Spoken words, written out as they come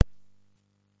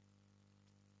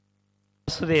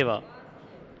వాసుదేవ.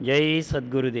 జై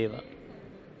సద్గురుదేవ.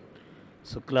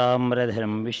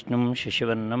 శుక్లాంబరధరం విష్ణుం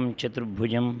శశివర్ణం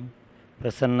చతుర్భుజం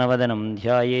ప్రసన్నవదనం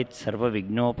ధ్యాయేత్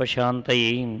సర్వవిఘ్నోపశాంతయే.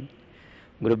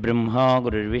 గురుబ్రహ్మా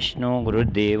గురుర్విష్ణు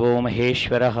గురుర్దేవో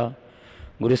మహేశ్వరః.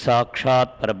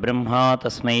 గురుసాక్షాత్ పరబ్రహ్మ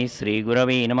తస్మై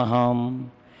శ్రీగురవే నమః.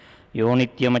 యో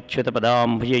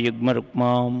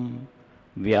నిత్యమచ్యుతపదాంభుజయుగ్మరుక్మాం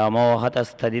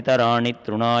వ్యామోహతస్థితరాణి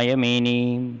తృణాయ మేనే.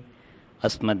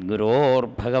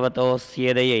 అస్మద్గురోర్భగవతోస్య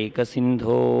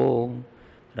దయైకసింధో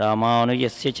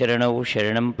రామానుజస్య చరణౌ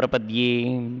శరణం ప్రపద్యే.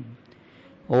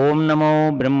 ఓం నమో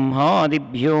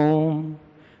బ్రహ్మాదిభ్యో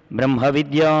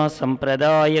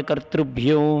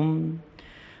బ్రహ్మవిద్యాసంప్రదాయకర్తృభ్యో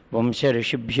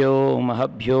వంశఋషిభ్యో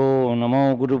మహభ్యో నమో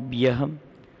గురుభ్యః.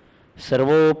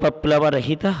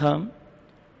 సర్వోపప్లవరహితః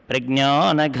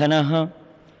ప్రజ్ఞానఘనః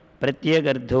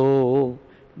ప్రత్యగర్ధో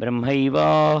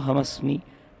బ్రహ్మైవాహమస్మి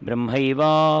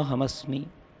బ్రహ్మైవాహమస్మి.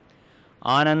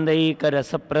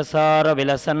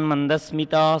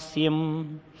 ఆనందైకరసప్రసారవిలసన్మందస్మితాస్యం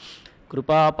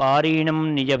కృపాపారీణం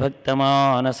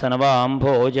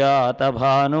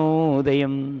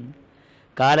నిజభక్తమానసనవాంభోజాతభానోదయం.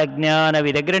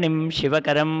 కాలజ్ఞానవిదగ్రణిం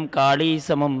శివకరం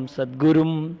కాళీసమం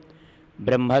సద్గురుం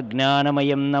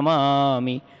బ్రహ్మజ్ఞానమయం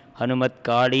నమామి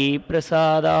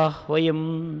హనుమత్కాళీప్రసాదాహ్వయం.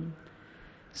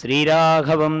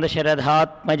 శ్రీరాఘవం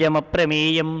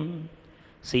దశరథాత్మజమప్రమేయం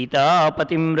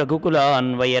సీతాపతిం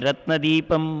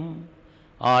రఘుకులాన్వయరత్నదీపం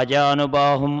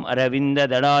ఆజానుబాహుం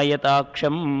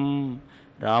అరవిందదళాయతాక్షం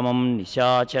రామం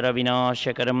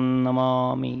నిశాచరవినాశకరం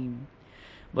నమామి.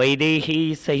 వైదేహీ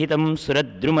సహితం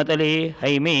సురద్రుమతలే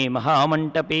హైమే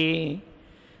మహామంటపే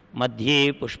మధ్యే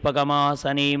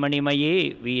పుష్పకమాసనే మణిమయే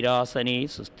వీరాసనే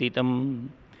సుస్థితం.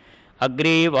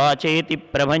 అగ్రే వాచేతి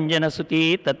ప్రభంజనసుతే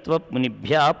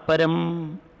తత్వమునిభ్యా పరం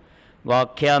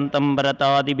వాక్యాంతం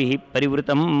భరతాదిభిః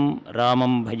పరివృతం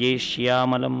రామం భజే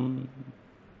శ్యామలం.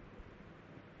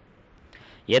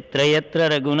 యత్ర యత్ర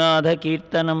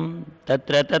రఘునాథకీర్తనం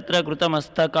తత్ర తత్ర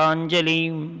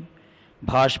కృతమస్తకాంజలిం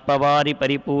బాష్పవారి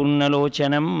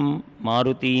పరిపూర్ణలోచనం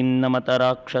మారుతీం నమత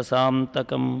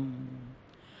రాక్షసాంతకం.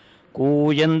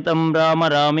 కూజంతం రామ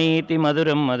రామేతి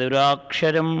మధురం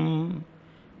మధురాక్షరం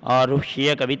ఆరుహ్య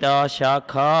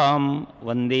కవితాశాఖాం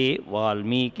వందే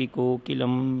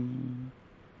వాల్మీకికోకిలం.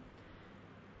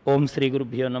 ఓం శ్రీ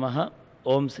గురుభ్యో నమః.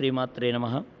 ఓం శ్రీమాత్రే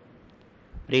నమః.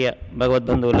 ప్రియ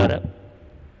భగవద్బంధువులారా,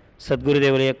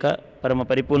 సద్గురుదేవుల యొక్క పరమ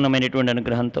పరిపూర్ణమైనటువంటి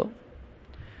అనుగ్రహంతో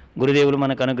గురుదేవులు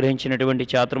మనకు అనుగ్రహించినటువంటి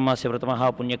చాతుర్మాస్య వ్రత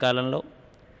మహాపుణ్యకాలంలో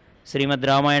శ్రీమద్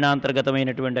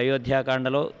రామాయణాంతర్గతమైనటువంటి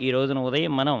అయోధ్యాకాండలో ఈ రోజున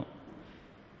ఉదయం మనం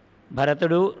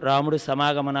భరతుడు రాముడు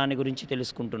సమాగమనాన్ని గురించి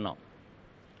తెలుసుకుంటున్నాం.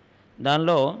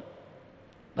 దానిలో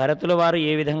భరతుల వారు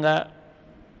ఏ విధంగా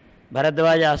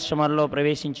భరద్వాజ ఆశ్రమంలో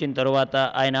ప్రవేశించిన తరువాత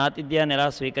ఆయన ఆతిథ్యాన్ని ఎలా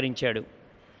స్వీకరించాడు,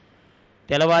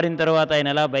 తెల్లవారిన తరువాత ఆయన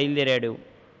ఎలా బయలుదేరాడు,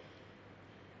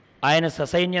 ఆయన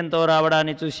ససైన్యంతో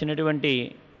రావడాన్ని చూసినటువంటి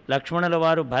లక్ష్మణుల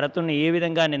వారు భరతుని ఏ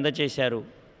విధంగా నింద చేశారు,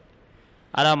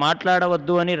 అలా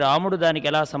మాట్లాడవద్దు అని రాముడు దానికి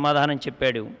ఎలా సమాధానం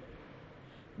చెప్పాడు,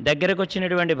 దగ్గరకు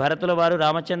వచ్చినటువంటి భరతుల వారు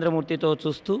రామచంద్రమూర్తితో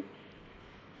చూస్తూ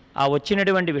ఆ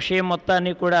వచ్చినటువంటి విషయం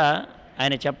మొత్తాన్ని కూడా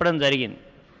ఆయన చెప్పడం జరిగింది.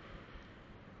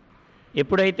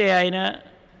 ఎప్పుడైతే ఆయన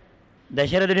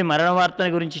దశరథుడి మరణ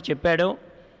వార్తని గురించి చెప్పాడో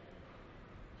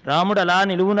రాముడు అలా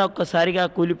నిలువున ఒక్కసారిగా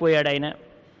కూలిపోయాడు. ఆయన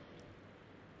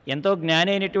ఎంతో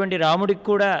జ్ఞాని అయినటువంటి రాముడికి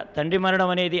కూడా తండ్రి మరణం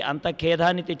అనేది అంత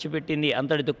ఖేదాన్ని తెచ్చిపెట్టింది,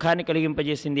 అంతటి దుఃఖాన్ని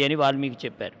కలిగింపజేసింది అని వాల్మీకి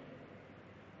చెప్పారు.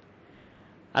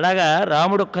 అలాగా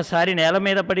రాముడు ఒక్కసారి నేల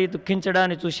మీద పడి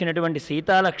దుఃఖించడాన్ని చూసినటువంటి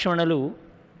సీతాలక్ష్మణులు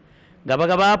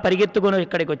గబగబా పరిగెత్తుకొని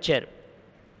ఇక్కడికి వచ్చారు.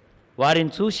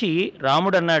 వారిని చూసి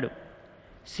రాముడు అన్నాడు,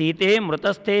 సీతే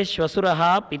మృతస్థే శ్వశురః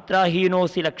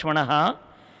పిత్రాహీనోసి లక్ష్మణః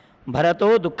భరతో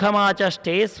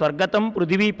దుఃఖమాచష్టే స్వర్గతం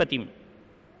పృథివీపతిం.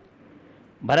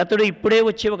 భరతుడు ఇప్పుడే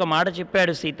వచ్చి ఒక మాట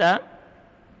చెప్పాడు, సీత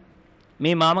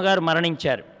మీ మామగారు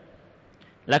మరణించారు,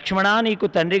 లక్ష్మణ నీకు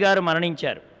తండ్రి గారు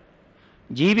మరణించారు,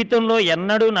 జీవితంలో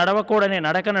ఎన్నడూ నడవకూడని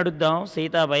నడక నడుద్దాం,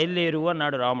 సీత బయలుదేరు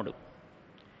అన్నాడు రాముడు.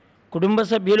 కుటుంబ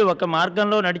సభ్యులు ఒక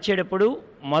మార్గంలో నడిచేటప్పుడు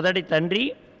మొదటి తండ్రి,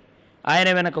 ఆయన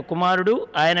వెనక కుమారుడు,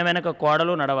 ఆయన వెనక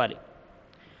కోడలు నడవాలి.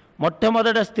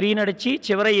 మొట్టమొదట స్త్రీ నడిచి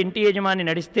చివర ఇంటి యజమాని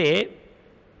నడిస్తే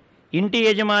ఇంటి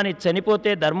యజమాని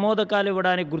చనిపోతే ధర్మోదకాలు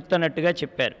ఇవ్వడానికి గుర్తున్నట్టుగా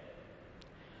చెప్పారు.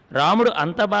 రాముడు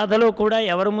అంత బాధలో కూడా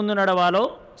ఎవరి ముందు నడవాలో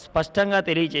స్పష్టంగా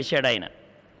తెలియచేశాడు. ఆయన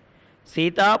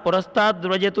సీతా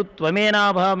పురస్తాద్వ్రజతు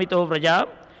త్వమేనాభామితో వ్రజ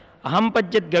అహం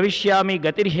పజ్జద్ గవిష్యామి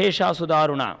గతిర్హేషాసు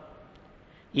దారుణ.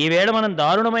 ఈవేళ మనం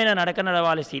దారుణమైన నడక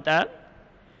నడవాలి సీత.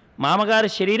 మామగారు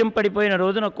శరీరం పడిపోయిన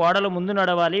రోజున కోడలు ముందు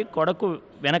నడవాలి, కొడుకు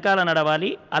వెనకాల నడవాలి.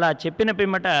 అలా చెప్పిన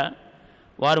పిమ్మట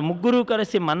వారు ముగ్గురు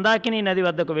కలిసి మందాకిని నది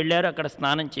వద్దకు వెళ్ళారు. అక్కడ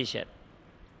స్నానం చేశారు.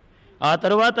 ఆ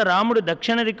తరువాత రాముడు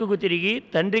దక్షిణ దిక్కుకు తిరిగి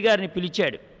తండ్రి గారిని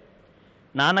పిలిచాడు.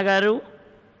 నాన్నగారు,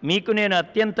 మీకు నేను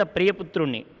అత్యంత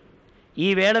ప్రియపుత్రుణ్ణి.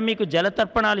 ఈవేళ మీకు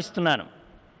జలతర్పణాలు ఇస్తున్నాను.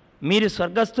 మీరు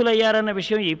స్వర్గస్థులయ్యారన్న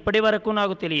విషయం ఇప్పటి వరకు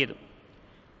నాకు తెలియదు.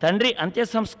 తండ్రి అంత్య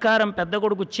సంస్కారం పెద్ద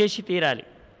కొడుకు చేసి తీరాలి.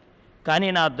 కానీ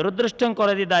నా దురదృష్టం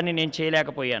కొలది దాన్ని నేను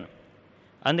చేయలేకపోయాను.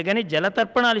 అందుకని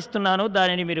జలతర్పణాలు ఇస్తున్నాను,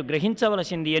 దానిని మీరు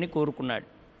గ్రహించవలసింది అని కోరుకున్నాడు.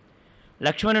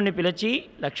 లక్ష్మణుని పిలిచి,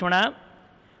 లక్ష్మణ,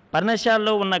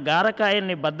 పర్ణశాలలో ఉన్న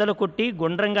గారకాయల్ని బద్దలు కొట్టి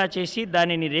గుండ్రంగా చేసి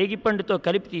దానిని రేగిపండుతో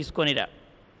కలిపి తీసుకొనిరా.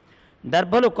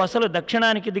 దర్భలు కొసలు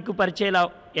దక్షిణానికి దిక్కుపరిచేలా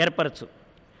ఏర్పరచు.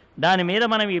 దాని మీద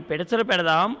మనం ఈ పిడచలు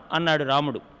పెడదాం అన్నాడు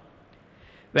రాముడు.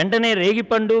 వెంటనే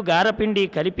రేగిపండు గారపిండి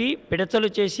కలిపి పిడచలు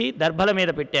చేసి దర్భల మీద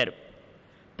పెట్టారు.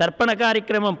 తర్పణ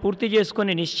కార్యక్రమం పూర్తి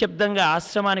చేసుకుని నిశ్శబ్దంగా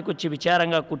ఆశ్రమానికి వచ్చి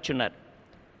విచారంగా కూర్చున్నారు.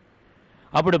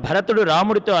 అప్పుడు భరతుడు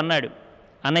రాముడితో అన్నాడు,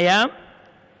 అన్నయ్య,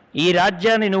 ఈ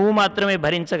రాజ్యాన్ని నువ్వు మాత్రమే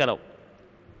భరించగలవు.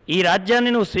 ఈ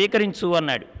రాజ్యాన్ని నువ్వు స్వీకరించు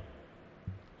అన్నాడు.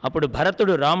 అప్పుడు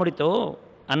భరతుడు రాముడితో,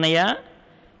 అన్నయ్య,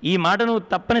 ఈ మాట నువ్వు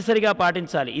తప్పనిసరిగా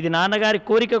పాటించాలి, ఇది నాన్నగారి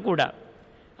కోరిక కూడా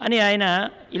అని ఆయన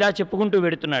ఇలా చెప్పుకుంటూ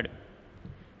వెడుతున్నాడు.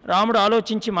 రాముడు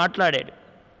ఆలోచించి మాట్లాడాడు.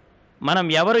 మనం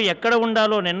ఎవరు ఎక్కడ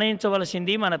ఉండాలో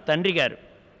నిర్ణయించవలసింది మన తండ్రి గారు.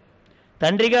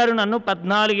 తండ్రి గారు నన్ను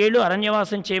 14 ఏళ్ళు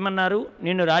అరణ్యవాసం చేయమన్నారు,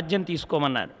 నిన్ను రాజ్యం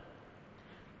తీసుకోమన్నారు.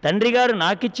 తండ్రి గారు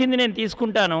నాకిచ్చింది నేను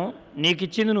తీసుకుంటాను,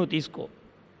 నీకిచ్చింది నువ్వు తీసుకో.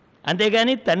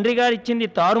 అంతేగాని తండ్రి గారు ఇచ్చింది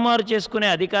తారుమారు చేసుకునే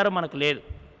అధికారం మనకు లేదు.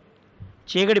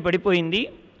 చీకటి పడిపోయింది.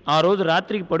 ఆ రోజు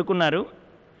రాత్రికి పడుకున్నారు.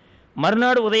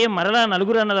 మరునాడు ఉదయం మరలా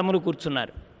 4 అన్నదమ్ములు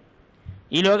కూర్చున్నారు.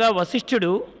 ఈలోగా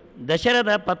వశిష్ఠుడు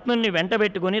దశరథ పత్నుల్ని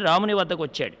వెంటబెట్టుకుని రాముని వద్దకు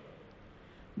వచ్చాడు.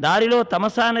 దారిలో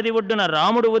తమసా నది ఒడ్డున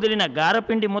రాముడు వదిలిన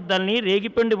గారపిండి ముద్దల్ని,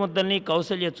 రేగిపిండి ముద్దల్ని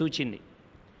కౌసల్య చూచింది.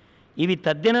 ఇవి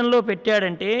తద్దినంలో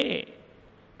పెట్టాడంటే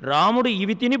రాముడు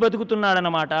ఇవి తిని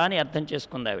బతుకుతున్నాడన్నమాట అని అర్థం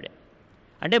చేసుకుంది ఆవిడ.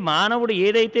 అంటే మానవుడు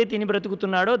ఏదైతే తిని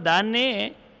బ్రతుకుతున్నాడో దాన్నే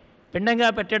పిండంగా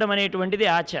పెట్టడం అనేటువంటిది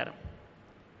ఆచారం.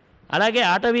 అలాగే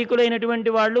ఆటవీకులైనటువంటి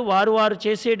వాళ్ళు వారు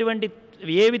చేసేటువంటి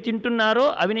ఏవి తింటున్నారో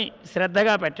అవిని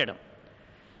శ్రద్ధగా పెట్టడం.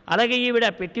 అలాగే ఈవిడ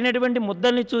పెట్టినటువంటి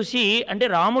ముద్దల్ని చూసి అంటే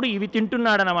రాముడు ఇవి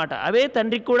తింటున్నాడనమాట. అవే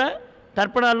తండ్రికి కూడా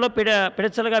తర్పణాల్లో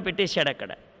పిడచలుగా పెట్టేశాడు.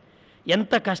 అక్కడ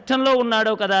ఎంత కష్టంలో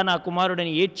ఉన్నాడో కదా నా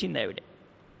కుమారుడని ఏడ్చింది ఆవిడ.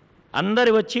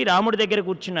 అందరు వచ్చి రాముడి దగ్గర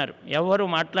కూర్చున్నారు. ఎవరూ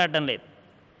మాట్లాడడం లేదు.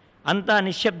 అంతా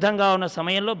నిశ్శబ్దంగా ఉన్న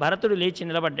సమయంలో భరతుడు లేచి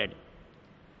నిలబడ్డాడు.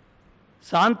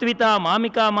 సాంత్విత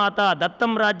మామికా మాత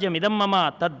దత్తం రాజ్యం ఇదం మమ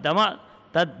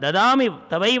తద్దదామి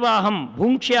తవైవాహం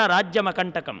భూంక్ష్య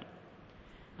రాజ్యమకంటకం.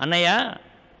 అన్నయ్య,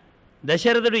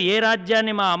 దశరథుడు ఏ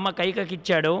రాజ్యాన్ని మా అమ్మ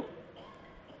కైకకిచ్చాడో,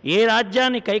 ఏ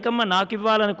రాజ్యాన్ని కైకమ్మ నాకు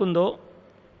ఇవ్వాలనుకుందో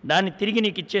దాన్ని తిరిగి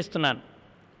నీకు ఇచ్చేస్తున్నాను.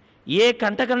 ఏ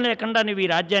కంటకం లేకుండా నువ్వు ఈ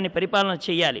రాజ్యాన్ని పరిపాలన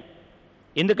చేయాలి.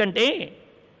 ఎందుకంటే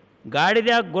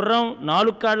గాడిద, గుర్రం,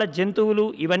 4 కాళ్ల జంతువులు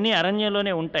ఇవన్నీ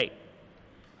అరణ్యంలోనే ఉంటాయి.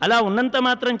 అలా ఉన్నంత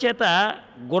మాత్రం చేత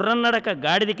గుర్రం నడక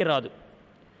గాడిదికి రాదు.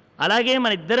 అలాగే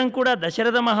మన ఇద్దరం కూడా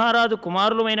దశరథ మహారాజు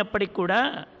కుమారులమైనప్పటికీ కూడా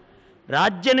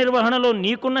రాజ్య నిర్వహణలో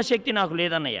నీకున్న శక్తి నాకు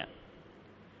లేదన్నయ్య.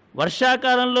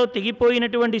 వర్షాకాలంలో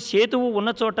తెగిపోయినటువంటి సేతువు ఉన్న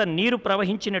చోట నీరు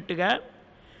ప్రవహించినట్టుగా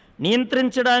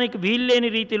నియంత్రించడానికి వీల్లేని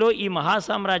రీతిలో ఈ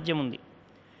మహాసామ్రాజ్యం ఉంది.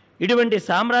 ఇటువంటి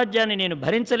సామ్రాజ్యాన్ని నేను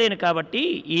భరించలేను కాబట్టి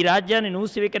ఈ రాజ్యాన్ని నువ్వు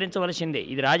స్వీకరించవలసిందే.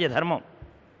 ఇది రాజధర్మం.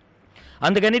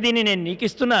 అందుకని దీన్ని నేను నీకు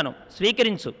ఇస్తున్నాను,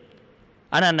 స్వీకరించు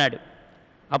అని అన్నాడు.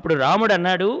 అప్పుడు రాముడు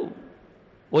అన్నాడు,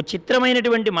 ఓ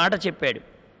చిత్రమైనటువంటి మాట చెప్పాడు.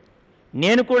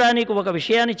 నేను కూడా నీకు ఒక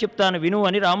విషయాన్ని చెప్తాను విను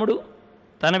అని రాముడు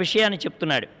తన విషయాన్ని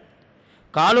చెప్తున్నాడు.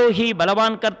 కాలోహి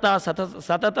బలవాన్కర్త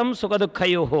సతతం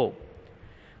సుఖదుఃఖయోహో.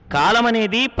 కాలం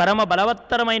అనేది పరమ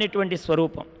బలవత్తరమైనటువంటి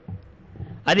స్వరూపం.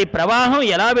 అది ప్రవాహం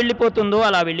ఎలా వెళ్ళిపోతుందో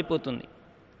అలా వెళ్ళిపోతుంది.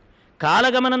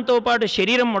 కాలగమనంతో పాటు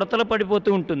శరీరం ముడతలు పడిపోతూ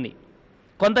ఉంటుంది.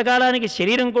 కొంతకాలానికి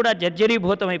శరీరం కూడా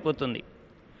జర్జరీభూతమైపోతుంది.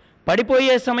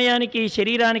 పడిపోయే సమయానికి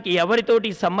శరీరానికి ఎవరితోటి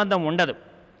సంబంధం ఉండదు.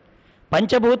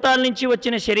 పంచభూతాల నుంచి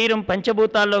వచ్చిన శరీరం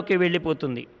పంచభూతాల్లోకి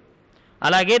వెళ్ళిపోతుంది.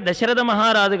 అలాగే దశరథ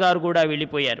మహారాజు గారు కూడా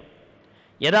వెళ్ళిపోయారు.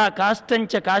 యదా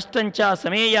కాష్టంచ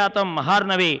సమేయాతం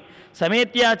మహార్ణవే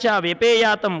సమేత్యాచ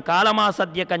వ్యపేయాతం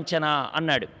కాలమాసద్య కంచన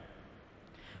అన్నాడు.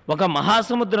 ఒక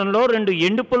మహాసముద్రంలో 2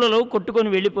 ఎండు పుల్లలు కొట్టుకొని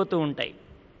వెళ్ళిపోతూ ఉంటాయి.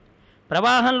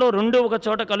 ప్రవాహంలో 2 ఒక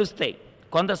చోట కలుస్తాయి.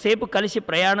 కొంతసేపు కలిసి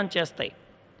ప్రయాణం చేస్తాయి.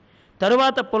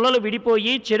 తరువాత పుల్లలు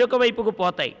విడిపోయి చెరొక వైపుకు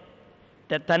పోతాయి.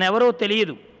 తనెవరో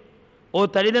తెలియదు. ఓ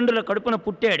తల్లిదండ్రుల కడుపున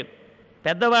పుట్టాడు,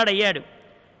 పెద్దవాడయ్యాడు.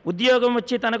 ఉద్యోగం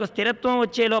వచ్చి తనకు స్థిరత్వం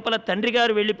వచ్చే లోపల తండ్రి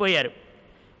గారు వెళ్ళిపోయారు.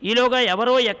 ఈలోగా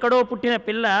ఎవరో ఎక్కడో పుట్టిన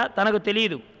పిల్ల తనకు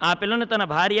తెలియదు. ఆ పిల్లను తన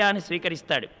భార్య అని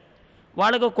స్వీకరిస్తాడు.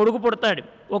 వాళ్ళకు కొడుకు పుడతాడు,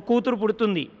 ఓ కూతురు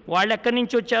పుడుతుంది. వాళ్ళు ఎక్కడి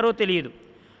నుంచి వచ్చారో తెలియదు.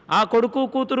 ఆ కొడుకు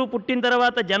కూతురు పుట్టిన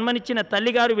తర్వాత జన్మనిచ్చిన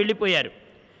తల్లిగారు వెళ్ళిపోయారు.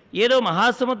 ఏదో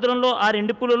మహాసముద్రంలో ఆ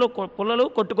 2 పుల్లలు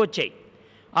కొట్టుకొచ్చాయి.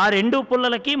 ఆ 2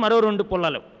 పుల్లలకి మరో 2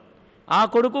 పుల్లలు. ఆ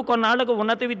కొడుకు కొన్నాళ్లకు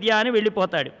ఉన్నత విద్య అని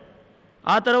వెళ్ళిపోతాడు.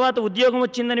 ఆ తర్వాత ఉద్యోగం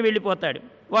వచ్చిందని వెళ్ళిపోతాడు.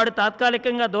 వాడు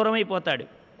తాత్కాలికంగా దూరమైపోతాడు.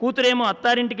 కూతురేమో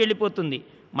అత్తారింటికి వెళ్ళిపోతుంది.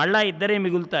 మళ్ళా ఇద్దరే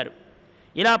మిగులుతారు.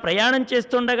 ఇలా ప్రయాణం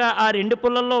చేస్తుండగా ఆ 2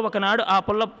 పుల్లల్లో ఒకనాడు ఆ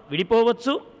పుల్ల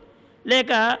విడిపోవచ్చు,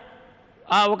 లేక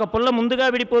ఆ ఒక పుల్ల ముందుగా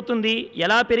విడిపోతుంది.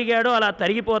 ఎలా పెరిగాడో అలా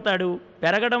తరిగిపోతాడు.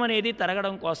 పెరగడం అనేది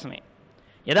తరగడం కోసమే.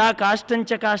 యదా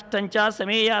కాష్టంచ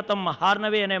సమేయాతం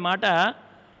మహార్ణవే అనే మాట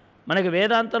మనకి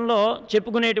వేదాంతంలో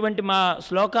చెప్పుకునేటువంటి మా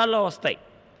శ్లోకాల్లో వస్తాయి.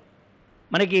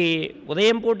 మనకి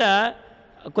ఉదయం పూట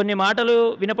కొన్ని మాటలు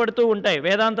వినపడుతూ ఉంటాయి.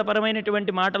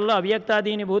 వేదాంతపరమైనటువంటి మాటల్లో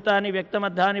అవ్యక్తాదీని భూతాని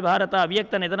వ్యక్తమద్ధాని భారత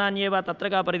అవ్యక్త నిధనాన్యేవ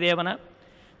తత్రగా పరిదేవన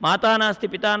మాతా నాస్తి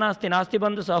పితా నాస్తి నాస్తి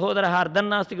బంధు సహోదర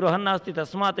అర్ధన్నాస్తి గృహన్నాస్తి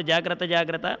తస్మాత్ జాగ్రత్త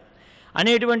జాగ్రత్త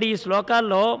అనేటువంటి ఈ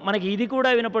శ్లోకాల్లో మనకి ఇది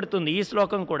కూడా వినపడుతుంది, ఈ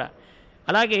శ్లోకం కూడా.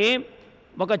 అలాగే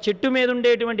ఒక చెట్టు మీద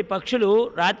ఉండేటువంటి పక్షులు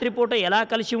రాత్రిపూట ఎలా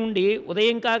కలిసి ఉండి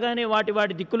ఉదయం కాగానే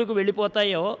వాటి దిక్కులకు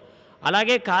వెళ్ళిపోతాయో,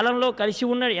 అలాగే కాలంలో కలిసి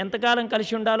ఎంతకాలం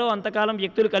కలిసి ఉండాలో అంతకాలం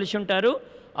వ్యక్తులు కలిసి ఉంటారు.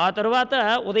 ఆ తర్వాత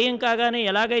ఉదయం కాగానే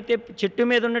ఎలాగైతే చెట్టు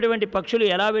మీద ఉన్నటువంటి పక్షులు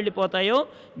ఎలా వెళ్ళిపోతాయో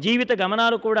జీవిత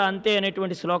గమనాలు కూడా అంతే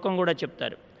అనేటువంటి శ్లోకం కూడా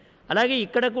చెప్తారు. అలాగే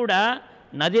ఇక్కడ కూడా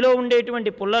నదిలో ఉండేటువంటి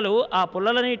పుల్లలు, ఆ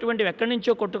పుల్లలనేటువంటివి ఎక్కడి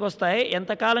నుంచో కొట్టుకొస్తాయి.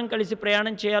 ఎంతకాలం కలిసి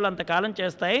ప్రయాణం చేయాలో అంతకాలం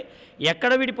చేస్తాయి.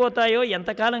 ఎక్కడ విడిపోతాయో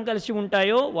ఎంతకాలం కలిసి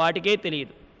ఉంటాయో వాటికే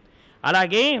తెలియదు.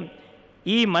 అలాగే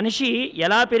ఈ మనిషి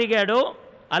ఎలా పెరిగాడో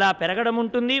అలా పెరగడం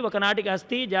ఉంటుంది. ఒకనాటికి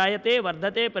అస్థి జాయతే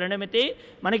వర్ధతే పరిణమితే.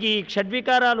 మనకి ఈ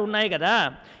షడ్వికారాలు ఉన్నాయి కదా,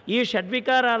 ఈ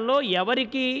షడ్వికారాల్లో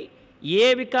ఎవరికి ఏ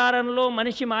వికారంలో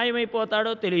మనిషి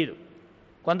మాయమైపోతాడో తెలియదు.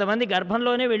 కొంతమంది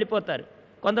గర్భంలోనే వెళ్ళిపోతారు,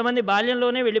 కొంతమంది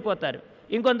బాల్యంలోనే వెళ్ళిపోతారు,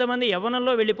 ఇంకొంతమంది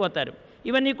యవ్వనంలో వెళ్ళిపోతారు.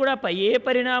 ఇవన్నీ కూడా ఏ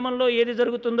పరిణామంలో ఏది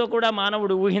జరుగుతుందో కూడా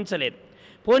మానవుడు ఊహించలేదు.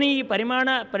 పోనీ ఈ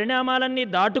పరిణామాలన్నీ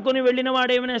దాటుకొని వెళ్ళిన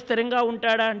వాడేమైనా స్థిరంగా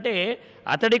ఉంటాడా అంటే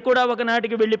అతడికి కూడా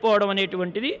ఒకనాటికి వెళ్ళిపోవడం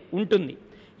అనేటువంటిది ఉంటుంది.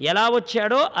 ఎలా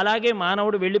వచ్చాడో అలాగే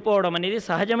మానవుడు వెళ్ళిపోవడం అనేది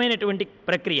సహజమైనటువంటి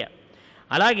ప్రక్రియ.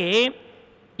 అలాగే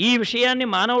ఈ విషయాన్ని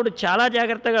మానవుడు చాలా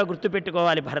జాగ్రత్తగా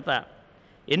గుర్తుపెట్టుకోవాలి భరత.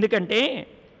 ఎందుకంటే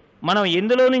మనం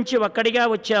ఎందులో నుంచి ఒక్కడిగా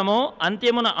వచ్చామో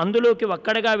అంత్యమున అందులోకి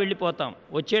ఒక్కడిగా వెళ్ళిపోతాం.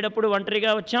 వచ్చేటప్పుడు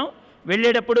ఒంటరిగా వచ్చాం,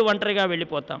 వెళ్ళేటప్పుడు ఒంటరిగా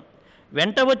వెళ్ళిపోతాం.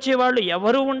 వెంట వచ్చేవాళ్ళు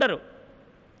ఎవరూ ఉండరు.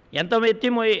 ఎంత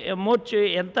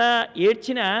ఎంత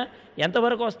ఏడ్చినా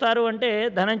ఎంతవరకు వస్తారు అంటే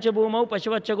ధనంచ భూమౌ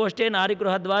పశువచ్చ గోష్ఠే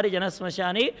నారిగృహద్వారి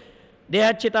జనశ్మశాని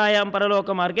దేహచ్చితాయాం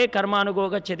పరలోక మార్గే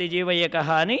కర్మానుగోగచ్చతి జీవయేకః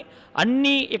అని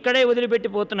అన్నీ ఇక్కడే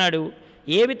వదిలిపెట్టిపోతున్నాడు.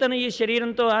 ఏవి తను ఈ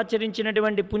శరీరంతో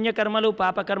ఆచరించినటువంటి పుణ్యకర్మలు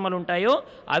పాపకర్మలు ఉంటాయో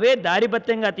అవే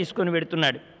దారిబద్ధంగా తీసుకొని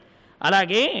వెడుతున్నాడు.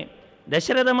 అలాగే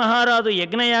దశరథ మహారాజు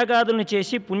యజ్ఞయాగాదులను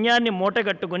చేసి పుణ్యాన్ని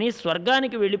మూటగట్టుకుని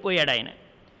స్వర్గానికి వెళ్ళిపోయాడు. ఆయన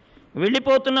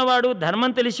వెళ్ళిపోతున్నవాడు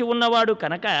ధర్మం తెలిసి ఉన్నవాడు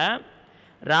కనుక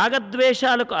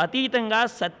రాగద్వేషాలకు అతీతంగా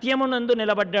సత్యమునందు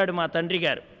నిలబడ్డాడు మా తండ్రి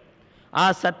గారు. ఆ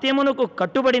సత్యమునకు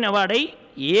కట్టుబడిన వాడై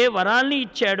ఏ వరాల్ని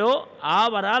ఇచ్చాడో ఆ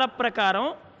వరాల ప్రకారం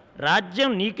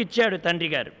రాజ్యం నీకిచ్చాడు తండ్రి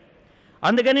గారు.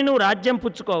 అందుకని నువ్వు రాజ్యం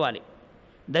పుచ్చుకోవాలి.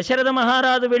 దశరథ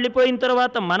మహారాజు వెళ్ళిపోయిన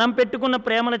తర్వాత మనం పెట్టుకున్న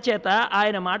ప్రేమల చేత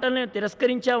ఆయన మాటల్ని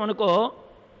తిరస్కరించామనుకో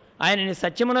ఆయనని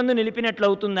సత్యమునందు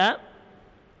నిలిపినట్లవుతుందా?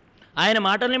 ఆయన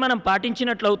మాటల్ని మనం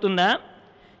పాటించినట్లవుతుందా?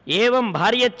 ఏవం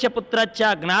భార్యచ్చ పుత్రచ్చ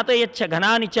జ్ఞాతయచ్చ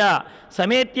ఘనానిచ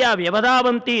సమేత్య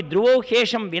వ్యవధావంతి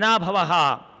ధ్రువోహేషం వినాభవ.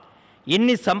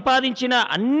 ఎన్ని సంపాదించినా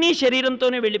అన్నీ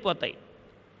శరీరంతోనే వెళ్ళిపోతాయి.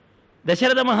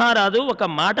 దశరథ మహారాజు ఒక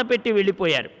మాట పెట్టి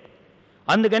వెళ్ళిపోయారు.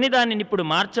 అందుకని దానిని ఇప్పుడు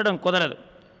మార్చడం కుదరదు.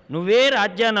 నువ్వే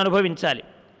రాజ్యాన్ని అనుభవించాలి.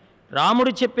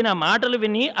 రాముడు చెప్పిన మాటలు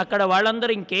విని అక్కడ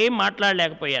వాళ్ళందరూ ఇంకేం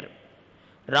మాట్లాడలేకపోయారు.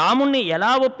 రాముణ్ణి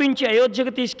ఎలా ఒప్పించి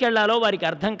అయోధ్యకు తీసుకెళ్లాలో వారికి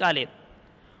అర్థం కాలేదు.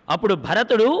 అప్పుడు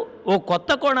భరతుడు ఓ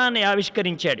కొత్త కోణాన్ని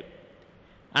ఆవిష్కరించాడు.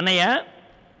 అన్నయ్య,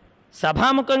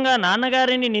 సభాముఖంగా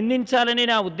నాన్నగారిని నిందించాలని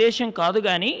నా ఉద్దేశం కాదు,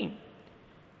 కానీ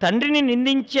తండ్రిని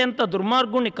నిందించేంత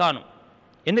దుర్మార్గుణ్ణి కాను.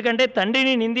 ఎందుకంటే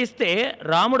తండ్రిని నిందిస్తే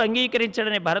రాముడు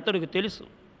అంగీకరించడని భరతుడికి తెలుసు.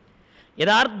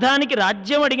 యథార్థానికి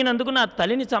రాజ్యం అడిగినందుకు నా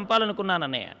తల్లిని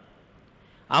చంపాలనుకున్నానన్నయ్య.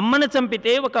 అమ్మను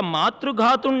చంపితే ఒక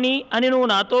మాతృఘాతుణ్ణి అని నువ్వు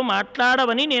నాతో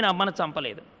మాట్లాడవని నేను అమ్మను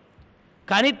చంపలేదు.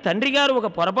 కానీ తండ్రి గారు ఒక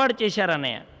పొరపాటు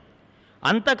చేశారన్నయ్య.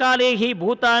 అంతకాలే హి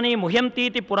భూతాని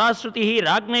ముహ్యంతీతి పురాశ్రుతి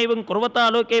రాజ్ఞైవం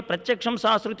కుర్వతాలోకే ప్రత్యక్షం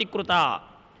సాశ్రుతి కృత.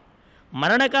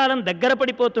 మరణకాలం దగ్గర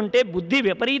పడిపోతుంటే బుద్ధి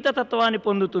విపరీత తత్వాన్ని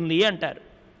పొందుతుంది అంటారు.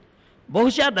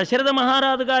 బహుశా దశరథ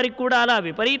మహారాజు గారికి కూడా అలా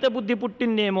విపరీత బుద్ధి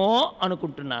పుట్టిందేమో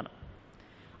అనుకుంటున్నాను.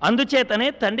 అందుచేతనే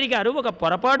తండ్రి గారు ఒక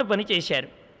పొరపాటు పని చేశారు.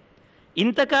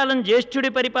 ఇంతకాలం జ్యేష్ఠుడి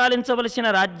పరిపాలించవలసిన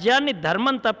రాజ్యాన్ని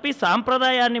ధర్మం తప్పి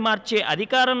సాంప్రదాయాన్ని మార్చే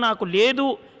అధికారం నాకు లేదు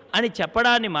అని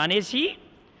చెప్పడాన్ని మానేసి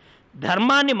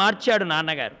ధర్మాన్ని మార్చాడు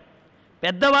నాన్నగారు.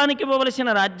 పెద్దవానికి ఇవ్వవలసిన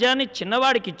రాజ్యాన్ని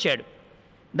చిన్నవాడికి ఇచ్చాడు.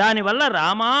 దానివల్ల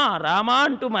రామా రామా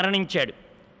అంటూ మరణించాడు.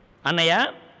 అన్నయ్య,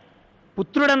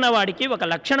 పుత్రుడన్నవాడికి ఒక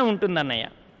లక్షణం ఉంటుందన్నయ్య.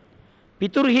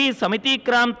 పితుర్హి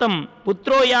సమితీక్రాంతం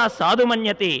పుత్రోయా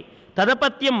సాధుమన్యతే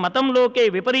తదపత్యం మతంలోకే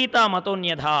విపరీత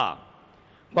మతోన్యథా.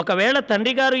 ఒకవేళ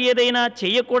తండ్రి గారు ఏదైనా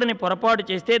చెయ్యకూడని పొరపాటు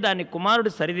చేస్తే దాన్ని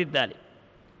కుమారుడు సరిదిద్దాలి.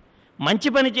 మంచి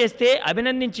పని చేస్తే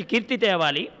అభినందించి కీర్తి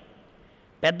తేవాలి.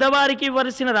 పెద్దవారికి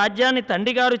ఇవ్వవలసిన రాజ్యాన్ని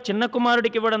తండ్రిగారు చిన్న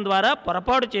కుమారుడికి ఇవ్వడం ద్వారా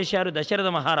పొరపాటు చేశారు దశరథ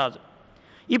మహారాజు.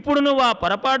 ఇప్పుడు నువ్వు ఆ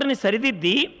పొరపాటుని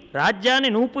సరిదిద్ది రాజ్యాన్ని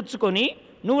నువ్వు పుచ్చుకొని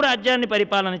నువ్వు రాజ్యాన్ని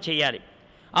పరిపాలన చేయాలి.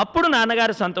 అప్పుడు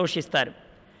నాన్నగారు సంతోషిస్తారు.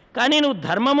 కానీ నువ్వు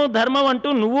ధర్మం అంటూ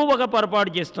నువ్వు ఒక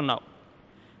పొరపాటు చేస్తున్నావు.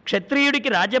 క్షత్రియుడికి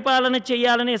రాజ్యపాలన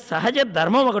చేయాలనే సహజ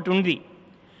ధర్మం ఒకటి ఉంది.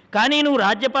 కానీ నువ్వు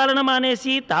రాజ్యపాలన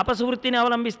మానేసి తాపసవృత్తిని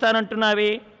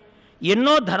అవలంబిస్తానంటున్నావే.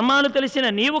 ఎన్నో ధర్మాలు తెలిసిన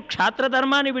నీవు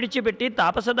క్షాత్రధర్మాన్ని విడిచిపెట్టి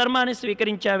తాపస ధర్మాన్ని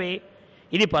స్వీకరించావే.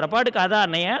 ఇది పొరపాటు కాదా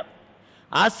అన్నయ్య?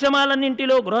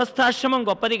 ఆశ్రమాలన్నింటిలో గృహస్థాశ్రమం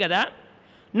గొప్పది కదా.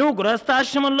 నువ్వు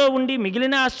గృహస్థాశ్రమంలో ఉండి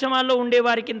మిగిలిన ఆశ్రమాల్లో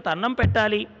ఉండేవారికి ఇంత అన్నం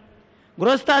పెట్టాలి.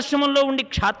 గృహస్థాశ్రమంలో ఉండి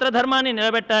క్షాత్రధర్మాన్ని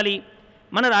నిలబెట్టాలి.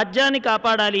 మన రాజ్యాన్ని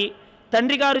కాపాడాలి.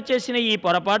 తండ్రి గారు చేసిన ఈ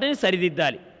పొరపాటుని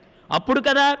సరిదిద్దాలి. అప్పుడు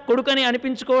కదా కొడుకని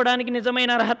అనిపించుకోవడానికి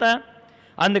నిజమైన అర్హత.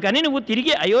 అందుకని నువ్వు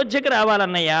తిరిగి అయోధ్యకు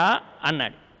రావాలన్నయ్యా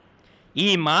అన్నాడు. ఈ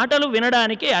మాటలు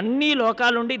వినడానికి అన్ని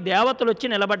లోకాల నుండి దేవతలు వచ్చి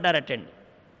నిలబడ్డారటండి,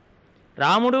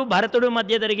 రాముడు భరతుడు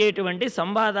మధ్య జరిగేటువంటి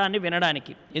సంవాదాన్ని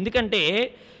వినడానికి. ఎందుకంటే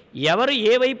ఎవరు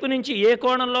ఏ వైపు నుంచి ఏ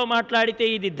కోణంలో మాట్లాడితే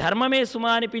ఇది ధర్మమే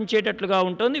సుమా అనిపించేటట్లుగా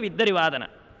ఉంటుంది ఇద్దరి వాదన.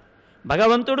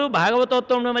 భగవంతుడు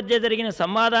భాగవతోత్తముడి మధ్య జరిగిన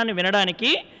సంవాదాన్ని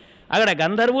వినడానికి అక్కడ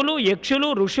గంధర్వులు, యక్షులు,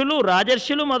 ఋషులు,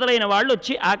 రాజర్షులు మొదలైన వాళ్ళు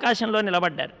వచ్చి ఆకాశంలో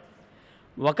నిలబడ్డారు.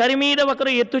 ఒకరి మీద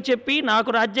ఒకరు ఎత్తు చెప్పి నాకు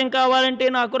రాజ్యం కావాలంటే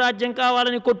నాకు రాజ్యం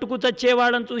కావాలని కొట్టుకు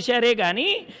చచ్చేవాళ్ళని చూశారే కానీ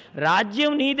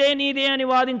రాజ్యం నీదే నీదే అని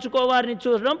వాదించుకోవాలని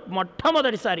చూడడం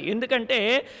మొట్టమొదటిసారి. ఎందుకంటే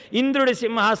ఇంద్రుడి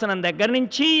సింహాసనం దగ్గర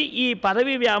నుంచి ఈ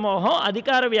పదవి వ్యామోహం,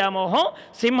 అధికార వ్యామోహం,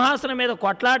 సింహాసనం మీద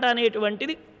కొట్లాట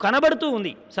అనేటువంటిది కనబడుతూ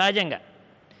ఉంది సహజంగా,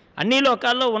 అన్ని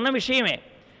లోకాల్లో ఉన్న విషయమే.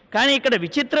 కానీ ఇక్కడ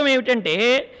విచిత్రం ఏమిటంటే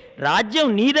రాజ్యం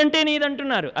నీదంటే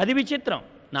నీదంటున్నారు, అది విచిత్రం.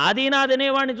 నాది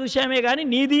నాదనేవాడిని చూశామే కానీ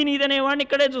నీది నీదనేవాడిని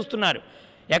ఇక్కడే చూస్తున్నారు.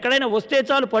 ఎక్కడైనా వస్తే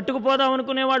చాలు పట్టుకుపోదాం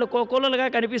అనుకునేవాడు కోకోలలుగా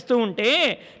కనిపిస్తూ ఉంటే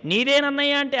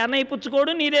నీదేనన్నయ్య అంటే అన్నయ్య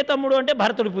పుచ్చుకోడు, నీదే తమ్ముడు అంటే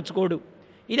భరతుడు పుచ్చుకోడు.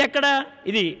 ఇది ఎక్కడ?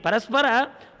 ఇది పరస్పర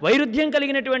వైరుధ్యం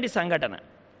కలిగినటువంటి సంఘటన.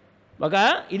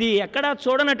 ఇది ఎక్కడా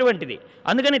చూడనటువంటిది.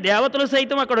 అందుకని దేవతలు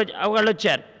సైతం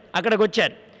అక్కడికి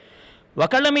వచ్చారు.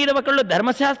 ఒకళ్ళ మీద ఒకళ్ళు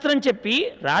ధర్మశాస్త్రం చెప్పి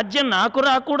రాజ్యం నాకు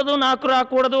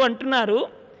రాకూడదు అంటున్నారు.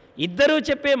 ఇద్దరూ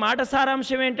చెప్పే మాట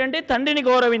సారాంశం ఏంటంటే తండ్రిని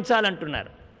గౌరవించాలంటున్నారు.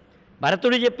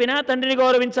 భరతుడు చెప్పినా తండ్రిని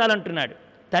గౌరవించాలంటున్నాడు.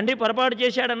 తండ్రి పొరపాటు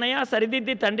చేశాడన్నయ్య,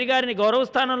 సరిదిద్ది తండ్రి గారిని గౌరవ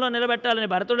స్థానంలో నిలబెట్టాలని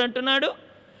భరతుడు అంటున్నాడు.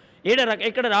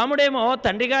 ఇక్కడ రాముడేమో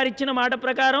తండ్రి గారు ఇచ్చిన మాట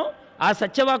ప్రకారం, ఆ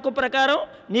సత్యవాక్కు ప్రకారం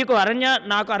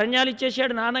నాకు అరణ్యాలు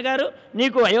ఇచ్చేశాడు నాన్నగారు,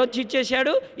 నీకు అయోధ్య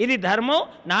ఇచ్చేశాడు, ఇది ధర్మం,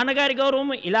 నాన్నగారి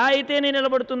గౌరవం ఇలా అయితేనే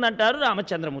నిలబడుతుందంటారు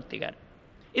రామచంద్రమూర్తి గారు.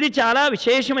 ఇది చాలా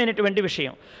విశేషమైనటువంటి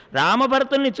విషయం.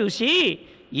 రామభరతుల్ని చూసి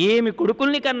ఏమి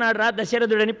కొడుకుల్ని కన్నాడు రా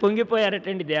దశరథుడని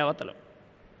పొంగిపోయారటండి దేవతలు.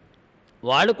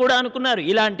 వాళ్ళు కూడా అనుకున్నారు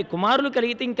ఇలాంటి కుమారులు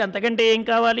కలిగితే ఇంకంతకంటే ఏం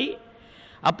కావాలి.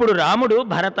 అప్పుడు రాముడు,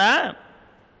 భరత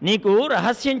నీకు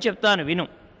రహస్యం చెప్తాను విను.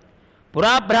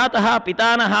 పురాభ్రాత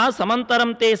పితానహ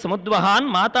సమంతరం తే సముద్వహాన్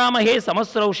మాతామహే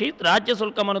సమస్రౌషి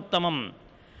రాజ్యశుల్కమనుత్తమం.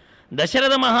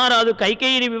 దశరథ మహారాజు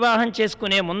కైకేయిని వివాహం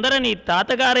చేసుకునే ముందర నీ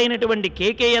తాతగారైనటువంటి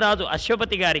కేకేయరాజు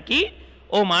అశ్వపతి గారికి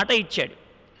ఓ మాట ఇచ్చాడు.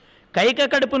 కైక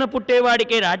కడుపున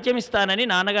పుట్టేవాడికే రాజ్యమిస్తానని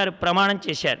నాన్నగారు ప్రమాణం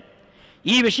చేశారు.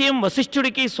 ఈ విషయం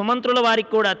వశిష్ఠుడికి సుమంత్రుల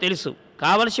వారికి కూడా తెలుసు.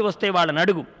 కావలసి వస్తే వాళ్ళని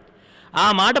అడుగు. ఆ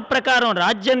మాట ప్రకారం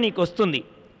రాజ్యం నీకు వస్తుంది.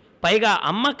 పైగా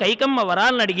అమ్మ కైకమ్మ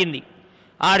వరాలను అడిగింది.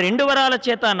 ఆ 2 వరాల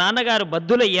చేత నాన్నగారు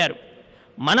బద్ధులయ్యారు.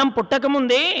 మనం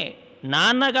పుట్టకముందే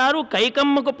నాన్నగారు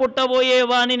కైకమ్మకు పుట్టబోయే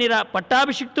వాణిని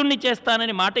పట్టాభిషిక్తుణ్ణి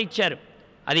చేస్తానని మాట ఇచ్చారు.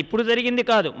 అది ఇప్పుడు జరిగింది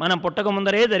కాదు, మనం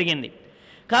పుట్టకముందరే జరిగింది.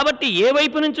 కాబట్టి ఏ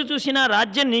వైపు నుంచి చూసినా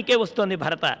రాజ్యం నీకే వస్తుంది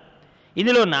భరత.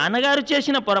 ఇదిలో నాన్నగారు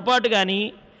చేసిన పొరపాటు కానీ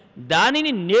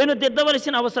దానిని నేను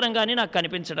దిద్దవలసిన అవసరం కానీ నాకు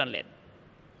కనిపించడం లేదు.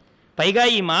 పైగా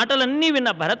ఈ మాటలన్నీ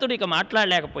విన్న భరతుడు ఇక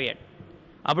మాట్లాడలేకపోయాడు.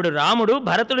 అప్పుడు రాముడు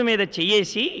భరతుడి మీద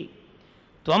చెయ్యేసి,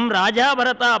 త్వం రాజా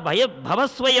భరత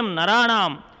భవస్వయం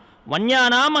నరాణాం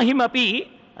వన్యానామహిమపి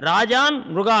రాజాన్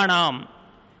మృగాణాం.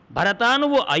 భరత,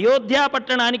 నువ్వు అయోధ్యా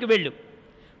పట్టణానికి వెళ్ళు.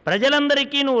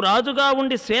 ప్రజలందరికీ నువ్వు రాజుగా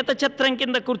ఉండి శ్వేతఛత్రం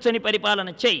కింద కూర్చొని పరిపాలన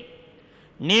చెయ్యి.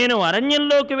 నేను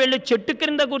అరణ్యంలోకి వెళ్ళి చెట్టు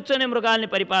క్రింద కూర్చొని మృగాల్ని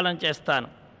పరిపాలన చేస్తాను.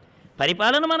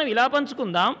 పరిపాలన మనం ఇలా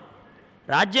పంచుకుందాం.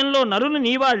 రాజ్యంలో నరులు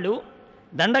నీవాళ్ళు,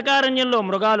 దండకారణ్యంలో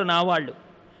మృగాలు నావాళ్ళు.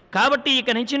 కాబట్టి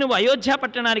ఇక నుంచి నువ్వు అయోధ్య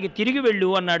పట్టణానికి తిరిగి వెళ్ళు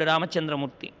అన్నాడు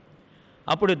రామచంద్రమూర్తి.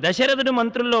 అప్పుడు దశరథుడు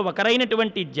మంత్రుల్లో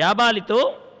ఒకరైనటువంటి జాబాలితో,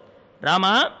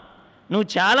 రామా, నువ్వు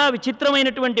చాలా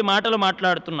విచిత్రమైనటువంటి మాటలు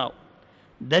మాట్లాడుతున్నావు.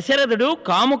 దశరథుడు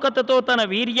కాముకతతో తన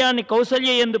వీర్యాన్ని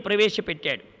కౌసల్య యందు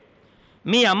ప్రవేశపెట్టాడు.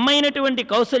 మీ అమ్మైనటువంటి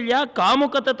కౌసల్య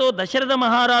కాముకతతో దశరథ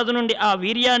మహారాజు నుండి ఆ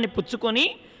వీర్యాన్ని పుచ్చుకొని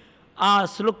ఆ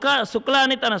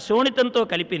శుక్లాన్ని తన శోణితంతో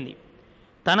కలిపింది.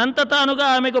 తనంత తానుగా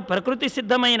ఆమెకు ప్రకృతి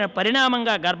సిద్ధమైన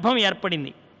పరిణామంగా గర్భం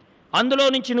ఏర్పడింది. అందులో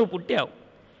నుంచి నువ్వు పుట్టావు.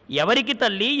 ఎవరికి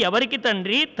తల్లి, ఎవరికి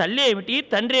తండ్రి, తల్లి ఏమిటి,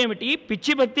 తండ్రి ఏమిటి,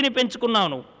 పిచ్చి భక్తిని పెంచుకున్నావు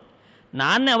నువ్వు.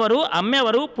 నాన్నెవరు,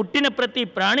 అమ్మెవరు, పుట్టిన ప్రతి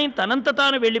ప్రాణి తనంత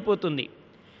తాను వెళ్ళిపోతుంది.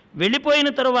 వెళ్ళిపోయిన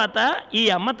తరువాత ఈ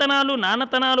అమ్మతనాలు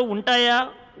నాన్నతనాలు ఉంటాయా?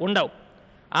 ఉండవు.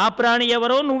 ఆ ప్రాణి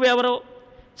ఎవరో నువ్వెవరో.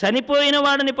 చనిపోయిన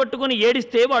వాడిని పట్టుకుని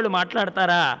ఏడిస్తే వాళ్ళు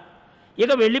మాట్లాడతారా?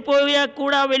 ఇక వెళ్ళిపోయాక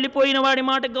కూడా వెళ్ళిపోయిన వాడి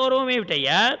మాట గౌరవం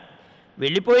ఏమిటయ్యా?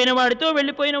 వెళ్ళిపోయిన వాడితో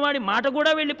వెళ్ళిపోయిన వాడి మాట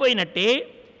కూడా వెళ్ళిపోయినట్టే.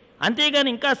 అంతేగాని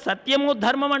ఇంకా సత్యము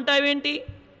ధర్మం అంటావేంటి?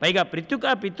 పైగా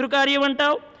పితృకార్యం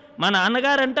అంటావు, మా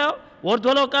నాన్నగారు అంటావు,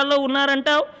 ఊర్ధ్వలోకాల్లో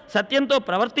ఉన్నారంటావు, సత్యంతో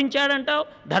ప్రవర్తించాడంటావు,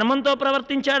 ధర్మంతో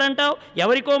ప్రవర్తించాడంటావు,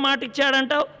 ఎవరికో మాట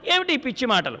ఇచ్చాడంటావు. ఏమిటి ఈ పిచ్చి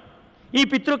మాటలు? ఈ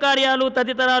పితృకార్యాలు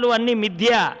తదితరాలు అన్నీ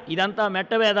మిథ్య. ఇదంతా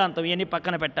మెట్ట వేదాంతం. ఇవన్నీ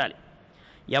పక్కన పెట్టాలి.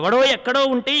 ఎవడో ఎక్కడో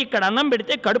ఉంటే ఇక్కడ అన్నం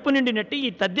పెడితే కడుపు నిండినట్టు ఈ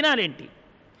తద్దినాలేంటి?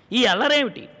 ఈ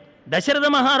అల్లరేమిటి? దశరథ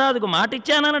మహారాజుకు మాట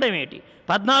ఇచ్చాననడం ఏమిటి?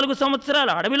 14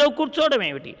 సంవత్సరాలు అడవిలో కూర్చోవడం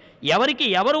ఏమిటి? ఎవరికి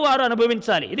ఎవరు వారు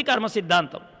అనుభవించాలి. ఇది కర్మ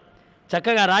సిద్ధాంతం.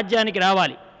 చక్కగా రాజ్యానికి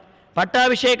రావాలి,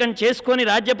 పట్టాభిషేకం చేసుకొని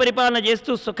రాజ్య పరిపాలన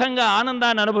చేస్తూ సుఖంగా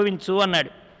ఆనందాన్ని అనుభవించు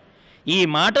అన్నాడు. ఈ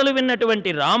మాటలు విన్నటువంటి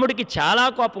రాముడికి చాలా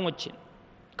కోపం వచ్చింది.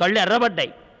 కళ్ళు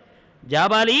ఎర్రబడ్డాయి.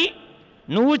 జాబాలి,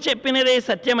 నువ్వు చెప్పినదే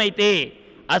సత్యమైతే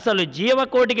అసలు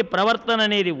జీవకోటికి ప్రవర్తన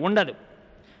అనేది ఉండదు.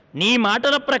 నీ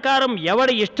మాటల ప్రకారం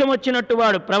ఎవడి ఇష్టం వచ్చినట్టు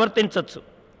వాడు ప్రవర్తించవచ్చు.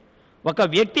 ఒక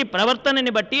వ్యక్తి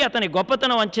ప్రవర్తనని బట్టి అతని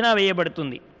గొప్పతనం అంచనా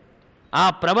వేయబడుతుంది. ఆ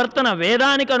ప్రవర్తన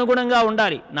వేదానికి అనుగుణంగా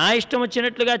ఉండాలి. నా ఇష్టం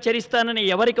వచ్చినట్లుగా చరిస్తానని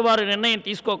ఎవరికి వారు నిర్ణయం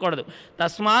తీసుకోకూడదు.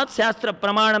 తస్మాత్ శాస్త్ర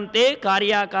ప్రమాణంతే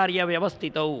కార్యాకార్య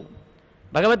వ్యవస్థితవు.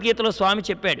 భగవద్గీతలో స్వామి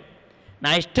చెప్పాడు,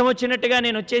 నా ఇష్టం వచ్చినట్టుగా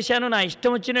నేను వచ్చేసాను, నా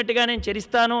ఇష్టం వచ్చినట్టుగా నేను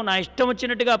చరిస్తాను, నా ఇష్టం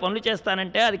వచ్చినట్టుగా పనులు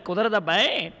చేస్తానంటే అది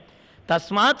కుదరదబ్బాయ్.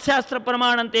 తస్మాత్ శాస్త్ర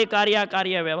ప్రమాణంతే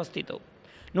కార్యాకార్య వ్యవస్థితో.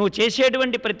 నువ్వు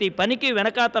చేసేటువంటి ప్రతి పనికి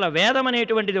వెనకాతల వేదం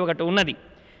అనేటువంటిది ఒకటి ఉన్నది.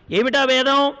 ఏమిటా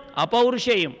వేదం?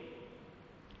 అపౌరుషేయం.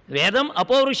 వేదం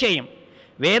అపౌరుషేయం.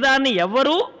 వేదాన్ని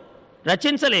ఎవ్వరూ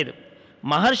రచించలేదు.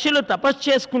 మహర్షులు తపస్సు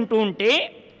చేసుకుంటూ ఉంటే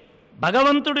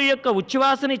భగవంతుడి యొక్క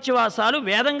ఉచ్ఛ్వాస నిశ్వాసాలు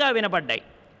వేదంగా వినపడ్డాయి.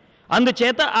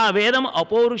 అందుచేత ఆ వేదం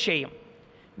అపౌరుషేయం.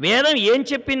 వేదం ఏం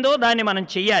చెప్పిందో దాన్ని మనం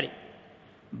చెయ్యాలి.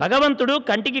 భగవంతుడు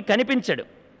కంటికి కనిపించడు.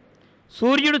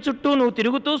 సూర్యుడు చుట్టూ నువ్వు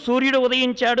తిరుగుతూ సూర్యుడు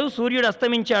ఉదయించాడు, సూర్యుడు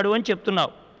అస్తమించాడు అని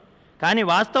చెప్తున్నావు. కానీ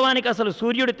వాస్తవానికి అసలు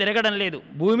సూర్యుడు తిరగడం లేదు.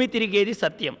 భూమి తిరిగేది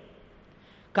సత్యం.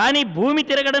 కానీ భూమి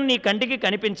తిరగడం నీ కంటికి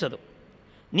కనిపించదు.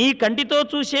 నీ కంటితో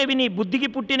చూసేవి నీ బుద్ధికి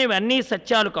పుట్టినవి అన్నీ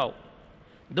సత్యాలు కావు.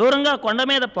 దూరంగా కొండ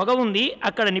మీద పొగ ఉంది,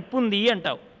 అక్కడ నిప్పుంది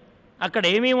అంటావు. అక్కడ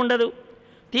ఏమీ ఉండదు.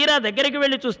 తీరా దగ్గరికి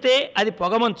వెళ్ళి చూస్తే అది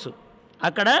పొగమంచు.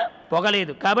 అక్కడ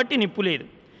పొగలేదు, కాబట్టి నిప్పు లేదు.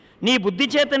 నీ బుద్ధి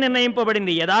చేత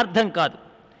నిర్ణయింపబడింది యథార్థం కాదు.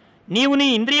 నీవు నీ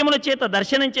ఇంద్రియముల చేత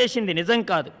దర్శనం చేసింది నిజం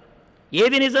కాదు.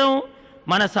 ఏది నిజం?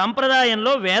 మన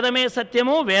సాంప్రదాయంలో వేదమే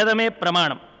సత్యము, వేదమే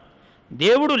ప్రమాణం.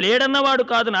 దేవుడు లేడన్నవాడు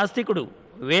కాదు నాస్తికుడు,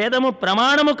 వేదము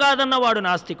ప్రమాణము కాదన్నవాడు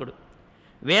నాస్తికుడు.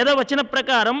 వేదవచన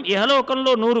ప్రకారం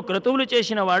ఇహలోకంలో 100 క్రతువులు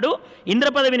చేసిన వాడు ఇంద్ర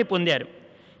పదవిని పొందారు.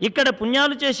 ఇక్కడ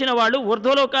పుణ్యాలు చేసిన వాళ్ళు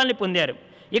ఊర్ధ్వలోకాల్ని పొందారు.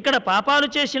 ఇక్కడ పాపాలు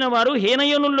చేసిన వారు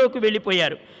హీనయోనుల్లోకి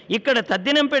వెళ్ళిపోయారు. ఇక్కడ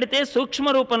తద్దినం పెడితే సూక్ష్మ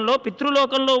రూపంలో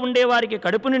పితృలోకంలో ఉండేవారికి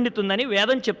కడుపు నిండుతుందని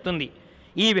వేదం చెప్తుంది.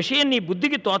 ఈ విషయం నీ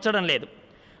బుద్ధికి తోచడం లేదు.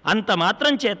 అంత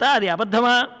మాత్రం చేత అది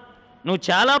అబద్ధమా? నువ్వు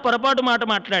చాలా పొరపాటు మాట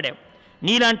మాట్లాడావు.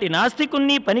 నీలాంటి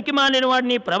నాస్తికుణ్ణి, పనికి మాలిన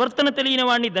వాడిని, ప్రవర్తన తెలియని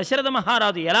వాడిని దశరథ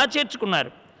మహారాజు ఎలా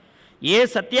చేర్చుకున్నారు? ఏ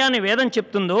సత్యాన్ని వేదం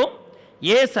చెప్తుందో,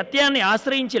 ఏ సత్యాన్ని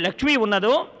ఆశ్రయించి లక్ష్మి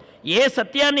ఉన్నదో, ఏ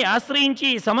సత్యాన్ని ఆశ్రయించి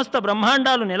ఈ సమస్త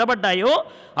బ్రహ్మాండాలు నిలబడ్డాయో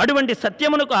అటువంటి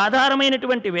సత్యమునకు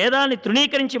ఆధారమైనటువంటి వేదాన్ని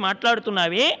తృణీకరించి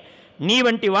మాట్లాడుతున్నావే, నీ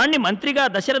వంటి వాణ్ణి మంత్రిగా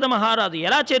దశరథ మహారాజు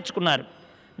ఎలా చేర్చుకున్నారు?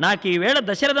 నాకు ఈవేళ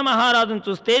దశరథ మహారాజును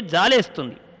చూస్తే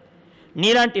జాలేస్తుంది.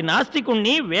 నీలాంటి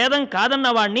నాస్తికుణ్ణి, వేదం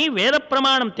కాదన్నవాణ్ణి, వేద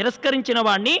ప్రమాణం తిరస్కరించిన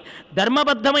వాణ్ణి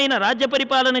ధర్మబద్ధమైన రాజ్య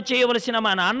పరిపాలన చేయవలసిన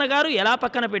మా నాన్నగారు ఎలా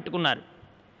పక్కన పెట్టుకున్నారు?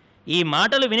 ఈ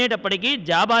మాటలు వినేటప్పటికీ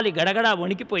జాబాలి గడగడా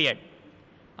వణికిపోయాడు.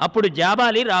 అప్పుడు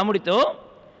జాబాలి రాముడితో,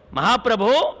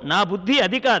 మహాప్రభో, నా బుద్ధి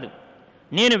అది కాదు.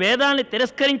 నేను వేదాల్ని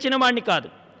తిరస్కరించిన వాణ్ణి కాదు.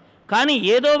 కానీ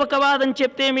ఏదో ఒక వాదం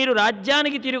చెప్తే మీరు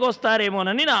రాజ్యానికి తిరిగి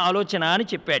వస్తారేమోనని నా ఆలోచన అని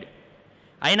చెప్పాడు.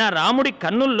 అయినా రాముడి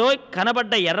కన్నుల్లో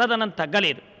కనబడ్డ ఎర్రదనం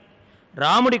తగ్గలేదు.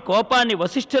 రాముడి కోపాన్ని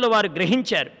వశిష్ఠుల వారు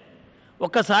గ్రహించారు.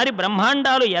 ఒక్కసారి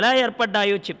బ్రహ్మాండాలు ఎలా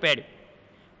ఏర్పడ్డాయో చెప్పాడు.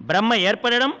 బ్రహ్మ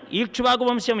ఏర్పడడం, ఈక్ష్వాకు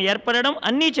వంశం ఏర్పడడం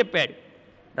అన్నీ చెప్పాడు.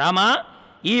 రామా,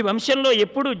 ఈ వంశంలో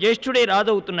ఎప్పుడూ జ్యేష్ఠుడే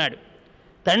రాజవుతున్నాడు.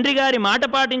 తండ్రి గారి మాట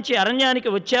పాటించి అరణ్యానికి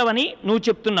వచ్చావని నువ్వు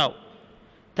చెప్తున్నావు.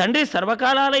 తండ్రి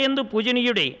సర్వకాలాల యందు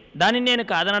పూజనీయుడే, దానిని నేను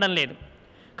కాదనడం లేదు.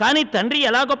 కానీ తండ్రి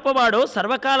ఎలా గొప్పవాడో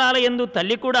సర్వకాలాల యందు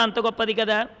తల్లి కూడా అంత గొప్పది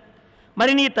కదా.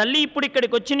 మరి నీ తల్లి ఇప్పుడు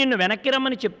ఇక్కడికి వచ్చి నిన్ను వెనక్కి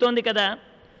రమ్మని చెప్తోంది కదా.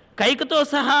 కైకతో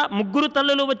సహా 3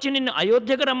 తల్లులు వచ్చి నిన్ను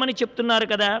అయోధ్యకు రమ్మని చెప్తున్నారు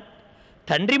కదా.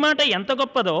 తండ్రి మాట ఎంత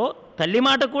గొప్పదో తల్లి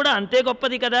మాట కూడా అంతే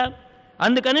గొప్పది కదా.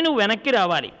 అందుకని నువ్వు వెనక్కి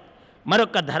రావాలి.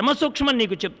 మరొక ధర్మ సూక్ష్మం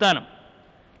నీకు చెప్తాను.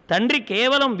 తండ్రి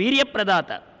కేవలం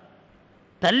వీర్యప్రదాత.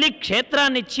 తల్లి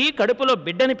క్షేత్రాన్నిచ్చి కడుపులో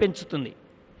బిడ్డని పెంచుతుంది.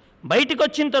 బయటికి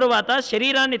వచ్చిన తరువాత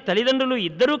శరీరాన్ని తల్లిదండ్రులు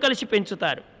ఇద్దరూ కలిసి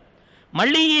పెంచుతారు.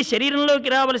 మళ్ళీ ఈ శరీరంలోకి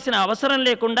రావలసిన అవసరం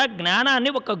లేకుండా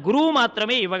జ్ఞానాన్ని ఒక గురువు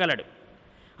మాత్రమే ఇవ్వగలడు.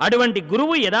 అటువంటి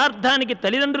గురువు యథార్థానికి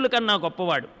తల్లిదండ్రుల కన్నా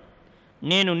గొప్పవాడు.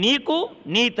 నేను నీకు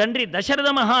నీ తండ్రి దశరథ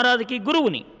మహారాజుకి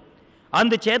గురువుని.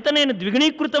 అందుచేత నేను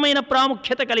ద్విగుణీకృతమైన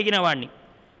ప్రాముఖ్యత కలిగిన వాణ్ణి.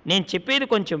 నేను చెప్పేది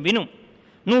కొంచెం విను.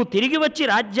 నువ్వు తిరిగి వచ్చి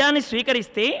రాజ్యాన్ని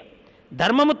స్వీకరిస్తే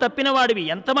ధర్మము తప్పిన వాడివి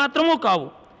ఎంతమాత్రమూ కావు.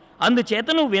 అందుచేత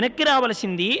నువ్వు వెనక్కి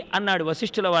రావలసింది అన్నాడు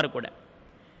వశిష్ఠుల వారు కూడా.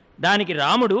 దానికి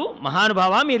రాముడు,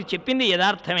 మహానుభావ, మీరు చెప్పింది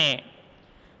యథార్థమే.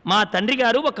 మా తండ్రి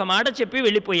గారు ఒక మాట చెప్పి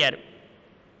వెళ్ళిపోయారు.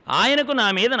 ఆయనకు నా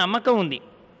మీద నమ్మకం ఉంది.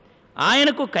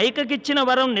 ఆయనకు కైకకిచ్చిన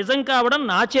వరం నిజం కావడం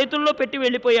నా చేతుల్లో పెట్టి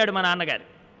వెళ్ళిపోయాడు మా నాన్నగారు.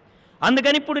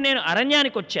 అందుకని ఇప్పుడు నేను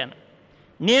అరణ్యానికి వచ్చాను.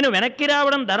 నేను వెనక్కి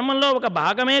రావడం ధర్మంలో ఒక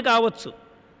భాగమే కావచ్చు.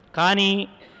 కానీ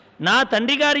నా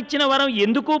తండ్రి గారిచ్చిన వరం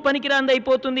ఎందుకు పనికిరాంది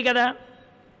అయిపోతుంది కదా.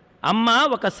 అమ్మ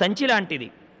ఒక సంచి లాంటిది.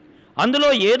 అందులో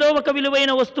ఏదో ఒక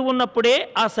విలువైన వస్తువు ఉన్నప్పుడే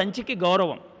ఆ సంచికి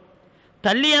గౌరవం.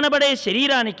 తల్లి అనబడే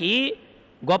శరీరానికి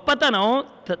గొప్పతనం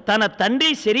తన తండ్రి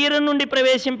శరీరం నుండి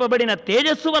ప్రవేశింపబడిన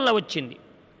తేజస్సు వల్ల వచ్చింది.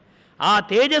 ఆ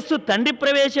తేజస్సు తండ్రి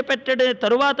ప్రవేశపెట్టడం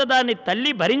తరువాత దాన్ని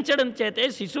తల్లి భరించడం చేతే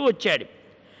శిశువు వచ్చాడు.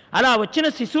 అలా వచ్చిన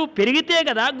శిశువు పెరిగితే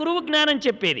కదా గురువు జ్ఞానం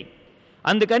చెప్పేది.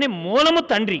 అందుకని మూలము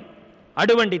తండ్రి.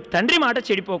 అటువంటి తండ్రి మాట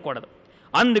చెడిపోకూడదు.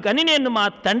 అందుకని నేను మా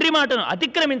తండ్రి మాటను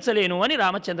అతిక్రమించలేను అని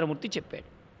రామచంద్రమూర్తి చెప్పాడు.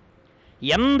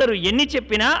 ఎందరు ఎన్ని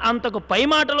చెప్పినా అంతకు పై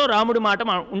మాటలో రాముడి మాట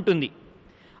ఉంటుంది.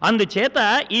 అందుచేత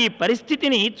ఈ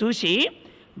పరిస్థితిని చూసి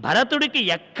భరతుడికి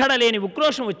ఎక్కడ లేని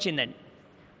ఉక్రోషం వచ్చిందండి.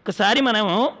 ఒకసారి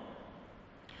మనము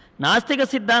నాస్తిక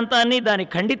సిద్ధాంతాన్ని దాని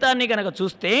ఖండితాన్ని కనుక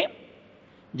చూస్తే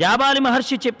జాబాలి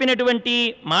మహర్షి చెప్పినటువంటి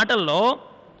మాటల్లో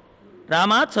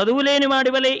రామ చదువులేని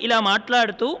వాడివలే ఇలా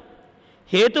మాట్లాడుతూ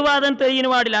హేతువాదం తెలియని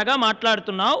వాడిలాగా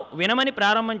మాట్లాడుతున్నావు వినమని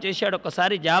ప్రారంభం చేశాడు.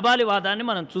 ఒక్కసారి జాబాలి వాదాన్ని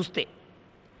మనం చూస్తే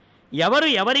ఎవరు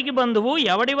ఎవరికి బంధువు,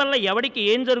 ఎవడి వల్ల ఎవడికి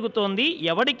ఏం జరుగుతోంది,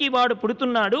 ఎవడికి వాడు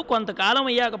పుడుతున్నాడు, కొంతకాలం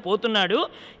అయ్యాక పోతున్నాడు,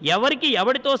 ఎవరికి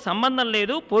ఎవడితో సంబంధం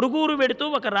లేదు, పొరుగురు వెడుతూ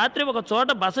ఒక రాత్రి ఒక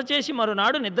చోట బస చేసి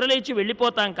మరునాడు నిద్రలేచి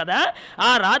వెళ్ళిపోతాం కదా,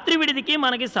 ఆ రాత్రి విడిదికి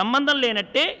మనకి సంబంధం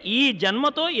లేనట్టే ఈ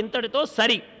జన్మతో ఇంతటితో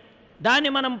సరి.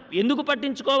 దాన్ని మనం ఎందుకు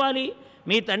పట్టించుకోవాలి?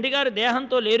 మీ తండ్రి గారు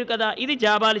దేహంతో లేరు కదా. ఇది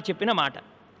జాబాలి చెప్పిన మాట.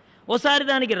 ఓసారి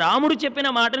దానికి రాముడు చెప్పిన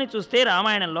మాటని చూస్తే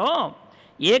రామాయణంలో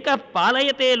ఏక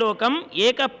పాలయతే లోకం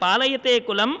ఏక పాలయతే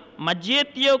కులం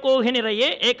మధ్యేత్యోకోహినిరయే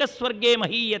ఏకస్వర్గే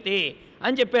మహీయతే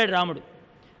అని చెప్పాడు రాముడు.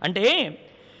 అంటే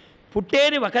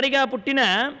పుట్టేది ఒకరిగా పుట్టిన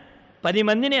 10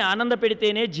 మందిని ఆనంద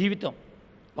పెడితేనే జీవితం.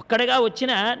 ఒక్కడిగా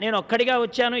వచ్చినా నేను ఒక్కడిగా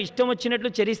వచ్చాను ఇష్టం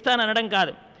వచ్చినట్లు చరిస్తాను అనడం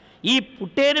కాదు. ఈ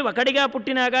పుట్టేది ఒకడిగా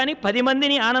పుట్టినా కానీ 10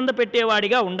 మందిని ఆనంద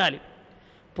పెట్టేవాడిగా ఉండాలి.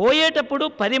 పోయేటప్పుడు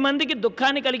 10 మందికి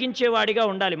దుఃఖాన్ని కలిగించేవాడిగా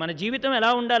ఉండాలి. మన జీవితం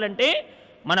ఎలా ఉండాలంటే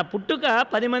మన పుట్టుక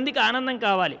 10 మందికి ఆనందం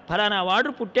కావాలి. ఫలానా వాడు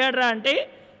పుట్టాడురా అంటే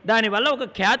దానివల్ల ఒక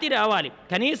ఖ్యాతి రావాలి.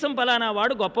 కనీసం ఫలానా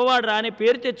వాడు గొప్పవాడు రా అనే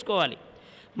పేరు తెచ్చుకోవాలి.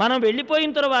 మనం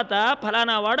వెళ్ళిపోయిన తర్వాత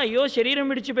ఫలానా వాడు అయ్యో శరీరం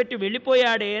విడిచిపెట్టి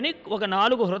వెళ్ళిపోయాడే అని ఒక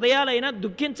 4 హృదయాలైనా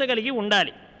దుఃఖించగలిగి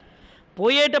ఉండాలి.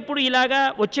 పోయేటప్పుడు ఇలాగా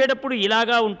వచ్చేటప్పుడు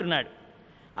ఇలాగా ఉంటున్నాడు.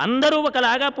 అందరూ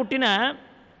ఒకలాగా పుట్టిన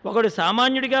ఒకడు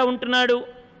సామాన్యుడిగా ఉంటున్నాడు,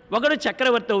 ఒకడు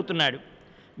చక్రవర్తి అవుతున్నాడు.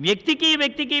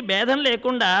 వ్యక్తికి భేదం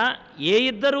లేకుండా ఏ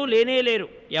ఇద్దరూ లేరు.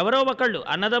 ఎవరో ఒకళ్ళు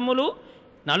అన్నదమ్ములు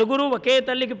నలుగురు ఒకే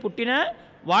తల్లికి పుట్టినా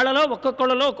వాళ్ళలో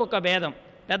ఒక్కొక్కళ్ళలో ఒక్కొక్క భేదం.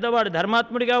 పెద్దవాడు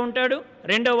ధర్మాత్ముడిగా ఉంటాడు,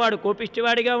 రెండోవాడు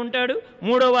కోపిష్టివాడిగా ఉంటాడు,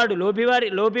 మూడోవాడు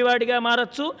లోభివాడిగా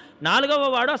మారచ్చు, 4వ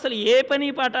వాడు అసలు ఏ పని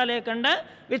పాట లేకుండా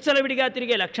విచ్చలవిడిగా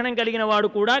తిరిగే లక్షణం కలిగిన వాడు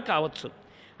కూడా కావచ్చు.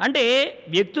 అంటే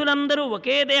వ్యక్తులందరూ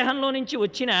ఒకే దేహంలో నుంచి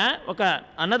వచ్చిన ఒక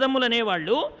అన్నదమ్ములు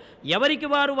అనేవాళ్ళు ఎవరికి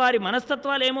వారి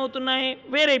మనస్తత్వాలు ఏమవుతున్నాయి?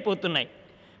 వేరైపోతున్నాయి.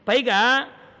 పైగా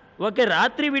ఒక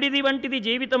రాత్రి విడిది వంటిది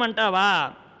జీవితం అంటావా?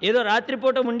 ఏదో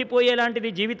రాత్రిపూట ఉండిపోయేలాంటిది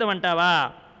జీవితం అంటావా?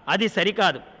 అది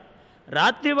సరికాదు.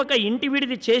 రాత్రి ఒక ఇంటి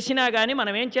విడిది చేసినా కానీ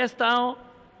మనం ఏం చేస్తాం?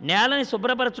 నేలని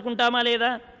శుభ్రపరచుకుంటామా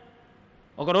లేదా?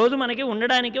 ఒకరోజు మనకి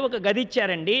ఉండడానికి ఒక గది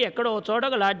ఇచ్చారండి, ఎక్కడో చోట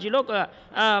ఒక లాడ్జీలో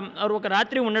ఒక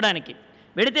రాత్రి ఉండడానికి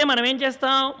వెడితే మనం ఏం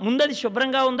చేస్తాం? ముందది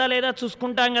శుభ్రంగా ఉందా లేదా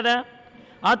చూసుకుంటాం కదా.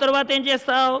 ఆ తర్వాత ఏం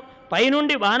చేస్తావు?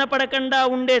 పైనుండి వాన పడకుండా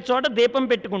ఉండే చోట దీపం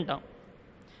పెట్టుకుంటాం,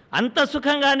 అంత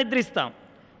సుఖంగా నిద్రిస్తాం.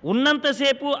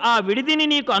 ఉన్నంతసేపు ఆ విడిదిని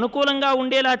నీకు అనుకూలంగా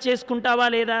ఉండేలా చేసుకుంటావా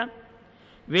లేదా?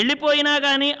 వెళ్ళిపోయినా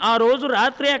కానీ ఆ రోజు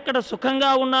రాత్రి అక్కడ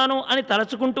సుఖంగా ఉన్నాను అని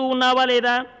తలచుకుంటూ ఉన్నావా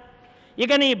లేదా?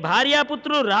 ఇక నీ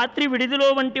భార్యాపుత్రులు రాత్రి విడిదిలో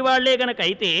వంటి వాళ్లే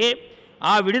గనకైతే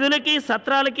ఆ విడుదలకి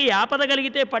సత్రాలకి ఆపద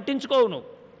కలిగితే పట్టించుకోవు నువ్వు.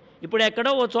 ఇప్పుడు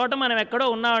ఎక్కడో ఓ చోట మనం ఎక్కడో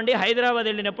ఉన్నామండి, హైదరాబాద్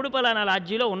వెళ్ళినప్పుడు పలానా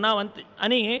లాడ్జీలో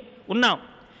అని ఉన్నాం.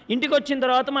 ఇంటికి వచ్చిన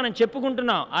తర్వాత మనం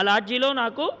చెప్పుకుంటున్నాం ఆ లాడ్జీలో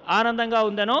నాకు ఆనందంగా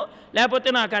ఉందనో లేకపోతే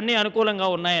నాకు అన్నీ అనుకూలంగా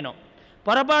ఉన్నాయనో.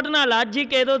 పొరపాటున ఆ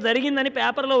లాడ్జీకి ఏదో జరిగిందని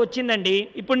పేపర్లో వచ్చిందండి,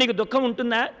 ఇప్పుడు నీకు దుఃఖం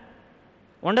ఉంటుందా?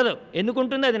 ఉండదు. ఎందుకు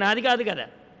ఉంటుంది? అది నాది కాదు కదా,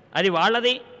 అది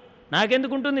వాళ్ళది.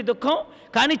 నాకెందుకు ఉంటుంది దుఃఖం?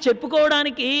 కానీ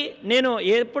చెప్పుకోవడానికి నేను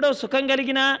ఎప్పుడో సుఖం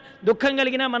కలిగినా దుఃఖం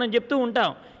కలిగినా మనం చెప్తూ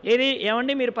ఉంటాం. ఏది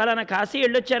ఏమండి మీరు పలానా కాశీ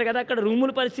వెళ్ళొచ్చారు కదా, అక్కడ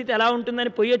రూముల పరిస్థితి ఎలా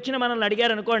ఉంటుందని పోయి వచ్చిన మనల్ని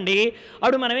అడిగారు అనుకోండి,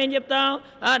 అప్పుడు మనం ఏం చెప్తాం?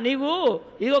 నీవు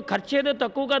ఇదో ఖర్చు ఏదో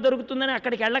తక్కువగా దొరుకుతుందని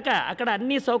అక్కడికి వెళ్ళక, అక్కడ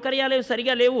అన్ని సౌకర్యాలు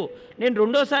సరిగా లేవు. నేను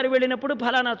రెండోసారి వెళ్ళినప్పుడు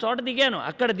ఫలానా చోట దిగాను,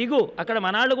 అక్కడ దిగు, అక్కడ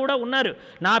మనాళ్ళు కూడా ఉన్నారు,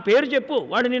 నా పేరు చెప్పు,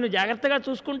 వాడు నిన్ను జాగ్రత్తగా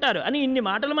చూసుకుంటారు అని ఇన్ని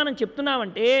మాటలు మనం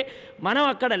చెప్తున్నామంటే మనం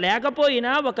అక్కడ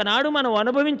లేకపోయినా ఒకనాడు మనం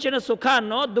అనుభవించిన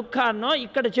సుఖాన్నో దుఃఖాన్నో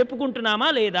ఇక్కడ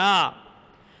చెప్పుకుంటున్నామా లేదా?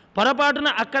 పొరపాటున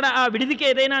అక్కడ ఆ విడిదికి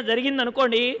ఏదైనా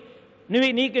జరిగిందనుకోండి,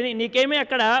 నీకేమీ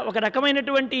అక్కడ ఒక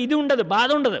రకమైనటువంటి ఇది ఉండదు, బాధ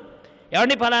ఉండదు.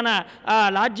 ఏమండి ఫలానా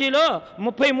లాడ్జీలో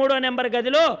 33వ నెంబర్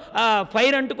గదిలో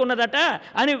ఫైర్ అంటుకున్నదట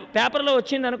అని పేపర్లో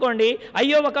వచ్చింది అనుకోండి,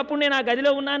 అయ్యో ఒకప్పుడు నేను ఆ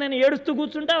గదిలో ఉన్నానని ఏడుస్తూ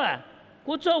కూర్చుంటావా?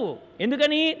 కూర్చోవు.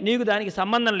 ఎందుకని? నీకు దానికి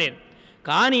సంబంధం లేదు.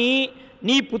 కానీ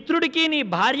నీ పుత్రుడికి నీ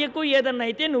భార్యకు ఏదన్నా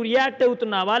అయితే నువ్వు రియాక్ట్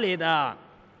అవుతున్నావా లేదా?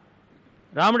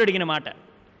 రాముడు అడిగిన మాట.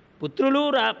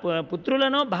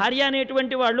 పుత్రులను భార్య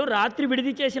అనేటువంటి వాళ్ళు రాత్రి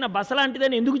విడిది చేసిన బస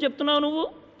లాంటిదని ఎందుకు చెప్తున్నావు నువ్వు?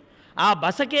 ఆ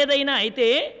బసకేదైనా అయితే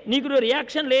నీకు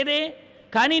రియాక్షన్ లేదే.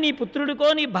 కానీ నీ పుత్రుడికో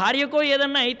నీ భార్యకో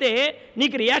ఏదన్నా అయితే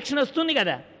నీకు రియాక్షన్ వస్తుంది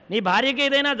కదా. నీ భార్యకి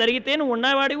ఏదైనా జరిగితే నువ్వు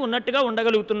ఉన్నవాడికి ఉన్నట్టుగా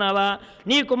ఉండగలుగుతున్నావా?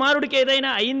 నీ కుమారుడికి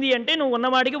ఏదైనా అయింది అంటే నువ్వు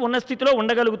ఉన్నవాడికి ఉన్న స్థితిలో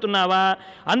ఉండగలుగుతున్నావా?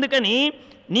 అందుకని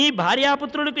నీ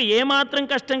భార్యాపుత్రుడికి ఏమాత్రం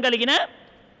కష్టం కలిగినా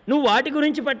నువ్వు వాటి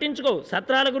గురించి పట్టించుకో,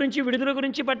 సత్రాల గురించి విడుదల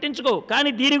గురించి పట్టించుకో. కానీ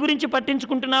దీని గురించి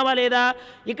పట్టించుకుంటున్నావా లేదా?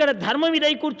 ఇక్కడ ధర్మం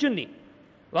ఇదై కూర్చుంది.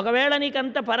 ఒకవేళ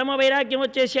నీకంత పరమ వైరాగ్యం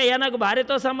వచ్చేసి అయ్యా నాకు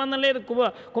భార్యతో సంబంధం లేదు,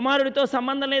 కుమారుడితో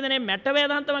సంబంధం లేదనే మెట్ట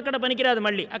వేదాంతం అక్కడ పనికిరాదు.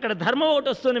 మళ్ళీ అక్కడ ధర్మం ఒకటి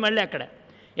వస్తుంది. మళ్ళీ అక్కడ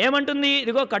ఏమంటుంది?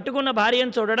 ఇదిగో కట్టుకున్న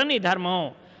భార్యను చూడడం నీ ధర్మం,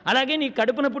 అలాగే నీ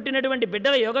కడుపున పుట్టినటువంటి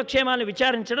బిడ్డల యోగక్షేమాలను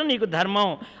విచారించడం నీకు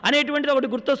ధర్మం అనేటువంటిది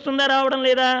ఒకటి గుర్తొస్తుందా? రావడం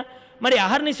లేదా? మరి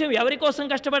అహర్నిశం ఎవరి కోసం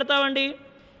కష్టపడతావండి?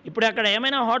 ఇప్పుడు అక్కడ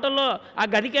ఏమైనా హోటల్లో ఆ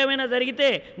గదికి ఏమైనా జరిగితే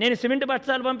నేను సిమెంట్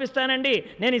బస్తాలు పంపిస్తానండి,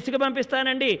 నేను ఇసుక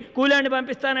పంపిస్తానండి, కూలాండి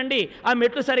పంపిస్తానండి, ఆ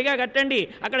మెట్లు సరిగా కట్టండి,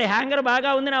 అక్కడ హ్యాంగర్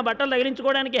బాగా ఉంది, నా బట్టలు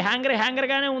తగిలించుకోవడానికి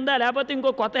హ్యాంగర్గానే ఉందా, లేకపోతే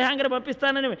ఇంకో కొత్త హ్యాంగర్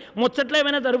పంపిస్తానని ముచ్చట్లు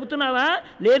ఏమైనా జరుపుతున్నావా?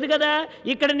 లేదు కదా.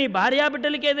 ఇక్కడ నీ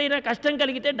భార్యాబిడ్డలకి ఏదైనా కష్టం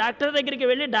కలిగితే డాక్టర్ దగ్గరికి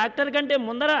వెళ్ళి డాక్టర్ కంటే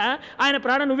ముందర ఆయన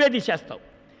ప్రాణం నువ్వే తీసేస్తావు.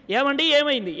 ఏమండి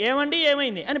ఏమైంది, ఏమండి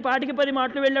ఏమైంది అని పాటికి 10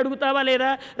 మాటలు వెళ్ళి అడుగుతావా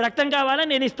లేదా? రక్తం కావాలా,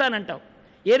 నేను ఇస్తానంటావు.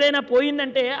 ఏదైనా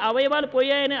పోయిందంటే అవయవాలు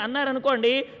పోయాయని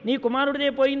అన్నారనుకోండి, నీ కుమారుడిదే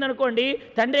పోయిందనుకోండి,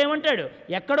 తండ్రి ఏమంటాడు?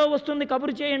 ఎక్కడో వస్తుంది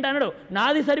కబురు చేయండి అనడు,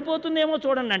 నాది సరిపోతుందేమో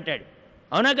చూడండి అంటాడు.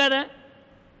 అవునా కదా?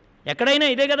 ఎక్కడైనా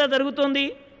ఇదే కదా జరుగుతుంది.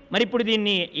 మరి ఇప్పుడు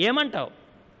దీన్ని ఏమంటావు?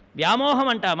 వ్యామోహం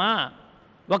అంటామా?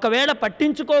 ఒకవేళ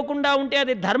పట్టించుకోకుండా ఉంటే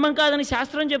అది ధర్మం కాదని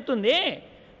శాస్త్రం చెప్తుంది.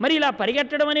 మరి ఇలా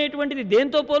పరిగెట్టడం అనేటువంటిది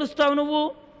దేంతో పోలుస్తావు నువ్వు?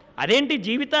 అదేంటి?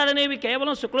 జీవితాలనేవి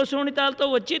కేవలం శుక్లశోణితాలతో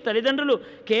వచ్చి తల్లిదండ్రులు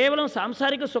కేవలం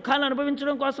సాంసారిక సుఖాలను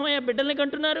అనుభవించడం కోసమే బిడ్డల్ని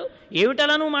కంటున్నారు.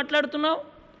 ఏమిటలా నువ్వు మాట్లాడుతున్నావు?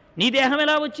 నీ దేహం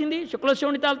ఎలా వచ్చింది?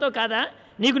 శుక్లశోణితాలతో కాదా?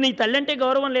 నీకు నీ తల్లి అంటే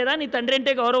గౌరవం లేదా? నీ తండ్రి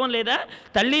అంటే గౌరవం లేదా?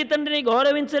 తల్లి తండ్రిని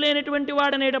గౌరవించలేనటువంటి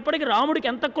వాడనేటప్పటికీ రాముడికి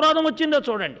ఎంత క్రోధం వచ్చిందో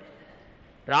చూడండి.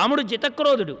 రాముడు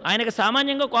జితక్రోధుడు, ఆయనకు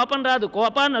సామాన్యంగా కోపం రాదు,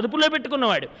 కోపాన్ని అదుపులో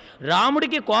పెట్టుకున్నవాడు.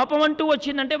 రాముడికి కోపం అంటూ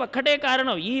వచ్చిందంటే ఒక్కటే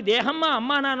కారణం, ఈ దేహం మా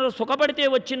అమ్మా నాన్నలు సుఖపడితే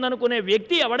వచ్చిందనుకునే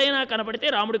వ్యక్తి ఎవడైనా కనపడితే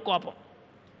రాముడికి కోపం.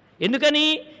 ఎందుకని?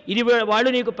 ఇది వాళ్ళు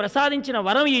నీకు ప్రసాదించిన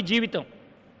వరం ఈ జీవితం.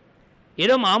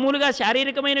 ఏదో మామూలుగా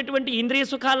శారీరకమైనటువంటి ఇంద్రియ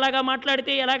సుఖాల్లాగా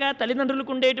మాట్లాడితే ఎలాగా?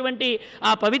 తల్లిదండ్రులకు ఉండేటువంటి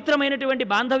ఆ పవిత్రమైనటువంటి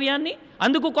బాంధవ్యాన్ని,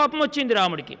 అందుకు కోపం వచ్చింది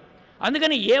రాముడికి.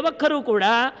 అందుకని ఏ ఒక్కరూ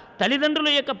కూడా తల్లిదండ్రుల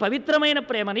యొక్క పవిత్రమైన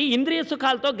ప్రేమని ఇంద్రియ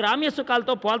సుఖాలతో గ్రామ్య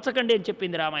సుఖాలతో పోల్చకండి అని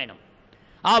చెప్పింది రామాయణం.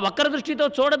 ఆ వక్ర దృష్టితో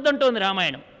చూడొద్దంటోంది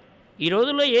రామాయణం. ఈ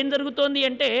రోజుల్లో ఏం జరుగుతోంది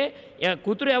అంటే,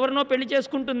 కూతురు ఎవరినో పెళ్లి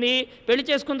చేసుకుంటుంది, పెళ్లి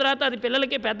చేసుకున్న తర్వాత అది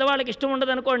పిల్లలకి పెద్దవాళ్ళకి ఇష్టం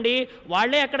ఉండదు అనుకోండి,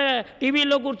 వాళ్ళే అక్కడ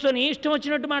టీవీల్లో కూర్చొని ఇష్టం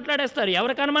వచ్చినట్టు మాట్లాడేస్తారు.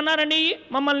 ఎవరు కనమన్నారండి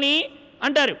మమ్మల్ని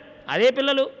అంటారు. అదే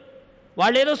పిల్లలు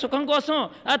వాళ్ళేదో సుఖం కోసం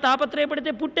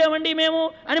తాపత్రయపడితే పుట్టామండి మేము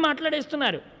అని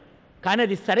మాట్లాడేస్తున్నారు. కానీ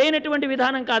అది సరైనటువంటి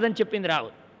విధానం కాదని చెప్పింది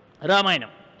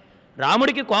రామాయణం.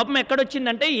 రాముడికి కోపం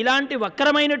ఎక్కడొచ్చిందంటే ఇలాంటి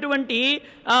వక్రమైనటువంటి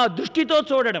దృష్టితో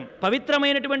చూడడం,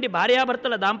 పవిత్రమైనటువంటి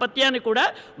భార్యాభర్తల దాంపత్యాన్ని కూడా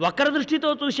వక్ర దృష్టితో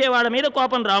చూసేవాళ్ళ మీద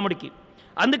కోపం రాముడికి.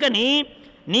 అందుకని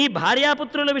నీ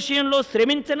భార్యాపుత్రుల విషయంలో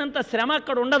శ్రమించినంత శ్రమ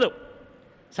అక్కడ ఉండదు.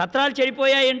 సత్రాలు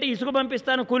చెడిపోయాయంటే ఇసుక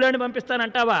పంపిస్తాను, కూలాన్ని పంపిస్తాను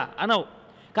అంటావా? అనవు.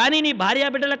 కానీ నీ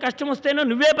భార్యాబిడ్డల కష్టం వస్తేనో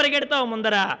నువ్వే పరిగెడతావు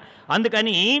ముందర.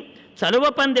 అందుకని చలువ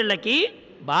పందిళ్ళకి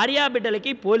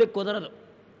భార్యాబిడ్డలకి పోలిక కుదరదు.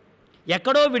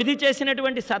 ఎక్కడో విడిది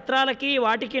చేసినటువంటి సత్రాలకి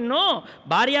వాటికిన్నో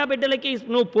భార్యాబిడ్డలకి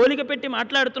నువ్వు పోలిక పెట్టి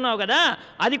మాట్లాడుతున్నావు కదా,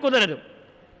 అది కుదరదు.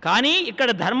 కానీ ఇక్కడ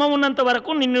ధర్మం ఉన్నంత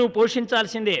వరకు నిన్ను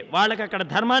పోషించాల్సిందే, వాళ్ళకి అక్కడ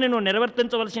ధర్మాన్ని నువ్వు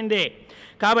నిర్వర్తించవలసిందే.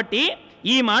 కాబట్టి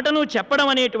ఈ మాట నువ్వు చెప్పడం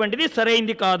అనేటువంటిది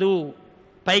సరైంది కాదు.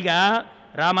 పైగా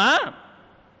రామా,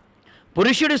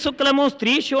 పురుషుడి శుక్లము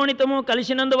స్త్రీ శోణితము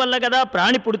కలిసినందువల్ల కదా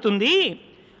ప్రాణి పుడుతుంది.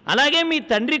 అలాగే మీ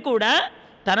తండ్రి కూడా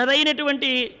తనదైనటువంటి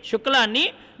శుక్లాన్ని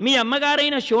మీ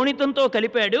అమ్మగారైన శోణితంతో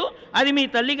కలిపాడు. అది మీ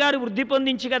తల్లిగారు వృద్ధి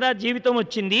పొందించి కదా జీవితం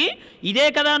వచ్చింది. ఇదే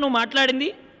కదా నువ్వు మాట్లాడింది,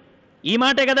 ఈ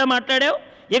మాటే కదా మాట్లాడావు.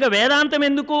 ఇక వేదాంతం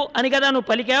ఎందుకు అని కదా నువ్వు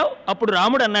పలికావు. అప్పుడు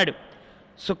రాముడు అన్నాడు,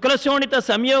 శుక్లశోణిత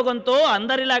సంయోగంతో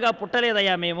అందరిలాగా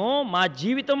పుట్టలేదయ్యా మేము. మా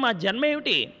జీవితం, మా జన్మ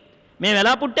ఏమిటి? మేము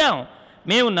ఎలా పుట్టాం?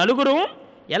 మేము నలుగురు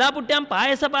ఎలా పుట్టాం?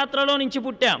 పాయస పాత్రలో నుంచి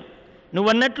పుట్టాం.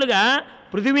 నువ్వన్నట్లుగా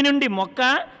పృథివి నుండి మొక్క,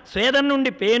 స్వేదం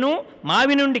నుండి పేను,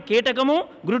 మావి నుండి కీటకము,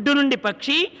 గ్రుడ్డు నుండి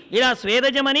పక్షి, ఇలా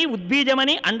స్వేదజమని,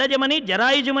 ఉద్బీజమని, అండజమని,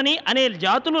 జరాయుజమని అనే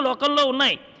జాతులు లోకంలో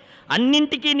ఉన్నాయి.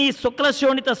 అన్నింటికీ నీ శుక్ల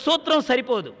శోణిత సూత్రం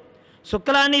సరిపోదు.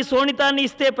 శుక్లాన్ని శోణితాన్ని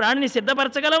ఇస్తే ప్రాణిని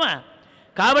సిద్ధపరచగలమా?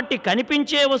 కాబట్టి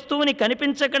కనిపించే వస్తువుని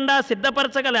కనిపించకుండా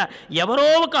సిద్ధపరచగల ఎవరో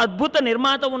ఒక అద్భుత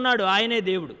నిర్మాత ఉన్నాడు, ఆయనే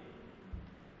దేవుడు.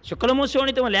 శుక్లము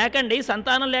శోణితం లేకండి,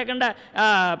 సంతానం లేకుండా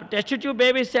టెస్ట్ ట్యూబ్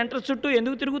బేబీ సెంటర్ చుట్టూ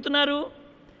ఎందుకు తిరుగుతున్నారు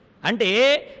అంటే,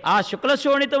 ఆ శుక్ల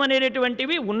శోణితం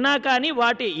అనేటువంటివి ఉన్నా కానీ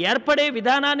వాటి ఏర్పడే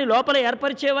విధానాన్ని లోపల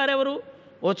ఏర్పరిచేవారెవరు?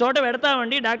 ఓ చోట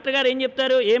పెడతామండి, డాక్టర్ గారు ఏం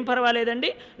చెప్తారు? ఏం పర్వాలేదండి,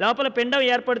 లోపల పిండం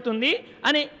ఏర్పడుతుంది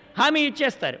అని హామీ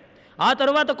ఇచ్చేస్తారు. ఆ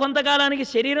తరువాత కొంతకాలానికి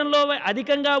శరీరంలో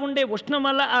అధికంగా ఉండే ఉష్ణం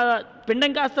వల్ల ఆ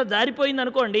పిండం కాస్త జారిపోయింది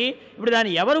అనుకోండి. ఇప్పుడు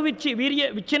దాన్ని ఎవరు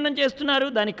విచ్ఛిన్నం చేస్తున్నారు?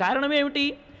 దానికి కారణం ఏమిటి?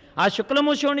 ఆ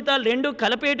శుక్లము శోణితాలు రెండు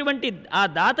కలిపేటువంటి ఆ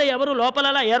దాత ఎవరు?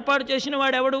 లోపలలా ఏర్పాటు చేసిన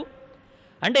వాడెవడు?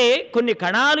 అంటే కొన్ని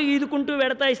కణాలు ఈదుకుంటూ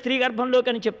వెడతాయి స్త్రీ గర్భంలోకి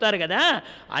అని చెప్తారు కదా,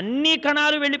 అన్ని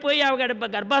కణాలు వెళ్ళిపోయి ఆ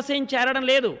గర్భాశయం చేరడం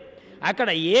లేదు. అక్కడ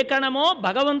ఏ కణమో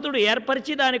భగవంతుడు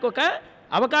ఏర్పరిచి దానికి ఒక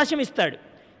అవకాశం ఇస్తాడు.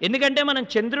 ఎందుకంటే మనం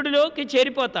చంద్రుడిలోకి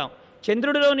చేరిపోతాం,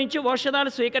 చంద్రుడిలో నుంచి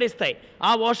ఔషధాలు స్వీకరిస్తాయి. ఆ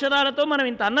ఔషధాలతో మనం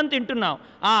ఇంత అన్నం తింటున్నాం.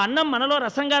 ఆ అన్నం మనలో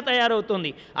రసంగా తయారవుతుంది.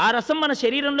 ఆ రసం మన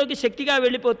శరీరంలోకి శక్తిగా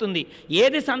వెళ్ళిపోతుంది.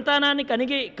 ఏది సంతానాన్ని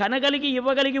కనగలిగి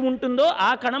ఇవ్వగలిగి ఉంటుందో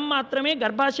ఆ కణం మాత్రమే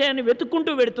గర్భాశయాన్ని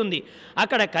వెతుక్కుంటూ వెడుతుంది.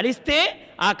 అక్కడ కలిస్తే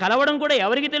ఆ కలవడం కూడా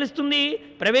ఎవరికి తెలుస్తుంది?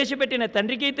 ప్రవేశపెట్టిన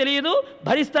తండ్రికి తెలియదు,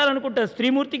 భరిస్తారనుకుంటున్న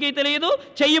స్త్రీమూర్తికి తెలియదు,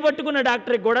 చెయ్యి పట్టుకున్న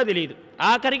డాక్టర్కి కూడా తెలియదు.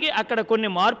 ఆఖరికి అక్కడ కొన్ని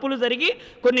మార్పులు జరిగి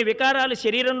కొన్ని వికారాలు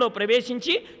శరీరంలో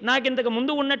ప్రవేశించి నాకింతకు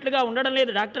ముందు ఉన్నట్లుగా ఉండడం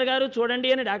లేదు డాక్టర్ గారు చూడండి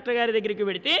అని డాక్టర్ గారి దగ్గరికి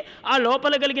వెడితే ఆ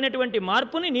లోపల కలిగినటువంటి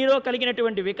మార్పుని నీలో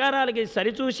కలిగినటువంటి వికారాలకి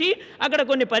సరిచూసి అక్కడ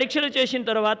కొన్ని పరీక్షలు చేసిన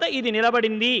తర్వాత ఇది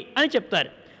నిలబడింది అని చెప్తారు.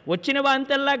 వచ్చిన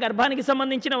వాంతల్లా గర్భానికి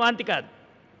సంబంధించిన వాంతి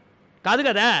కాదు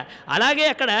కదా. అలాగే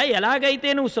అక్కడ ఎలాగైతే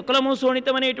నువ్వు శుక్లము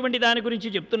శోణితం అనేటువంటి దాని గురించి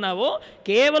చెప్తున్నావో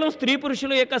కేవలం స్త్రీ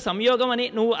పురుషుల యొక్క సంయోగం అని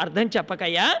నువ్వు అర్థం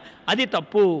చెప్పకయ్యా, అది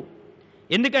తప్పు.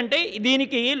 ఎందుకంటే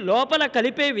దీనికి లోపల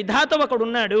కలిపే విధాత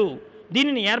ఒకడున్నాడు,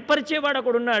 దీనిని ఏర్పరిచేవాడు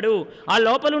ఒకడున్నాడు, ఆ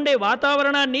లోపలుండే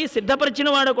వాతావరణాన్ని సిద్ధపరిచిన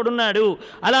వాడు ఒకడున్నాడు,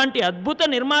 అలాంటి అద్భుత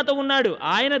నిర్మాత ఉన్నాడు,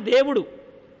 ఆయన దేవుడు.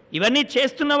 ఇవన్నీ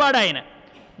చేస్తున్నవాడు ఆయన.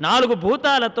 4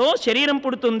 భూతాలతో శరీరం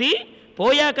పుడుతుంది,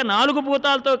 పోయాక 4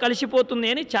 భూతాలతో కలిసిపోతుంది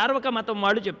అని చార్వక మతం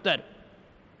వాళ్ళు చెప్తారు.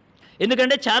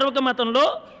 ఎందుకంటే చార్వక మతంలో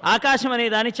ఆకాశం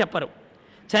అనేదాన్ని చెప్పరు.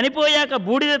 చనిపోయాక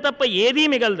బూడిద తప్ప ఏదీ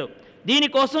మిగలదు.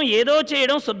 దీనికోసం ఏదో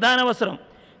చేయడం శుద్ధానవసరం.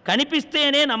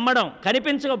 కనిపిస్తేనే నమ్మడం,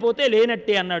 కనిపించకపోతే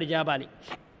లేనట్టే అన్నాడు జాబాలి.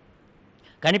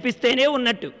 కనిపిస్తేనే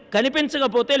ఉన్నట్టు,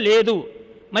 కనిపించకపోతే లేదు.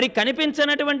 మరి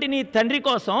కనిపించనటువంటి నీ తండ్రి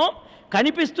కోసం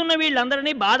కనిపిస్తున్న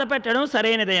వీళ్ళందరినీ బాధ పెట్టడం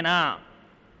సరైనదేనా?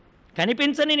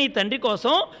 కనిపించని నీ తండ్రి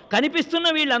కోసం కనిపిస్తున్న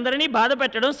వీళ్ళందరినీ బాధ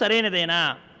పెట్టడం సరైనదేనా?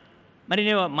 మరి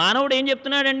మానవుడు ఏం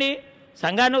చెప్తున్నాడండి?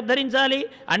 సంఘాన్ని ఉద్ధరించాలి,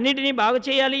 అన్నింటినీ బాగు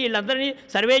చేయాలి, వీళ్ళందరినీ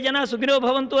సర్వేజన సుఖినో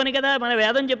భవంతు అని కదా మన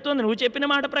వేదం చెప్తోంది. నువ్వు చెప్పిన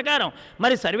మాట ప్రకారం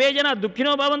మరి సర్వేజన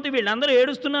దుఃఖినో భవంతు, వీళ్ళందరూ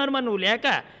ఏడుస్తున్నారు, మరి నువ్వు లేక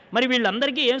మరి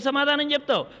వీళ్ళందరికీ ఏం సమాధానం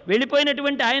చెప్తావు?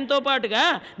 వెళ్ళిపోయినటువంటి ఆయనతో పాటుగా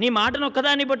నీ మాటను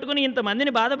ఒక్కదాన్ని పట్టుకుని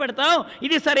ఇంతమందిని బాధ పెడతావు,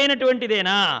 ఇది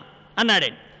సరైనటువంటిదేనా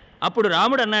అన్నాడండి. అప్పుడు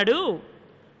రాముడు అన్నాడు,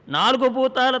 4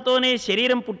 భూతాలతోనే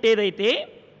శరీరం పుట్టేదైతే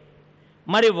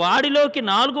మరి వాడిలోకి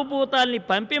 4 భూతాల్ని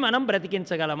పంపి మనం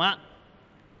బ్రతికించగలమా?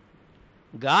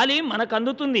 గాలి మనకు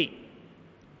అందుతుంది,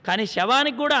 కానీ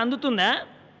శవానికి కూడా అందుతుందా?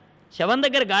 శవం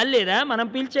దగ్గర గాలి లేదా? మనం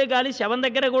పీల్చే గాలి శవం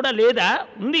దగ్గర కూడా లేదా?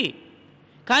 ఉంది.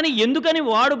 కానీ ఎందుకని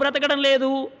వాడు బ్రతకడం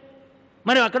లేదు?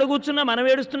 మనం అక్కడ కూర్చున్నా మనం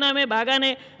ఏడుస్తున్నామే,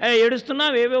 బాగానే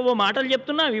ఏడుస్తున్నాం, ఏవేవో మాటలు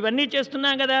చెప్తున్నాం, ఇవన్నీ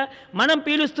చేస్తున్నాం కదా. మనం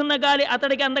పీలుస్తున్న గాలి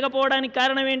అతడికి అందకపోవడానికి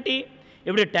కారణం ఏంటి?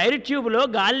 ఇప్పుడు టైర్ ట్యూబ్లో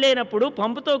గాలి లేనప్పుడు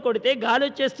పంపుతో కొడితే గాలి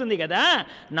వచ్చేస్తుంది కదా.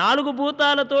 4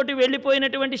 భూతాలతోటి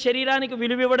వెళ్ళిపోయినటువంటి శరీరానికి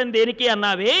విలువివ్వడం దేనికి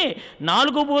అన్నావే?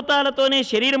 4 భూతాలతోనే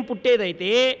శరీరం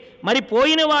పుట్టేదైతే మరి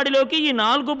పోయిన వాడిలోకి ఈ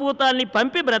 4 భూతాల్ని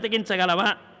పంపి బ్రతికించగలవా?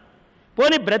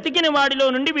 పోని బ్రతికిన వాడిలో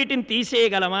నుండి వీటిని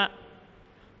తీసేయగలమా?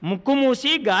 ముక్కు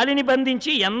మూసి గాలిని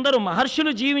బంధించి ఎందరో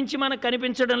మహర్షులు జీవించి మనకు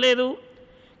కనిపించడం లేదు.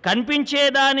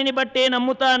 కనిపించేదానిని బట్టే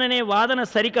నమ్ముతాననే వాదన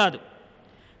సరికాదు.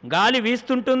 గాలి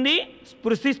వీస్తుంటుంది,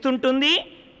 స్పృశిస్తుంటుంది,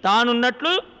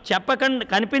 తానున్నట్లు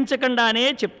కనిపించకుండానే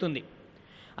చెప్తుంది.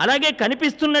 అలాగే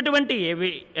కనిపిస్తున్నటువంటి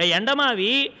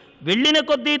ఎండమావి వెళ్ళిన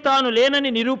కొద్దీ తాను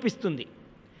లేనని నిరూపిస్తుంది.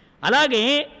 అలాగే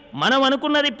మనం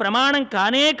అనుకున్నది ప్రమాణం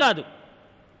కానే కాదు.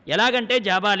 ఎలాగంటే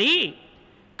జాబాలి,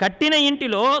 కట్టిన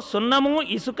ఇంటిలో సున్నము,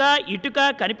 ఇసుక, ఇటుక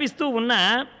కనిపిస్తూ ఉన్నా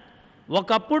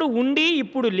ఒకప్పుడు ఉండి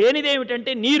ఇప్పుడు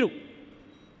లేనిదేమిటంటే నీరు.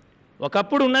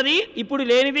 ఒకప్పుడు ఉన్నది, ఇప్పుడు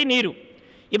లేనిది నీరు.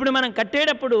 ఇప్పుడు మనం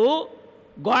కట్టేటప్పుడు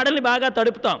గోడల్ని బాగా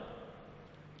తడుపుతాం.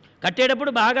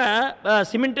 కట్టేటప్పుడు బాగా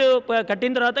సిమెంట్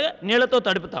కట్టిన తర్వాత నీళ్లతో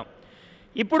తడుపుతాం.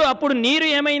 అప్పుడు నీరు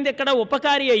ఏమైంది? ఇక్కడ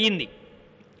ఉపకారి అయ్యింది.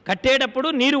 కట్టేటప్పుడు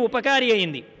నీరు ఉపకారి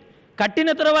అయింది. కట్టిన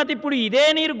తర్వాత ఇప్పుడు ఇదే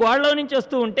నీరు గోడలో నుంచి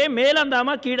వస్తూ ఉంటే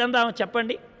మేలందామా కీడందామా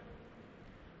చెప్పండి?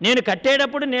 నేను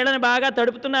కట్టేటప్పుడు నీళ్ళని బాగా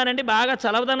తడుపుతున్నానండి, బాగా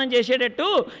చలవదనం చేసేటట్టు.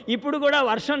 ఇప్పుడు కూడా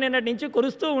వర్షం నిన్నటి నుంచి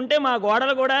కురుస్తూ ఉంటే మా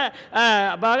గోడలు కూడా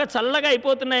బాగా చల్లగా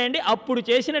అయిపోతున్నాయండి. అప్పుడు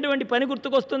చేసినటువంటి పని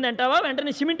గుర్తుకొస్తుంది అంటావా?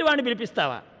 వెంటనే సిమెంట్ వాడిని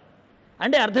పిలిపిస్తావా?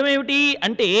 అంటే అర్థమేమిటి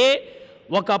అంటే,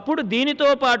 ఒకప్పుడు దీనితో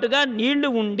పాటుగా నీళ్లు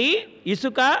ఉండి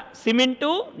ఇసుక,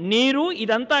 సిమెంటు, నీరు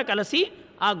ఇదంతా కలిసి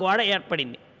ఆ గోడ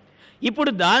ఏర్పడింది.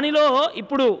 దానిలో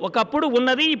ఒకప్పుడు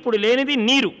ఉన్నది, ఇప్పుడు లేనిది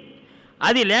నీరు.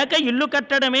 అది లేక ఇల్లు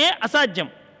కట్టడమే అసాధ్యం.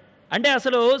 అంటే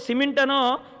అసలు సిమెంట్ అనో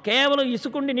కేవలం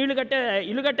ఇసుకుండి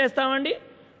ఇల్లు కట్టేస్తామండి?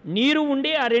 నీరు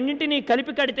ఉండి ఆ రెండింటిని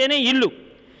కలిపి కడితేనే ఇల్లు.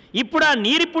 ఆ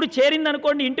నీరు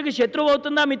చేరిందనుకోండి, ఇంటికి శత్రువు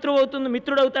అవుతుందా,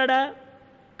 మిత్రుడు అవుతాడా?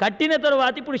 కట్టిన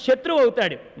తరువాత ఇప్పుడు శత్రువు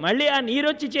అవుతాడు. మళ్ళీ ఆ నీరు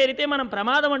వచ్చి చేరితే మనం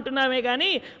ప్రమాదం అంటున్నామే కానీ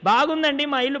బాగుందండి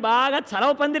మా ఇల్లు బాగా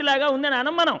చలవ పందిరిలాగా ఉందని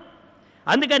అనం మనం.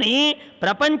 అందుకని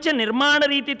ప్రపంచ నిర్మాణ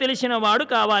రీతి తెలిసిన వాడు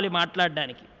కావాలి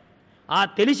మాట్లాడడానికి. ఆ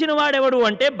తెలిసిన వాడెవడు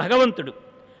అంటే భగవంతుడు.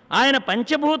 ఆయన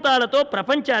పంచభూతాలతో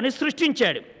ప్రపంచాన్ని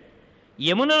సృష్టించాడు.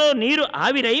 యమునలో నీరు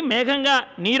ఆవిరై మేఘంగా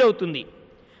నీరవుతుంది.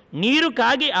 నీరు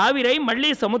కాగి ఆవిరై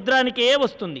మళ్ళీ సముద్రానికే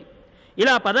వస్తుంది.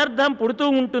 ఇలా పదార్థం పుడుతూ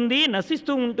ఉంటుంది,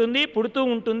 నశిస్తూ ఉంటుంది, పుడుతూ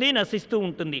ఉంటుంది, నశిస్తూ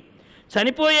ఉంటుంది.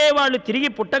 చనిపోయే వాళ్ళు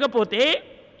తిరిగి పుట్టకపోతే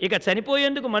ఇక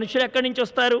చనిపోయేందుకు మనుషులు ఎక్కడి నుంచి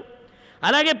వస్తారు?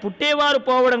 అలాగే పుట్టేవారు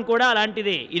పోవడం కూడా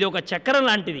అలాంటిదే. ఇది ఒక చక్రం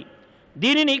లాంటిది.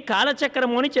 దీనిని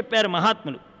కాలచక్రము అని చెప్పారు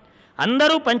మహాత్ములు.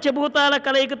 అందరూ పంచభూతాల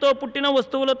కలయికతో పుట్టిన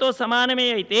వస్తువులతో సమానమే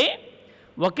అయితే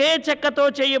ఒకే చెక్కతో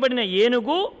చేయబడిన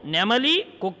ఏనుగు, నెమలి,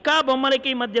 కుక్క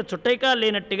బొమ్మలకి మధ్య చుట్టైకాలు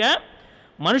లేనట్టుగా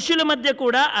మనుషుల మధ్య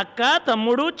కూడా అక్క,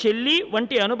 తమ్ముడు, చెల్లి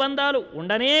వంటి అనుబంధాలు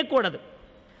ఉండనే కూడదు.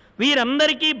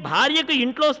 వీరందరికీ భార్యకు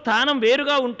ఇంట్లో స్థానం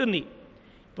వేరుగా ఉంటుంది.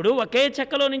 ఒకే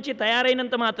చెక్కలో నుంచి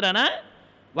తయారైనంత మాత్రాన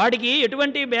వాడికి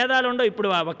ఎటువంటి భేదాలు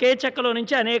ఉండవు. ఒకే చెక్కలో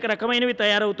నుంచి అనేక రకమైనవి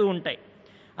తయారవుతూ ఉంటాయి.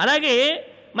 అలాగే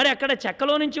మరి అక్కడ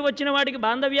చెక్కలో నుంచి వచ్చిన వాడికి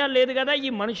బాంధవ్యాలు లేదు కదా. ఈ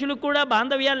మనుషులు కూడా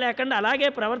బాంధవ్యాలు లేకుండా అలాగే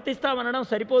ప్రవర్తిస్తామనడం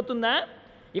సరిపోతుందా?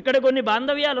 ఇక్కడ కొన్ని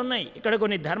బాంధవ్యాలు ఉన్నాయి, ఇక్కడ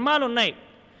కొన్ని ధర్మాలు ఉన్నాయి.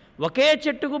 ఒకే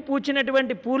చెట్టుకు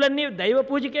పూచినటువంటి పూలన్నీ దైవ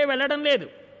పూజకే వెళ్ళడం లేదు.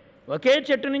 ఒకే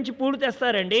చెట్టు నుంచి పూలు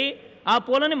తెస్తారండి. ఆ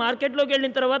పూలని మార్కెట్లోకి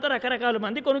వెళ్ళిన తర్వాత రకరకాల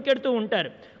మంది కొనుక్కెడుతూ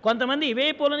ఉంటారు. కొంతమంది ఇవే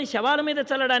పూలని శవాల మీద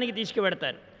చల్లడానికి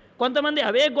తీసుకువెడతారు. కొంతమంది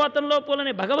అవే గోతంలో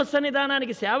పూలని భగవత్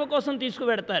సన్నిధానానికి సేవ కోసం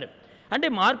తీసుకువెడతారు. అంటే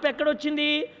మార్పు ఎక్కడొచ్చింది?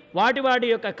 వాటి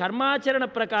యొక్క కర్మాచరణ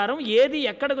ప్రకారం ఏది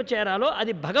ఎక్కడకు చేరాలో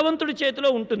అది భగవంతుడి చేతిలో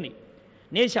ఉంటుంది.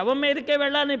 నేను శవం మీదకే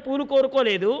వెళ్ళాలని పూలు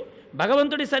కోరుకోలేదు,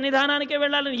 భగవంతుడి సన్నిధానానికే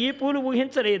వెళ్ళాలని ఈ పూలు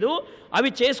ఊహించలేదు. అవి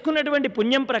చేసుకున్నటువంటి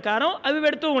పుణ్యం ప్రకారం అవి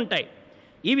పెడుతూ ఉంటాయి.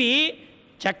 ఇవి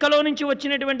చెక్కలో నుంచి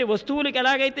వచ్చినటువంటి వస్తువులకు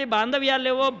ఎలాగైతే బాంధవ్యాలు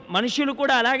లేవో మనుషులు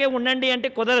కూడా అలాగే ఉండండి అంటే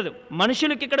కుదరదు.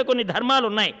 మనుషులకి ఇక్కడ కొన్ని ధర్మాలు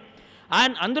ఉన్నాయి.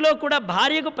 అందులో కూడా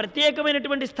భార్యకు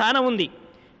ప్రత్యేకమైనటువంటి స్థానం ఉంది.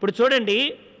 చూడండి,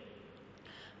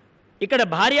 ఇక్కడ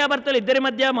భార్యాభర్తలు ఇద్దరి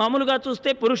మధ్య మామూలుగా చూస్తే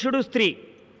పురుషుడు, స్త్రీ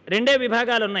రెండే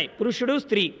విభాగాలు ఉన్నాయి, పురుషుడు,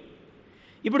 స్త్రీ.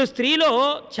 స్త్రీలో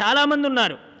చాలామంది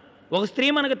ఉన్నారు. ఒక స్త్రీ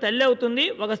మనకు తల్లి అవుతుంది,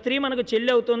 ఒక స్త్రీ మనకు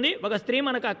చెల్లి అవుతుంది, ఒక స్త్రీ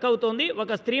మనకు అక్క అవుతుంది,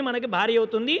 ఒక స్త్రీ మనకి భార్య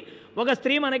అవుతుంది, ఒక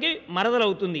స్త్రీ మనకి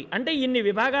మరదలవుతుంది. అంటే ఇన్ని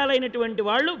విభాగాలైనటువంటి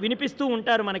వాళ్ళు వినిపిస్తూ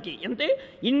ఉంటారు మనకి. అంటే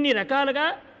ఇన్ని రకాలుగా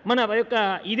మన యొక్క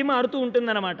ఇది మారుతూ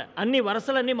ఉంటుందన్నమాట. అన్ని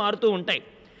వరసలన్నీ మారుతూ ఉంటాయి.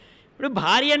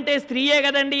 భార్య అంటే స్త్రీయే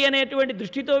కదండి అనేటువంటి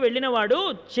దృష్టితో వెళ్ళినవాడు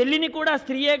చెల్లిని కూడా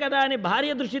స్త్రీయే కదా అని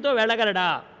భార్య దృష్టితో వెళ్ళగలడా?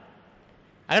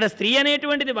 అక్కడ స్త్రీ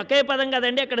అనేటువంటిది ఒకే పదం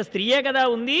కదండి, అక్కడ స్త్రీయే కదా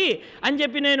ఉంది అని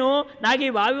చెప్పి నాకు ఈ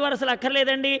వావి వరసలు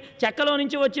అక్కర్లేదండి, చెక్కలో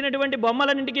నుంచి వచ్చినటువంటి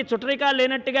బొమ్మలన్నింటికి చుట్టరికాలు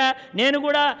లేనట్టుగా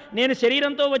నేను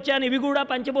శరీరంతో వచ్చాను, ఇవి కూడా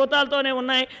పంచభూతాలతోనే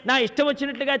ఉన్నాయి, నా ఇష్టం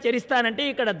వచ్చినట్లుగా చరిస్తానంటే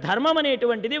ఇక్కడ ధర్మం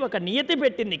అనేటువంటిది ఒక నియతి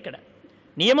పెట్టింది. ఇక్కడ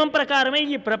నియమం ప్రకారమే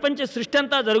ఈ ప్రపంచ సృష్టి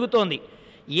అంతా జరుగుతోంది.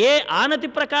 ఏ ఆనతి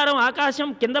ప్రకారం ఆకాశం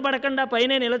కింద పడకుండా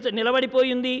పైనే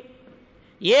నిలబడిపోయింది,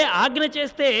 ఏ ఆజ్ఞ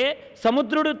చేస్తే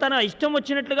సముద్రుడు తన ఇష్టం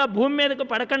వచ్చినట్లుగా భూమి మీదకు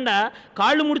పడకుండా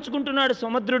కాళ్ళు ముడుచుకుంటున్నాడు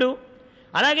సముద్రుడు,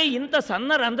 అలాగే ఇంత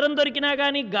సన్న రంధ్రం దొరికినా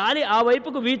కానీ గాలి ఆ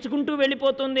వైపుకు వీచుకుంటూ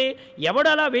వెళ్ళిపోతుంది. ఎవడు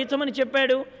అలా వీచమని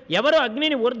చెప్పాడు? ఎవరు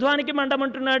అగ్నిని ఊర్ధ్వానికి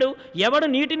మండమంటున్నాడు? ఎవడు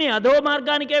నీటిని అధో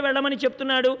మార్గానికే వెళ్ళమని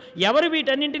చెప్తున్నాడు? ఎవరు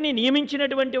వీటన్నింటినీ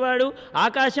నియమించినటువంటి వాడు?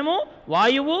 ఆకాశము,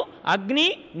 వాయువు, అగ్ని,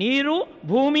 నీరు,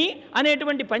 భూమి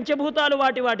అనేటువంటి పంచభూతాలు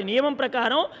వాటి నియమం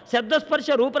ప్రకారం శబ్దస్పర్శ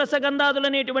రూపరసగంధాదులు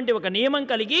అనేటువంటి ఒక నియమం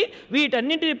కలిగి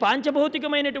వీటన్నింటినీ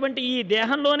పాంచభౌతికమైనటువంటి ఈ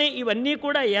దేహంలోనే ఇవన్నీ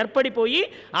కూడా ఏర్పడిపోయి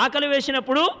ఆకలి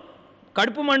వేసినప్పుడు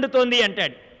కడుపు మండుతోంది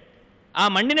అంటాడు. ఆ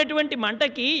మండినటువంటి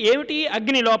మంటకి ఏమిటి?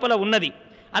 అగ్ని లోపల ఉన్నది.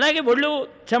 అలాగే ఒళ్ళు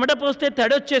చెమట పోస్తే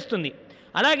తడొచ్చేస్తుంది.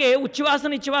 అలాగే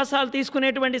నిశ్వాసాలు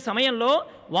తీసుకునేటువంటి సమయంలో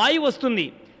వాయువు వస్తుంది.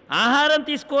 ఆహారం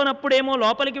తీసుకోనప్పుడేమో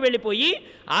లోపలికి వెళ్ళిపోయి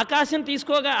ఆకాశం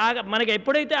మనకి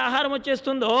ఎప్పుడైతే ఆహారం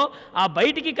వచ్చేస్తుందో ఆ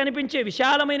బయటికి కనిపించే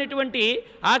విశాలమైనటువంటి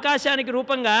ఆకాశానికి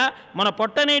రూపంగా మన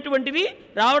పొట్ట అనేటువంటిది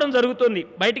రావడం జరుగుతుంది.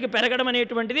 బయటికి పెరగడం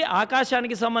అనేటువంటిది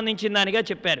ఆకాశానికి సంబంధించిన దానిగా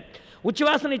చెప్పారు.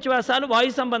 నిశ్వాసాలు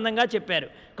వాయు సంబంధంగా చెప్పారు.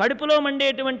 కడుపులో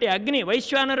మండేటువంటి అగ్ని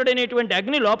వైశ్వానరుడనేటువంటి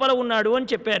అగ్ని లోపల ఉన్నాడు అని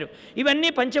చెప్పారు. ఇవన్నీ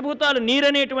పంచభూతాలు, నీరు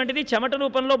అనేటువంటిది చెమట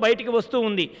రూపంలో బయటికి వస్తూ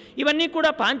ఉంది. ఇవన్నీ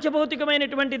కూడా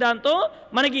పాంచభౌతికమైనటువంటి దాంతో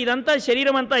మనకి ఇదంతా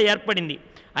శరీరం అంతా ఏర్పడింది.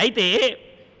 అయితే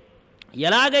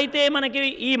ఎలాగైతే మనకి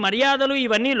ఈ మర్యాదలు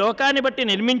ఇవన్నీ లోకాన్ని బట్టి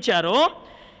నిర్మించారో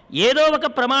ఏదో ఒక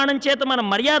ప్రమాణం చేత మనం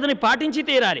మర్యాదని పాటించి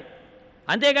తీరాలి.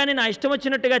 అంతేగాని నా ఇష్టం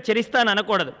వచ్చినట్టుగా చరిస్తాను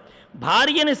అనకూడదు.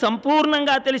 భార్యని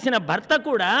సంపూర్ణంగా తెలిసిన భర్త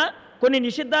కూడా కొన్ని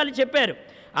నిషిద్ధాలు చెప్పారు.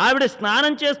 ఆవిడ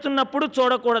స్నానం చేస్తున్నప్పుడు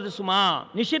చూడకూడదు సుమా,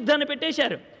 నిషిద్ధాన్ని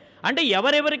పెట్టేశారు. అంటే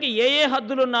ఎవరెవరికి ఏ ఏ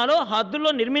హద్దులు ఉన్నాలో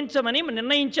హద్దుల్లో నిర్మించమని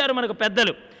నిర్ణయించారు మనకు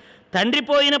పెద్దలు. తండ్రి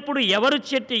పోయినప్పుడు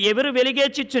ఎవరు వెలిగే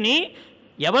చిచ్చుని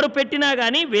ఎవరు పెట్టినా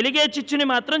కానీ వెలిగే చిచ్చుని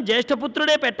మాత్రం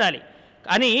జ్యేష్ఠపుత్రుడే పెట్టాలి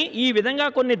అని ఈ విధంగా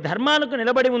కొన్ని ధర్మాలకు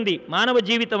నిలబడి ఉంది మానవ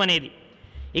జీవితం అనేది.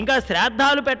 ఇంకా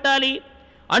శ్రాద్ధాలు పెట్టాలి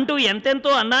అంటూ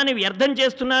ఎంతెంతో అన్నాన్ని వ్యర్థం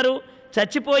చేస్తున్నారు.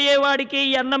 చచ్చిపోయేవాడికి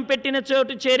ఈ అన్నం పెట్టిన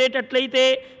చోటు చేరేటట్లయితే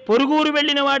పొరుగురు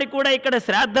వెళ్ళిన వాడికి కూడా ఇక్కడ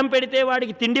శ్రాద్ధం పెడితే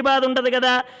వాడికి తిండి బాధ ఉండదు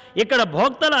కదా, ఇక్కడ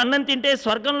భోక్తలు అన్నం తింటే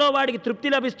స్వర్గంలో వాడికి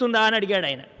తృప్తి లభిస్తుందా అని అడిగాడు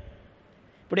ఆయన.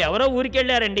 ఇప్పుడు ఎవరో ఊరికి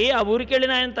వెళ్ళారండి, ఆ ఊరికి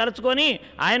వెళ్ళిన ఆయన తలుచుకొని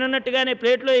ఆయన ఉన్నట్టుగానే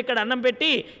ప్లేట్లో ఇక్కడ అన్నం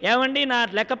పెట్టి, ఏమండి నా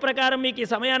లెక్క ప్రకారం మీకు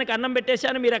ఈ సమయానికి అన్నం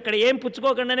పెట్టేశాను, మీరు అక్కడ ఏం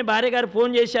పుచ్చుకోకుండానే భార్య గారు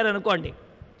ఫోన్ చేశారనుకోండి,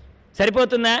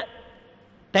 సరిపోతుందా?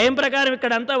 టైం ప్రకారం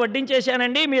ఇక్కడ అంతా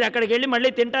వడ్డించేశానండి, మీరు అక్కడికి వెళ్ళి మళ్ళీ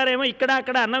తింటారేమో,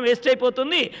 అక్కడ అన్నం వేస్ట్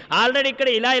అయిపోతుంది, ఆల్రెడీ ఇక్కడ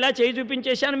ఇలా చేయి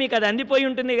చూపించేశాను, మీకు అది అందిపోయి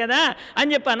ఉంటుంది కదా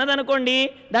అని చెప్పి అన్నదనుకోండి,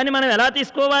 దాన్ని మనం ఎలా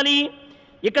తీసుకోవాలి?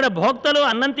 ఇక్కడ భోక్తలు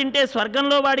అన్నం తింటే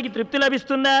స్వర్గంలో వాడికి తృప్తి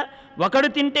లభిస్తుందా? ఒకడు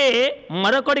తింటే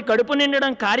మరొకడి కడుపు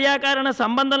నిండడం కార్యాకారణ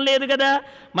సంబంధం లేదు కదా.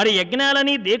 మరి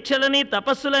యజ్ఞాలని, దీక్షలని,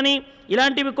 తపస్సులని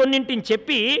ఇలాంటివి కొన్నింటిని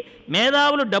చెప్పి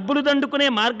మేధావులు డబ్బులు దండుకునే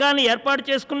మార్గాన్ని ఏర్పాటు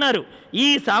చేసుకున్నారు. ఈ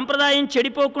సాంప్రదాయం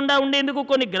చెడిపోకుండా ఉండేందుకు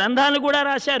కొన్ని గ్రంథాలు కూడా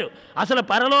రాశారు. అసలు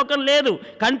పరలోకం లేదు,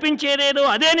 కనిపించేదేదో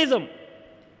అదే నిజం,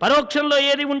 పరోక్షంలో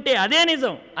ఏది ఉంటే అదే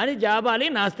నిజం అని జాబాలి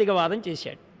నాస్తికవాదం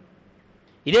చేశాడు.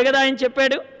 ఇదే కదా ఆయన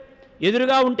చెప్పాడు,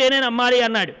 ఎదురుగా ఉంటేనే నమ్మాలి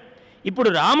అన్నాడు. ఇప్పుడు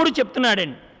రాముడు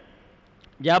చెప్తున్నాడండి,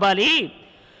 జాబాలి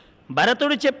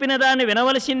భరతుడు చెప్పిన దాన్ని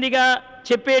వినవలసిందిగా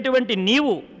చెప్పేటువంటి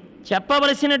నీవు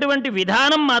చెప్పవలసినటువంటి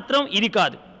విధానం మాత్రం ఇది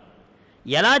కాదు.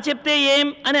 ఎలా చెప్తే ఏం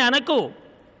అని అనకు,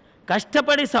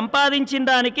 కష్టపడి సంపాదించిన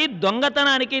దానికి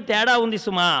దొంగతనానికి తేడా ఉంది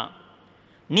సుమా.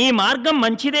 నీ మార్గం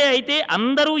మంచిదే అయితే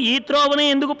అందరూ ఈ త్రోవనే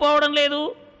ఎందుకు పోవడం లేదు?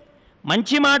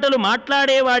 మంచి మాటలు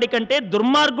మాట్లాడేవాడికంటే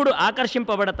దుర్మార్గుడు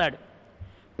ఆకర్షింపబడతాడు.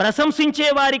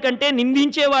 ప్రశంసించేవారి కంటే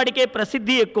నిందించేవాడికే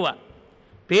ప్రసిద్ధి ఎక్కువ.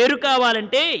 పేరు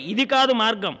కావాలంటే ఇది కాదు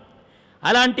మార్గం.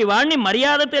 అలాంటి వాడిని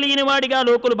మర్యాద తెలియని వాడిగా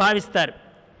లోకులు భావిస్తారు.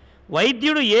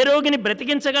 వైద్యుడు ఏ రోగిని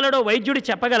బ్రతికించగలడో వైద్యుడు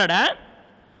చెప్పగలడా?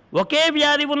 ఒకే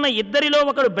వ్యాధి ఉన్న ఇద్దరిలో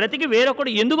ఒకడు బ్రతికి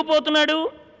వేరొకడు ఎందుకు పోతున్నాడు?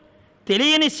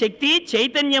 తెలియని శక్తి,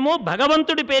 చైతన్యము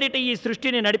భగవంతుడి పేరిట ఈ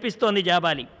సృష్టిని నడిపిస్తోంది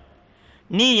జాబాలి.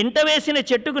 నీ ఇంట వేసిన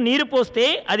చెట్టుకు నీరు పోస్తే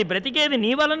అది బ్రతికేది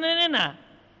నీ వలననేనా?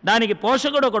 దానికి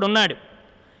పోషకుడు ఒకడున్నాడు.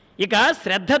 ఇక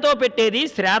శ్రద్ధతో పెట్టేది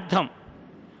శ్రాద్ధం.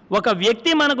 ఒక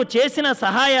వ్యక్తి మనకు చేసిన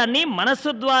సహాయాన్ని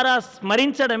మనస్సు ద్వారా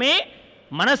స్మరించడమే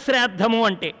మనశ్రాద్ధము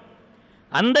అంటే.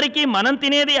 అందరికీ మనం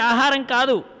తినేది ఆహారం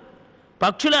కాదు.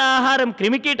 పక్షుల ఆహారం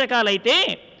క్రిమికీటకాలైతే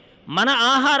మన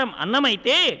ఆహారం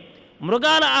అన్నమైతే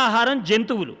మృగాల ఆహారం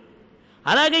జంతువులు.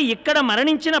 అలాగే ఇక్కడ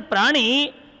మరణించిన ప్రాణి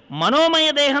మనోమయ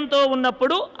దేహంతో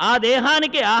ఉన్నప్పుడు ఆ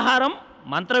దేహానికి ఆహారం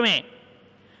మంత్రమే,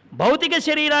 భౌతిక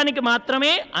శరీరానికి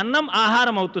మాత్రమే అన్నం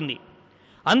ఆహారం అవుతుంది.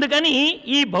 అందుకని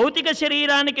ఈ భౌతిక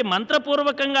శరీరానికి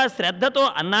మంత్రపూర్వకంగా శ్రద్ధతో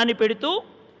అన్నాన్ని పెడుతూ,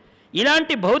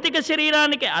 ఇలాంటి భౌతిక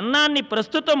శరీరానికి అన్నాన్ని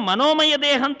ప్రస్తుతం మనోమయ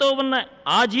దేహంతో ఉన్న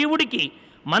ఆ జీవుడికి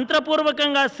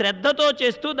మంత్రపూర్వకంగా శ్రద్ధతో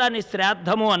చేస్తూ దాన్ని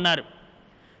శ్రాద్ధము అన్నారు.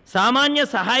 సామాన్య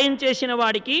సహాయం చేసిన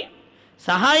వాడికి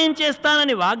సహాయం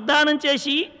చేస్తానని వాగ్దానం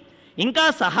చేసి ఇంకా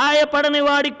సహాయపడని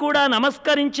వాడికి కూడా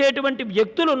నమస్కరించేటువంటి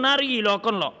వ్యక్తులు ఉన్నారు ఈ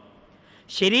లోకంలో.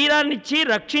 శరీరాన్నిచ్చి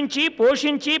రక్షించి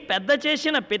పోషించి పెద్ద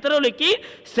చేసిన పితరులకి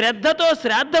శ్రద్ధతో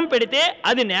శ్రాద్ధం పెడితే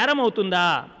అది నేరమవుతుందా?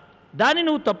 దాన్ని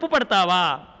నువ్వు తప్పు పడతావా?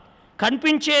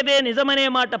 కనిపించేదే నిజమనే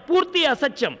మాట పూర్తి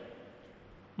అసత్యం.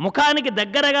 ముఖానికి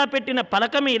దగ్గరగా పెట్టిన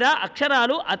పలక మీద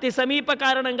అక్షరాలు అతి సమీప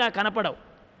కారణంగా కనపడవు,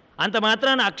 అంత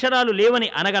మాత్రాన అక్షరాలు లేవని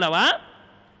అనగలవా?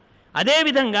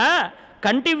 అదేవిధంగా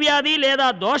కంటి వ్యాధి లేదా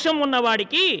దోషం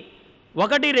ఉన్నవాడికి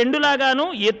 1, 2 లాగాను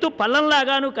ఎత్తు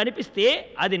పల్లంలాగాను కనిపిస్తే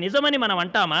అది నిజమని మనం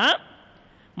అంటామా?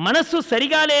 మనస్సు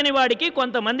సరిగా లేని వాడికి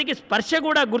కొంతమందికి స్పర్శ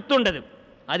కూడా గుర్తుండదు,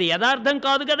 అది యథార్థం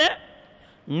కాదు కదా.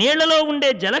 నీళ్లలో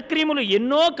ఉండే జలక్రీములు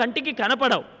ఎన్నో కంటికి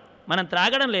కనపడవు, మనం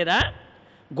త్రాగడం లేదా?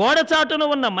 గోడచాటున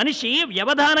ఉన్న మనిషి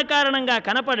వ్యవధాన కారణంగా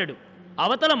కనపడడు,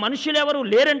 అవతల మనుషులెవరూ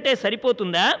లేరంటే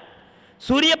సరిపోతుందా?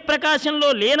 సూర్యప్రకాశంలో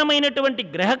లీనమైనటువంటి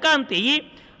గ్రహకాంతి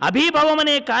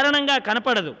అభీభవమనే కారణంగా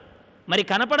కనపడదు, మరి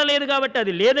కనపడలేదు కాబట్టి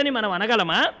అది లేదని మనం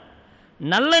అనగలమా?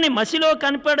 నల్లని మసిలో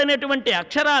కనపడినటువంటి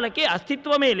అక్షరాలకి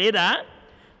అస్తిత్వమే లేదా?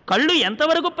 కళ్ళు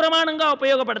ఎంతవరకు ప్రమాణంగా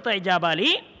ఉపయోగపడతాయి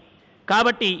జాబాలి?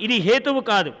 కాబట్టి ఇది హేతువు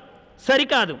కాదు,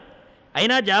 సరికాదు.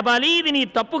 అయినా జాబాలి, ఇది నీ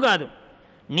తప్పు కాదు.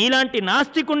 నీలాంటి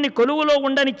నాస్తికుణ్ణి కొలువులో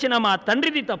ఉండనిచ్చిన మా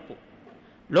తండ్రిది తప్పు.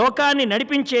 లోకాన్ని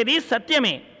నడిపించేది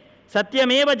సత్యమే,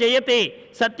 సత్యమేవ జయతే,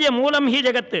 సత్యమూలం హి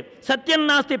జగత్, సత్యం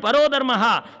నాస్తి పరోధర్మ,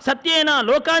 సత్యేనా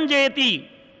లోకాన్ జయతి.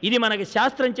 ఇది మనకి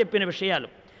శాస్త్రం చెప్పిన విషయాలు,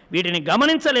 వీటిని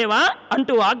గమనించలేవా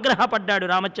అంటూ ఆగ్రహపడ్డాడు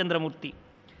రామచంద్రమూర్తి.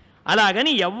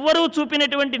 అలాగని ఎవ్వరూ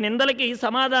చూపినటువంటి నిందలకి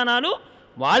సమాధానాలు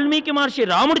వాల్మీకి మహర్షి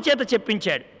రాముడి చేత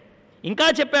చెప్పించాడు. ఇంకా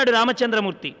చెప్పాడు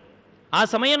రామచంద్రమూర్తి. ఆ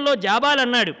సమయంలో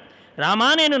జాబాలన్నాడు, రామా,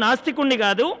 నేను నాస్తికుణ్ణి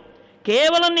కాదు,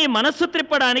 కేవలం నీ మనస్సు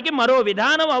త్రిప్పడానికి మరో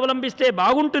విధానం అవలంబిస్తే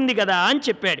బాగుంటుంది కదా అని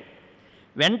చెప్పాడు.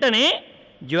 వెంటనే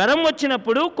జ్వరం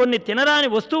వచ్చినప్పుడు కొన్ని తినరాని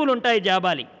వస్తువులు ఉంటాయి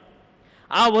జాబాలి,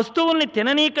 ఆ వస్తువుల్ని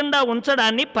తిననీయకుండా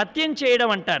ఉంచడాన్ని పథ్యం చేయడం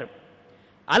అంటారు.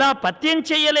 అలా పథ్యం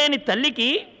చేయలేని తల్లికి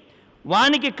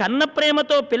వానికి కన్న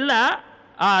ప్రేమతో పిల్ల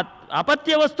ఆ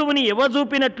అపత్య వస్తువుని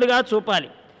ఇవ్వజూపినట్లుగా చూపాలి.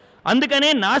 అందుకనే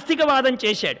నాస్తికవాదం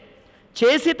చేశాడు.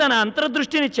 చేసి తన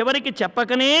అంతర్దృష్టిని చివరికి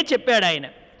చెప్పకనే చెప్పాడు ఆయన.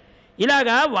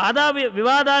 ఇలాగా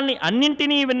వివాదాల్ని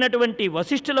అన్నింటినీ విన్నటువంటి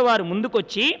వశిష్ఠుల వారు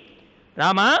ముందుకొచ్చి,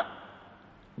 రామా,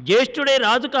 జ్యేష్ఠుడే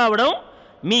రాజు కావడం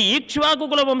మీ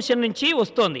ఈక్ష్వాకుకుల వంశం నుంచి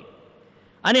వస్తోంది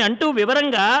అని అంటూ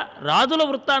వివరంగా రాజుల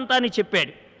వృత్తాంతాన్ని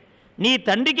చెప్పాడు. నీ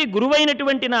తండ్రికి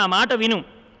గురువైనటువంటి నా మాట విను,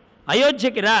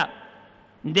 అయోధ్యకి రా.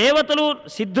 దేవతలు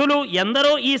సిద్ధులు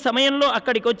ఎందరో ఈ సమయంలో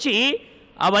అక్కడికి వచ్చి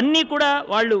అవన్నీ కూడా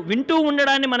వాళ్ళు వింటూ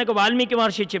ఉండడాన్ని మనకు వాల్మీకి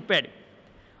మహర్షి చెప్పాడు.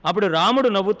 అప్పుడు రాముడు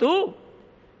నవ్వుతూ,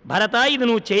 భరత, ఇది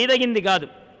నువ్వు చేయదగింది కాదు.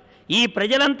 ఈ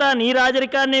ప్రజలంతా నీ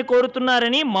రాజరికాన్నే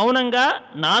కోరుతున్నారని మౌనంగా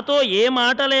నాతో ఏ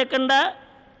మాట లేకుండా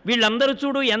వీళ్ళందరూ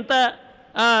చూడు ఎంత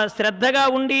శ్రద్ధగా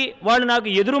ఉండి వాళ్ళు నాకు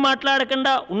ఎదురు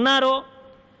మాట్లాడకుండా ఉన్నారో.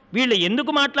 వీళ్ళు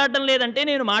ఎందుకు మాట్లాడడం లేదంటే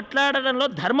నేను మాట్లాడడంలో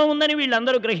ధర్మం ఉందని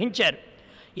వీళ్ళందరూ గ్రహించారు.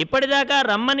 ఇప్పటిదాకా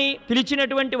రమ్మని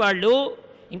పిలిచినటువంటి వాళ్ళు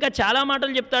ఇంకా చాలా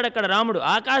మాటలు చెప్తాడు అక్కడ రాముడు.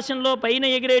 ఆకాశంలో పైన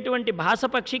ఎగిరేటువంటి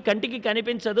భాసపక్షి కంటికి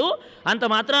కనిపించదు, అంత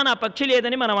మాత్రాన ఆ పక్షి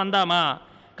లేదని మనం అందామా?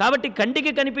 కాబట్టి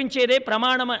కంటికి కనిపించేదే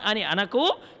ప్రమాణం అని అనకు,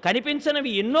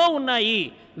 కనిపించనివి ఎన్నో ఉన్నాయి,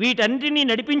 వీటన్నిటినీ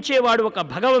నడిపించేవాడు ఒక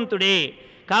భగవంతుడే.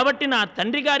 కాబట్టి నా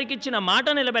తండ్రి గారికి ఇచ్చిన మాట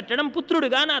నిలబెట్టడం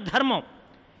పుత్రుడిగా నా ధర్మం,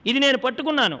 ఇది నేను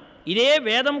పట్టుకున్నాను. ఇదే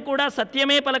వేదం కూడా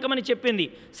సత్యమే పలకమని చెప్పింది,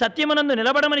 సత్యమునందు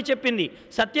నిలబడమని చెప్పింది.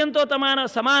 సత్యంతో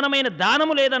సమానమైన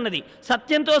దానము లేదన్నది,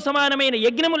 సత్యంతో సమానమైన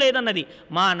యజ్ఞము లేదన్నది.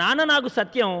 మా నాన్న నాకు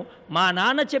సత్యం, మా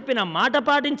నాన్న చెప్పిన మాట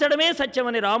పాటించడమే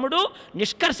సత్యమని రాముడు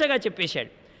నిష్కర్షగా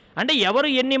చెప్పేశాడు. అంటే ఎవరు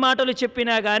ఎన్ని మాటలు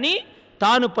చెప్పినా కానీ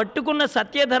తాను పట్టుకున్న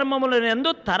సత్యధర్మములందు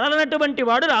తరలనటువంటి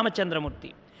వాడు రామచంద్రమూర్తి.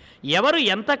 ఎవరు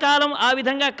ఎంతకాలం ఆ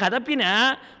విధంగా కదపినా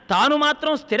తాను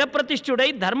మాత్రం స్థిరప్రతిష్ఠుడై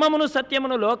ధర్మమును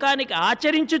సత్యమును లోకానికి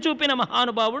ఆచరించి చూపిన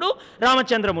మహానుభావుడు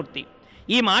రామచంద్రమూర్తి.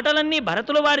 ఈ మాటలన్నీ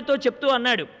భరతుల వారితో చెప్తూ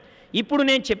అన్నాడు, ఇప్పుడు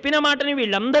నేను చెప్పిన మాటని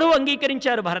వీళ్ళందరూ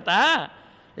అంగీకరించారు భరత,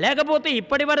 లేకపోతే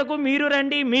ఇప్పటి వరకు మీరు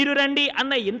రండి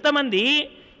అన్న ఇంతమంది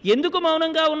ఎందుకు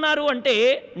మౌనంగా ఉన్నారు అంటే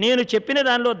నేను చెప్పిన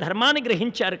దానిలో ధర్మాన్ని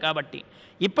గ్రహించారు కాబట్టి.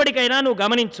 ఇప్పటికైనా నువ్వు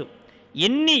గమనించు,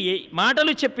 ఎన్ని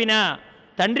మాటలు చెప్పినా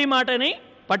తండ్రి మాటని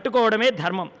పట్టుకోవడమే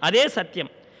ధర్మం, అదే సత్యం.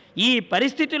 ఈ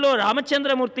పరిస్థితిలో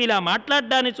రామచంద్రమూర్తి ఇలా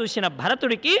మాట్లాడడాన్ని చూసిన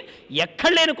భరతుడికి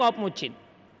ఎక్కడలేని కోపం వచ్చింది.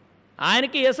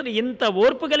 ఆయనకి అసలు ఇంత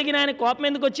ఓర్పు కలిగిన ఆయన కోపం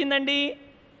ఎందుకు వచ్చిందండి?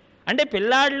 అంటే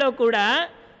పిల్లాడిలో కూడా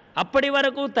అప్పటి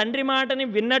వరకు తండ్రి మాటని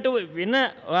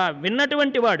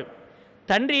విన్నటువంటి వాడు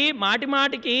తండ్రి మాటి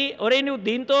మాటికి ఒరే నువ్వు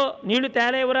దీంతో నీళ్లు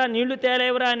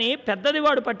తేలేవరా అని పెద్దది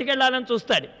వాడు పట్టుకెళ్ళాలని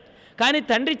చూస్తాడు. కానీ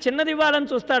తండ్రి చిన్నది ఇవ్వాలని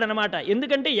చూస్తాడనమాట.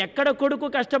 ఎందుకంటే ఎక్కడ కొడుకు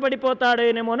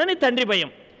కష్టపడిపోతాడేనేమోనని తండ్రి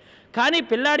భయం. కానీ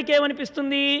పిల్లాడికి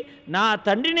ఏమనిపిస్తుంది, నా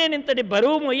తండ్రి నేను ఇంతటి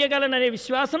బరువు మొయ్యగలననే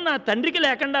విశ్వాసం నా తండ్రికి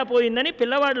లేకుండా పోయిందని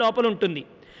పిల్లవాడి లోపల ఉంటుంది.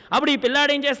 అప్పుడు ఈ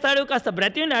పిల్లాడు ఏం చేస్తాడు, కాస్త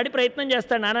బ్రతిమలాడి ప్రయత్నం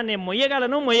చేస్తాడు, నాన్న నేను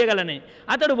మొయ్యగలని.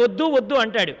 అతడు వద్దు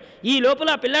అంటాడు. ఈ లోపల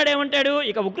ఆ పిల్లాడు ఏమంటాడు,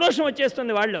 ఇక ఉక్రోషం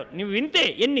వచ్చేస్తుంది వాళ్ళు, నువ్వు వింటే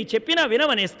ఎన్ని చెప్పినా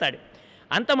వినవనేస్తాడు.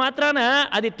 అంత మాత్రాన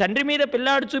అది తండ్రి మీద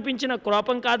పిల్లాడు చూపించిన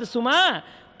కోపం కాదు సుమా,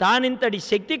 తానింతటి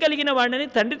శక్తి కలిగిన వాడిని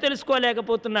తండ్రి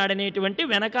తెలుసుకోలేకపోతున్నాడనేటువంటి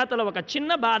వెనకాతల ఒక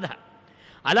చిన్న బాధ.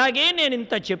 అలాగే నేను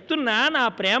ఇంత చెప్తున్నా నా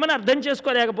ప్రేమను అర్థం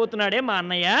చేసుకోలేకపోతున్నాడే మా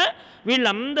అన్నయ్య,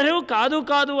 వీళ్ళందరూ కాదు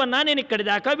అన్నా నేను ఇక్కడి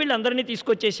దాకా వీళ్ళందరినీ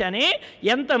తీసుకొచ్చేసానే,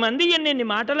 ఎంతమంది ఎన్ని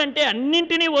మాటలంటే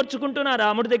అన్నింటినీ ఓర్చుకుంటూ నా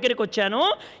రాముడి దగ్గరికి వచ్చాను.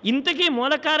 ఇంతకీ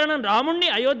మూల కారణం రాముణ్ణి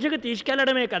అయోధ్యకు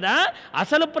తీసుకెళ్లడమే కదా,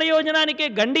 అసలు ప్రయోజనానికే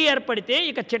గండి ఏర్పడితే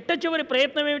ఇక చిట్ట చివరి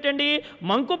ప్రయత్నం ఏమిటండి,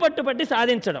 మంకు పట్టుబట్టి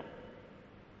సాధించడం.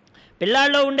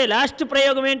 పిల్లాళ్ళలో ఉండే లాస్ట్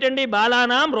ప్రయోగం ఏంటండి,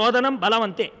 బాలానాం రోదనం బలం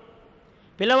అంతే.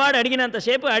 పిల్లవాడు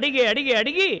అడిగినంతసేపు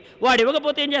అడిగి వాడు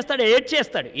ఇవ్వకపోతే ఏం చేస్తాడు,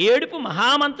 ఏడ్చేస్తాడు. ఏడుపు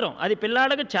మహామంత్రం, అది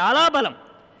పిల్లాడకు చాలా బలం.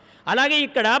 అలాగే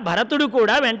ఇక్కడ భరతుడు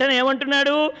కూడా వెంటనే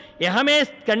ఏమంటున్నాడు, యహమే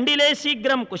కండిలే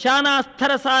శీఘ్రం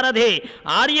కుశానాస్థర సారథే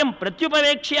ఆర్యం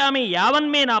ప్రత్యుపవేక్ష్యామి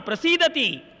యావన్మే నా ప్రసీదతి.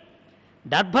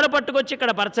 దర్భలు పట్టుకొచ్చి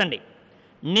ఇక్కడ పరచండి.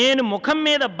 నేను ముఖం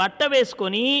మీద బట్ట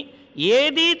వేసుకొని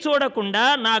ఏదీ చూడకుండా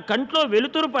నా కంట్లో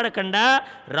వెలుతురు పడకుండా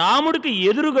రాముడికి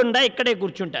ఎదురుగుండా ఇక్కడే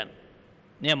కూర్చుంటాను.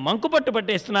 నేను మంకు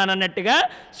పట్టేస్తున్నాను అన్నట్టుగా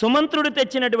సుమంత్రుడు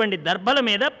తెచ్చినటువంటి దర్భల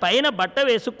మీద పైన బట్ట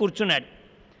వేసి కూర్చున్నాడు.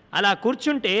 అలా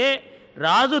కూర్చుంటే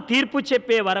రాజు తీర్పు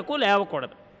చెప్పే వరకు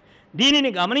లేవకూడదు.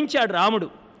 దీనిని గమనించాడు రాముడు.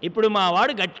 ఇప్పుడు మా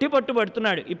వాడు గట్టి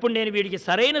పట్టుబడుతున్నాడు, ఇప్పుడు నేను వీడికి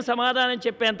సరైన సమాధానం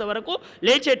చెప్పేంత వరకు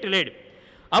లేచెట్టులేడు.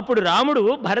 అప్పుడు రాముడు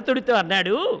భరతుడితో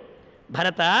అన్నాడు,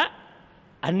 భరత,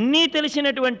 అన్నీ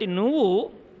తెలిసినటువంటి నువ్వు,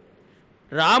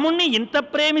 రాముణ్ణి ఇంత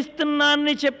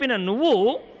ప్రేమిస్తున్నానని చెప్పిన నువ్వు,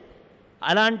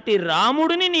 అలాంటి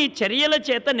రాముడిని నీ చర్యల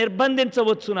చేత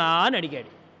నిర్బంధించవచ్చునా అని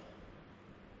అడిగాడు.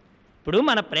 ఇప్పుడు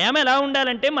మన ప్రేమ ఎలా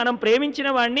ఉండాలంటే, మనం ప్రేమించిన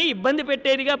వాడిని ఇబ్బంది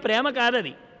పెట్టేదిగా ప్రేమ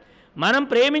కాదది. మనం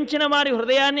ప్రేమించిన వారి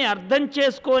హృదయాన్ని అర్థం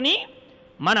చేసుకొని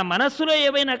మన మనస్సులో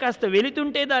ఏవైనా కాస్త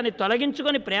వెళుతుంటే దాన్ని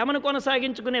తొలగించుకొని ప్రేమను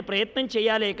కొనసాగించుకునే ప్రయత్నం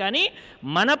చేయాలే కానీ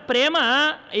మన ప్రేమ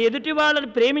ఎదుటి వాళ్ళని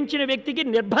ప్రేమించిన వ్యక్తికి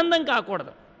నిర్బంధం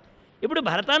కాకూడదు. ఇప్పుడు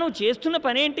భరత, నువ్వు చేస్తున్న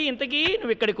పనేంటి? ఇంతకీ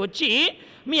నువ్వు ఇక్కడికి వచ్చి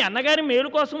మీ అన్నగారి మేలు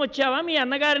కోసం వచ్చావా, మీ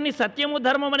అన్నగారిని సత్యము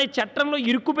ధర్మం అనే చట్టంలో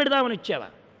ఇరుక్కు పెడదామని వచ్చావా?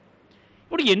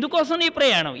 ఇప్పుడు ఎందుకోసం నీ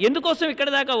ప్రయాణం, ఎందుకోసం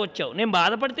ఇక్కడి దాకా వచ్చావు? నేను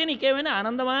బాధపడితే నీకేమైనా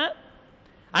ఆనందమా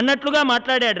అన్నట్లుగా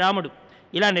మాట్లాడాడు రాముడు.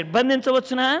 ఇలా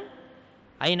నిర్బంధించవచ్చునా?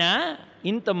 అయినా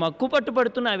ఇంత మక్కు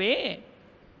పట్టుపడుతున్నావే,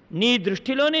 నీ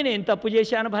దృష్టిలో నేనేం తప్పు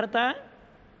చేశాను భరత?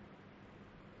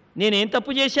 నేనేం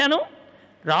తప్పు చేశాను?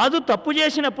 రాజు తప్పు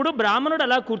చేసినప్పుడు బ్రాహ్మణుడు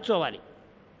అలా కూర్చోవాలి.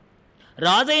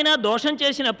 రాజైనా దోషం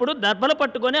చేసినప్పుడు దర్భలు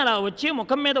పట్టుకొని అలా వచ్చి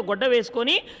ముఖం మీద గుడ్డ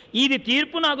వేసుకొని ఇది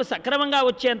తీర్పు నాకు సక్రమంగా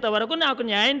వచ్చేంత వరకు, నాకు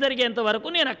న్యాయం జరిగేంత వరకు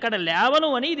నేను అక్కడ లేవను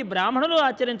అని ఇది బ్రాహ్మణులు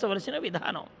ఆచరించవలసిన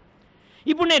విధానం.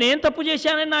 ఇప్పుడు నేనేం తప్పు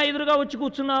చేశానని నా ఎదురుగా వచ్చి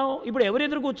కూర్చున్నావు? ఇప్పుడు ఎవరు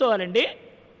ఎదురు కూర్చోవాలండి?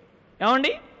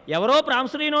 ఏమండి, ఎవరో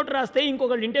ప్రాంసరీ నోటు రాస్తే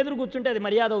ఇంకొకళ్ళు ఇంటి ఎదురు కూర్చుంటే అది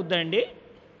మర్యాద అవుద్దండి?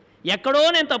 ఎక్కడో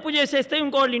నేను తప్పు చేసేస్తే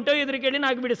ఇంకోళ్ళు ఇంటో ఎదురుకెళ్ళి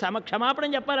నాకు వీడి క్షమాపణ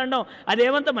చెప్పాలన్నాం,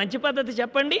 అదేమంత మంచి పద్ధతి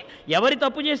చెప్పండి? ఎవరి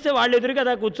తప్పు చేస్తే వాళ్ళు ఎదురు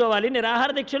కదా కూర్చోవాలి.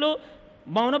 నిరాహార దీక్షలు,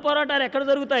 మౌన పోరాటాలు ఎక్కడ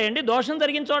జరుగుతాయండి? దోషం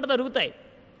జరిగిన చోట జరుగుతాయి.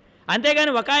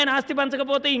 అంతేగాని ఒక ఆయన ఆస్తి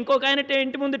పంచకపోతే ఇంకొక ఆయన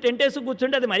ఇంటి ముందు టెంటేసి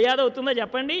కూర్చుంటే అది మర్యాద అవుతుందో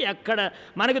చెప్పండి? ఎక్కడ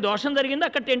మనకి దోషం జరిగిందో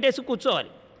అక్కడ టెంటేసి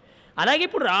కూర్చోవాలి. అలాగే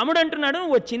ఇప్పుడు రాముడు అంటున్నాడు,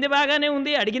 నువ్వు వచ్చింది బాగానే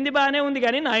ఉంది, అడిగింది బాగానే ఉంది,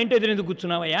 కానీ నా ఇంటి ఎదురు ఎందుకు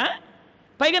కూర్చున్నావయ్యా?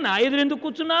 పైగా నా ఎదురు ఎందుకు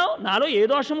కూర్చున్నావు? నాలో ఏ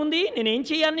దోషం ఉంది? నేనేం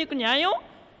చేయాలి నీకు న్యాయం?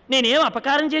 నేనేం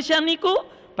అపకారం చేశాను నీకు?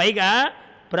 పైగా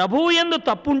ప్రభువు యందు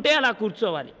తప్పుంటే అలా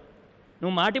కూర్చోవాలి.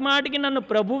 నువ్వు మాటి మాటికి నన్ను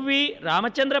ప్రభువి,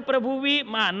 రామచంద్ర ప్రభువి,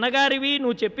 మా అన్నగారివి,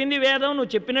 నువ్వు చెప్పింది వేదం,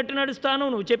 నువ్వు చెప్పినట్టు నడుస్తాను,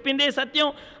 నువ్వు చెప్పిందే సత్యం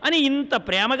అని ఇంత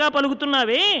ప్రేమగా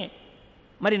పలుకుతున్నావే,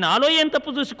 మరి నాలో ఏం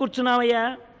తప్పు చూసి కూర్చున్నావయ్యా?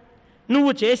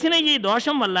 నువ్వు చేసిన ఈ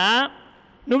దోషం వల్ల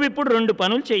నువ్వు ఇప్పుడు 2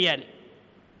 పనులు చేయాలి.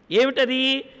 ఏమిటది?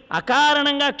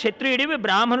 అకారణంగా క్షత్రియుడివి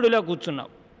బ్రాహ్మణుడిలో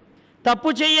కూర్చున్నావు. తప్పు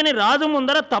చేయని రాజు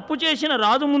ముందర తప్పు చేసిన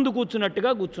రాజు ముందు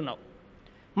కూర్చున్నట్టుగా కూర్చున్నావు.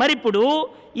 మరిప్పుడు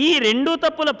ఈ 2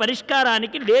 తప్పుల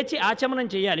పరిష్కారానికి లేచి ఆచమనం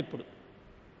చేయాలి. ఇప్పుడు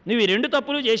నువ్వు ఈ 2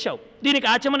 తప్పులు చేశావు, దీనికి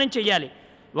ఆచమనం చేయాలి.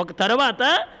 తర్వాత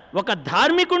ఒక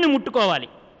ధార్మికుణ్ణి ముట్టుకోవాలి,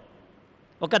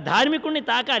 ఒక ధార్మికుణ్ణి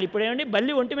తాకాలి. ఇప్పుడు ఏమండి,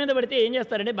 బల్లి ఒంటి మీద పడితే ఏం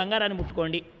చేస్తారండి? బంగారాన్ని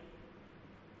ముట్టుకోండి.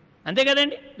 అంతే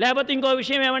కదండి. లేకపోతే ఇంకో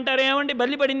విషయం ఏమంటారు, ఏమండి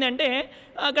బల్లి పడింది అంటే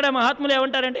అక్కడ మహాత్ములు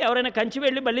ఏమంటారంటే ఎవరైనా కంచి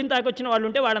వెళ్ళి బల్లిని తాకొచ్చిన వాళ్ళు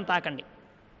ఉంటే వాళ్ళని తాకండి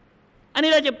అని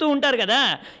ఇలా చెప్తూ ఉంటారు కదా.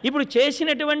 ఇప్పుడు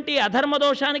చేసినటువంటి అధర్మ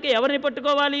దోషానికి ఎవరిని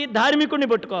పట్టుకోవాలి? ధార్మికుడిని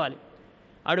పట్టుకోవాలి.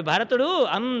 ఆడు భరతుడు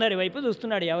అందరి వైపు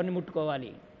చూస్తున్నాడు ఎవరిని ముట్టుకోవాలి.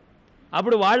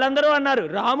 అప్పుడు వాళ్ళందరూ అన్నారు,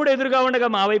 రాముడు ఎదురుగా ఉండగా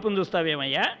మా వైపును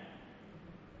చూస్తావేమయ్యా?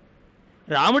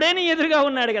 రాముడే నీ ఎదురుగా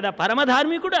ఉన్నాడు కదా,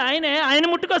 పరమధార్మికుడు ఆయనే, ఆయన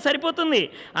ముట్టుకో సరిపోతుంది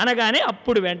అనగానే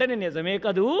అప్పుడు వెంటనే నిజమే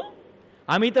కదూ,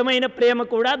 అమితమైన ప్రేమ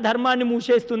కూడా ధర్మాన్ని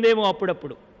మూసేస్తుందేమో,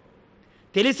 అప్పుడప్పుడు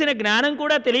తెలిసిన జ్ఞానం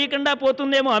కూడా తెలియకుండా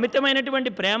పోతుందేమో అమితమైనటువంటి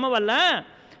ప్రేమ వల్ల.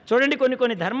 చూడండి, కొన్ని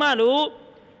కొన్ని ధర్మాలు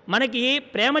మనకి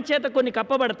ప్రేమ చేత కొన్ని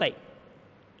కప్పబడతాయి.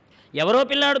 ఎవరో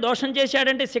పిల్లాడు దోషం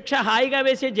చేశాడంటే శిక్ష హాయిగా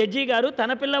వేసే జడ్జి గారు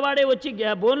తన పిల్లవాడే వచ్చి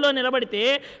బోన్లో నిలబడితే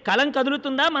కలం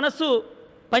కదులుతుందా, మనస్సు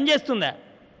పనిచేస్తుందా?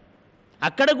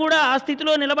 అక్కడ కూడా ఆ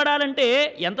స్థితిలో నిలబడాలంటే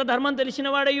ఎంత ధర్మం తెలిసిన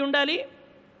వాడై ఉండాలి.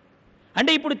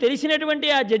 అంటే ఇప్పుడు తెలిసినటువంటి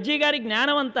ఆ జడ్జి గారి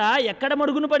జ్ఞానం అంతా ఎక్కడ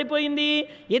మరుగున పడిపోయింది?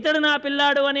 ఇతడు నా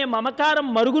పిల్లాడు అనే మమకారం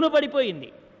మరుగున పడిపోయింది.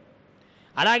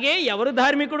 అలాగే ఎవరు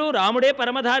ధార్మికుడు? రాముడే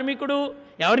పరమధార్మికుడు.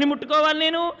 ఎవరిని ముట్టుకోవాలి?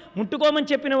 నేను ముట్టుకోమని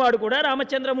చెప్పిన వాడు కూడా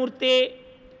రామచంద్రమూర్తే.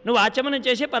 నువ్వు ఆచమనం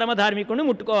చేసే పరమధార్మికుడిని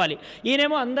ముట్టుకోవాలి.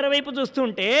 ఈయనేమో అందరి వైపు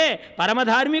చూస్తుంటే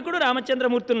పరమధార్మికుడు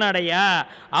రామచంద్రమూర్తి ఉన్నాడయ్యా.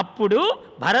 అప్పుడు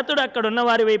భరతుడు అక్కడున్న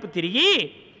వారి వైపు తిరిగి,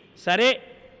 సరే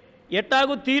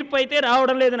ఎట్టాగు తీర్పు అయితే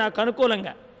రావడం లేదు నాకు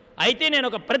అనుకూలంగా, అయితే నేను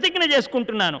ఒక ప్రతిజ్ఞ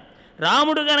చేసుకుంటున్నాను,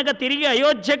 రాముడు గనక తిరిగి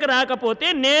అయోధ్యకు రాకపోతే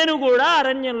నేను కూడా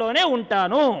అరణ్యంలోనే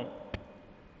ఉంటాను.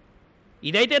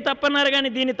 ఇదైతే తప్పన్నారు కానీ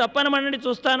దీన్ని తప్పనమనండి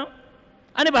చూస్తాను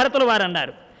అని భరతుల వారు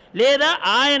అన్నారు. లేదా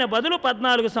ఆయన బదులు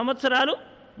 14 సంవత్సరాలు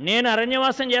నేను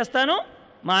అరణ్యవాసం చేస్తాను,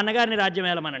 మా అన్నగారిని రాజ్యం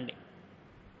ఏలమనండి.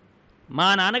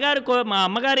 మా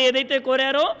అమ్మగారు ఏదైతే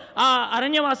కోరారో ఆ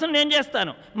అరణ్యవాసం నేను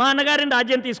చేస్తాను, మా అన్నగారిని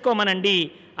రాజ్యం తీసుకోమనండి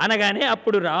అనగానే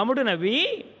అప్పుడు రాముడు నవ్వి,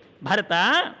 భరత,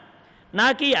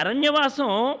 నాకు ఈ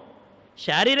అరణ్యవాసం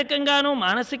శారీరకంగాను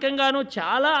మానసికంగాను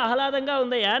చాలా ఆహ్లాదంగా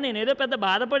ఉందయ్యా, నేనేదో పెద్ద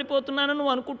బాధపడిపోతున్నాను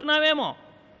నువ్వు అనుకుంటున్నావేమో.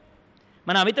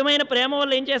 మన అమితమైన ప్రేమ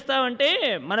వల్ల ఏం చేస్తామంటే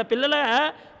మన పిల్లల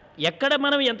ఎక్కడ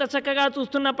మనం ఎంత చక్కగా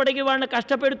చూస్తున్నప్పటికీ వాళ్ళని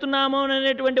కష్టపెడుతున్నామో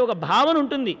అనేటువంటి ఒక భావన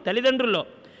ఉంటుంది తల్లిదండ్రుల్లో.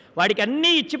 వాడికి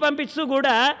అన్నీ ఇచ్చి పంపిస్తూ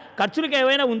కూడా ఖర్చులకు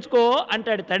ఏమైనా ఉంచుకో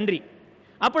అంటాడు తండ్రి.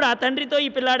 అప్పుడు ఆ తండ్రితో ఈ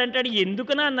పిల్లాడు అంటాడు,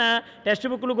 ఎందుకు నాన్న టెక్స్ట్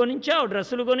బుక్లు కొనిచ్చావు,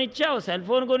 డ్రెస్సులు కొనిచ్చావు, సెల్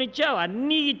ఫోన్ కొనిచ్చావు,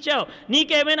 అన్నీ ఇచ్చావు,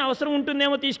 నీకేమైనా అవసరం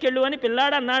ఉంటుందేమో తీసుకెళ్ళు అని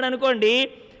పిల్లాడు అన్నాడు అనుకోండి,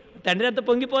 తండ్రి అంతా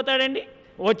పొంగిపోతాడండి.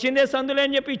 వచ్చిందే సందులే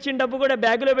అని చెప్పి ఇచ్చిన డబ్బు కూడా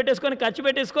బ్యాగులో పెట్టేసుకొని ఖర్చు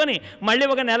పెట్టేసుకొని మళ్ళీ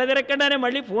ఒక నెల తిరగకుండానే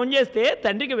మళ్ళీ ఫోన్ చేస్తే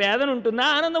తండ్రికి వేదన ఉంటుందా,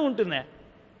 ఆనందం ఉంటుందా?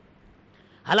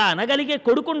 అలా అనగలిగే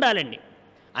కొడుకు ఉండాలండి.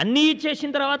 అన్నీ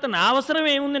ఇచ్చేసిన తర్వాత నా అవసరం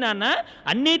ఏముంది నాన్న,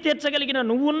 అన్నీ తీర్చగలిగిన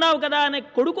నువ్వున్నావు కదా అనే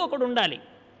కొడుకు ఒకడు ఉండాలి.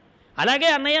 అలాగే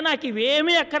అన్నయ్య నాకు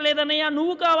ఇవేమీ అక్కర్లేదన్నయ్య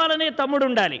నువ్వు కావాలనే తమ్ముడు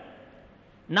ఉండాలి.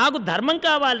 నాకు ధర్మం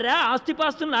కావాలిరా,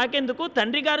 ఆస్తిపాస్తులు నాకెందుకు,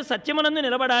 తండ్రి గారు సత్యమనందు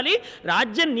నిలబడాలి,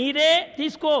 రాజ్యం నీదే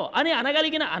తీసుకో అని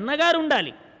అనగలిగిన అన్నగారు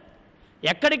ఉండాలి.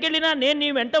 ఎక్కడికి వెళ్ళినా నేను నీ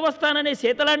వెంట వస్తాననే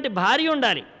సీతలాంటి భార్య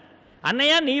ఉండాలి.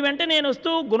 అన్నయ్య నీ వెంట నేను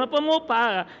వస్తూ గుణపము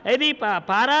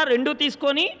పారా రెండూ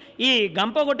తీసుకొని ఈ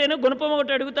గంప ఒకటేను గుణపం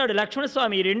ఒకటి అడుగుతాడు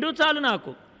లక్ష్మణస్వామి, రెండూ చాలు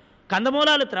నాకు,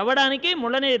 కందమూలాలు త్రవ్వడానికి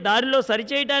ముళ్ళని దారిలో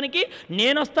సరిచేయడానికి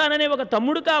నేనొస్తాననే ఒక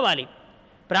తమ్ముడు కావాలి,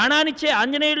 ప్రాణానిచ్చే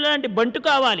ఆంజనేయుడు లాంటి బంటు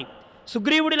కావాలి,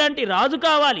 సుగ్రీవుడి లాంటి రాజు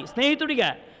కావాలి స్నేహితుడిగా,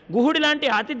 గుహుడి లాంటి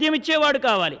ఆతిథ్యం ఇచ్చేవాడు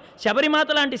కావాలి, శబరిమాత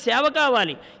లాంటి సేవ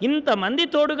కావాలి. ఇంతమంది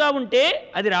తోడుగా ఉంటే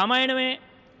అది రామాయణమే.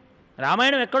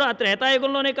 రామాయణం ఎక్కడో ఆ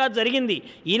త్రేతాయుగంలోనే కాదు జరిగింది.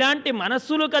 ఇలాంటి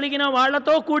మనస్సులు కలిగిన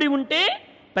వాళ్లతో కూడి ఉంటే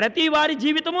ప్రతి వారి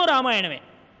జీవితము రామాయణమే.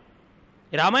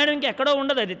 రామాయణం ఇంకెక్కడో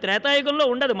ఉండదు, అది త్రేతాయుగంలో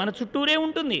ఉండదు, మన చుట్టూరే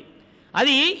ఉంటుంది.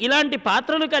 అది ఇలాంటి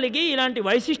పాత్రలు కలిగి ఇలాంటి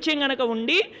వైశిష్ట్యం గనక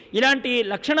ఉండి ఇలాంటి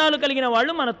లక్షణాలు కలిగిన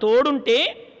వాళ్ళు మన తోడుంటే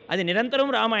అది నిరంతరం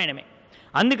రామాయణమే.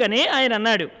 అందుకనే ఆయన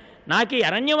అన్నాడు, నాకు ఈ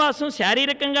అరణ్యవాసం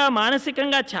శారీరకంగా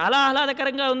మానసికంగా చాలా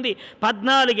ఆహ్లాదకరంగా ఉంది,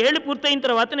 14 ఏళ్ళు పూర్తయిన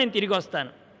తర్వాత నేను తిరిగి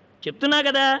వస్తాను, చెప్తున్నా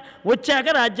కదా, వచ్చాక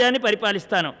రాజ్యాన్ని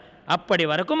పరిపాలిస్తాను, అప్పటి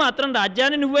వరకు మాత్రం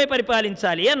రాజ్యాన్ని నువ్వే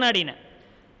పరిపాలించాలి అన్నాడు ఈయన.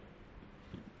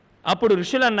 అప్పుడు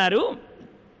ఋషులు అన్నారు,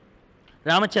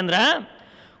 రామచంద్ర,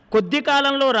 కొద్ది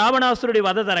కాలంలో రావణాసురుడి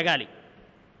వధ జరగాలి,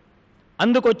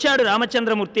 అందుకొచ్చాడు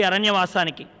రామచంద్రమూర్తి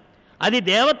అరణ్యవాసానికి. అది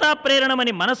దేవతా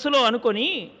ప్రేరణమని మనస్సులో అనుకొని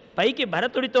పైకి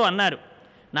భరతుడితో అన్నారు,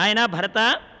 నాయనా భరత,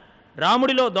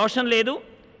 రాముడిలో దోషం లేదు,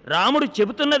 రాముడు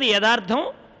చెబుతున్నది యథార్థం,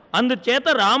 అందుచేత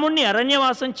రాముణ్ణి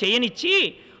అరణ్యవాసం చేయనిచ్చి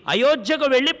అయోధ్యకు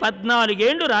వెళ్ళి 14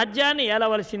 ఏళ్ళు రాజ్యాన్ని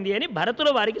ఏలవలసింది అని భరతుల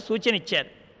వారికి సూచన ఇచ్చారు.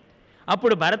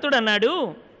 అప్పుడు భరతుడు అన్నాడు,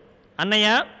 అన్నయ్య,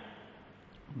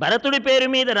 భరతుడి పేరు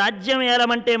మీద రాజ్యం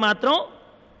ఏలమంటే మాత్రం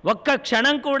ఒక్క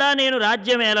క్షణం కూడా నేను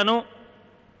రాజ్యం ఏలను,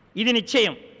 ఇది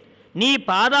నిశ్చయం. నీ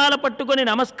పాదాల పట్టుకొని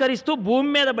నమస్కరిస్తూ భూమి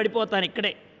మీద పడిపోతాను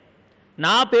ఇక్కడే.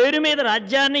 నా పేరు మీద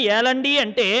రాజ్యాన్ని ఏలండి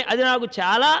అంటే అది నాకు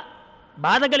చాలా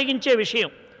బాధ కలిగించే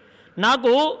విషయం.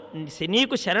 నాకు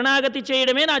నీకు శరణాగతి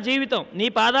చేయడమే నా జీవితం. నీ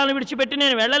పాదాలను విడిచిపెట్టి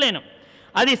నేను వెళ్ళలేను.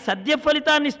 అది సద్య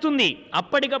ఫలితాన్ని ఇస్తుంది.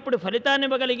 అప్పటికప్పుడు ఫలితాన్ని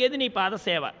ఇవ్వగలిగేది నీ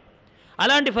పాదసేవ.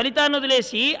 అలాంటి ఫలితాన్ని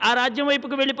వదిలేసి ఆ రాజ్యం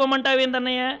వైపుకు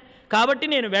వెళ్ళిపోమంటావేందన్నయ్య? కాబట్టి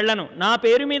నేను వెళ్ళను. నా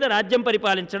పేరు మీద రాజ్యం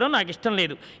పరిపాలించడం నాకు ఇష్టం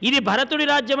లేదు. ఇది భరతుడి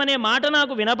రాజ్యం అనే మాట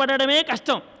నాకు వినపడడమే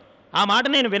కష్టం. ఆ మాట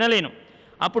నేను వినలేను.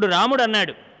 అప్పుడు రాముడు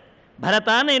అన్నాడు, భరత,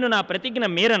 నేను నా ప్రతిజ్ఞ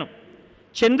మీరను.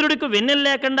 చంద్రుడికి వెన్నెలు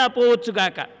లేకుండా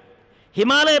పోవచ్చుగాక,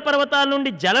 హిమాలయ పర్వతాల నుండి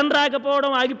జలం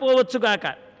రాకపోవడం ఆగిపోవచ్చుగాక,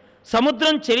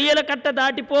 సముద్రం చెరియల కట్ట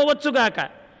దాటిపోవచ్చుగాక,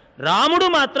 రాముడు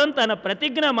మాత్రం తన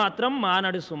ప్రతిజ్ఞ మాత్రం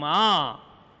మానడు సుమా.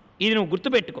 ఇది నువ్వు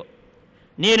గుర్తుపెట్టుకో.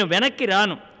 నేను వెనక్కి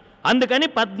రాను. అందుకని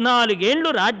 14 ఏళ్ళు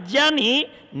రాజ్యాన్ని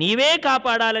నీవే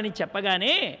కాపాడాలని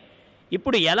చెప్పగానే,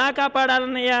 ఇప్పుడు ఎలా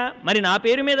కాపాడాలన్నయ్యా? మరి నా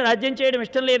పేరు మీద రాజ్యం చేయడం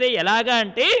ఇష్టం లేదే, ఎలాగా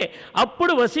అంటే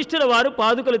అప్పుడు వశిష్ఠుల వారు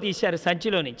పాదుకలు తీశారు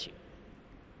సంచిలో నుంచి.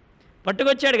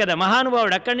 పట్టుకొచ్చాడు కదా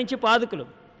మహానుభావుడు, అక్కడి నుంచి పాదుకలు.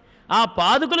 ఆ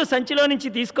పాదుకలు సంచిలో నుంచి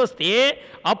తీసుకొస్తే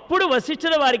అప్పుడు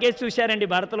వశిష్ఠుల వారికేసి చూశారండి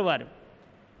భరతుల వారు.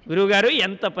 గురువుగారు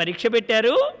ఎంత పరీక్ష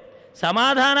పెట్టారు,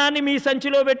 సమాధానాన్ని మీ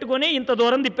సంచిలో పెట్టుకొని ఇంత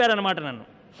దూరం తిప్పారనమాట నన్ను.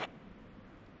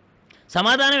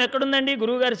 సమాధానం ఎక్కడుందండి?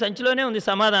 గురువుగారి సంచిలోనే ఉంది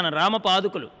సమాధానం.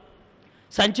 రామపాదుకులు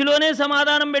సంచిలోనే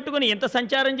సమాధానం పెట్టుకుని ఎంత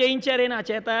సంచారం చేయించారే నా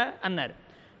చేత అన్నారు.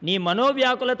 నీ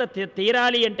మనోవ్యాకులత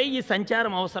తీరాలి అంటే ఈ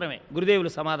సంచారం అవసరమే.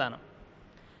 గురుదేవులు సమాధానం.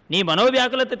 నీ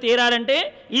మనోవ్యాకులత తీరాలంటే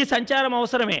ఈ సంచారం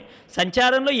అవసరమే.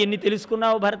 సంచారంలో ఎన్ని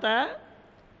తెలుసుకున్నావు భరత?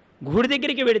 గుడి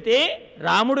దగ్గరికి వెడితే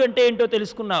రాముడు అంటే ఏంటో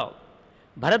తెలుసుకున్నావు.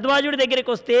 భరద్వాజుడి దగ్గరికి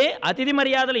వస్తే అతిథి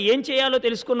మర్యాదలు ఏం చేయాలో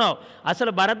తెలుసుకున్నావు.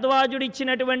 అసలు భరద్వాజుడు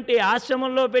ఇచ్చినటువంటి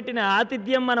ఆశ్రమంలో పెట్టిన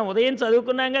ఆతిథ్యం మనం ఉదయం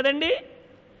చదువుకున్నాం కదండి.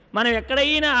 మనం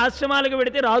ఎక్కడైనా ఆశ్రమాలకు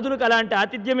పెడితే రాజులకు అలాంటి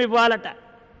ఆతిథ్యం ఇవ్వాలట.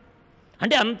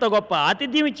 అంటే అంత గొప్ప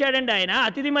ఆతిథ్యం ఇచ్చాడండి ఆయన.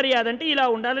 అతిథి మర్యాద అంటే ఇలా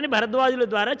ఉండాలని భరద్వాజుల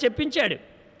ద్వారా చెప్పించాడు.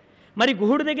 మరి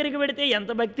గుహుడి దగ్గరికి వెడితే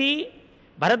ఎంత భక్తి,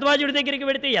 భరద్వాజుడి దగ్గరికి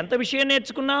వెడితే ఎంత విషయం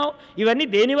నేర్చుకున్నావు. ఇవన్నీ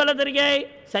దేనివల్ల జరిగాయి?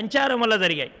 సంచారం వల్ల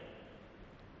జరిగాయి.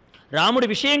 రాముడి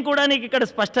విషయం కూడా నీకు ఇక్కడ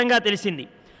స్పష్టంగా తెలిసింది.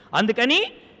 అందుకని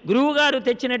గురువుగారు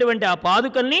తెచ్చినటువంటి ఆ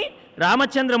పాదుకల్ని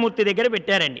రామచంద్రమూర్తి దగ్గర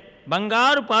పెట్టారండి.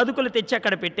 బంగారు పాదుకలు తెచ్చి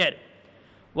అక్కడ పెట్టారు.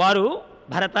 వారు,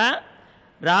 భరత,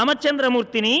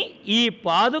 రామచంద్రమూర్తిని ఈ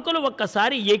పాదుకలు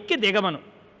ఒక్కసారి ఎక్కి దిగమను.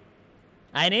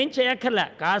 ఆయన ఏం చేయక్కర్లా,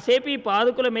 కాసేపు ఈ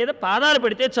పాదుకల మీద పాదాలు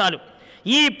పెడితే చాలు,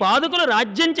 ఈ పాదుకలు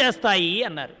రాజ్యం చేస్తాయి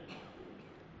అన్నారు.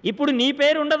 ఇప్పుడు నీ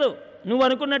పేరు ఉండదు. నువ్వు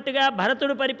అనుకున్నట్టుగా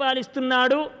భరతుడు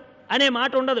పరిపాలిస్తున్నాడు అనే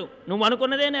మాట ఉండదు. నువ్వు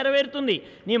అనుకున్నదే నెరవేరుతుంది.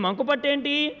 నీ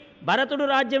మంకుపట్టేంటి? భరతుడు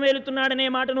రాజ్యం ఏలుతున్నాడనే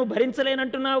మాట నువ్వు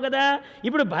భరించలేనంటున్నావు కదా.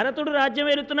 ఇప్పుడు భరతుడు రాజ్యం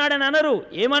ఏలుతున్నాడని అనరు.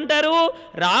 ఏమంటారు?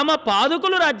 రామ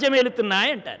పాదుకులు రాజ్యం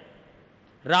ఏలుతున్నాయి అంటారు.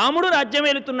 రాముడు రాజ్యం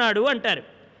ఏలుతున్నాడు అంటారు.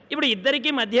 ఇప్పుడు ఇద్దరికీ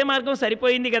మధ్య మార్గం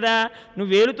సరిపోయింది కదా.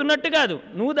 నువ్వు వేలుతున్నట్టు కాదు,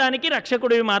 నువ్వు దానికి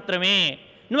రక్షకుడివి మాత్రమే,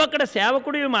 నువ్వు అక్కడ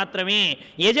సేవకుడివి మాత్రమే.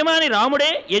 యజమాని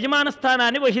రాముడే యజమాన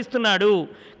స్థానాన్ని వహిస్తున్నాడు.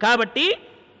 కాబట్టి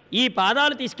ఈ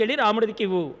పాదాలు తీసుకెళ్ళి రాముడికి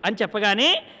ఇవ్వు అని చెప్పగానే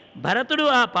భరతుడు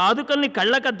ఆ పాదుకల్ని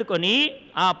కళ్ళకద్దుకొని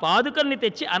ఆ పాదుకల్ని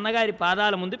తెచ్చి అన్నగారి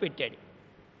పాదాల ముందు పెట్టాడు.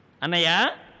 అన్నయ్య,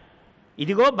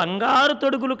 ఇదిగో బంగారు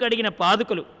తొడుగులు కడిగిన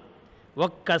పాదుకలు.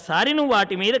 ఒక్కసారి నువ్వు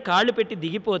వాటి మీద కాళ్ళు పెట్టి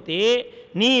దిగిపోతే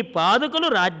నీ పాదుకలు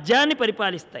రాజ్యాన్ని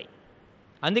పరిపాలిస్తాయి.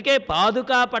 అందుకే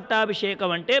పాదుకా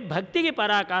పట్టాభిషేకం అంటే భక్తికి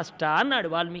పరాకాష్ఠ అన్నాడు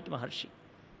వాల్మీకి మహర్షి.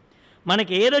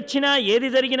 మనకి ఏదొచ్చినా ఏది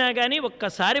జరిగినా కానీ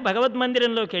ఒక్కసారి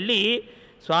భగవద్మందిరంలోకి వెళ్ళి,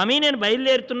 స్వామి నేను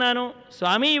బయలుదేరుతున్నాను,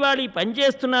 స్వామి ఇవాళ ఈ పని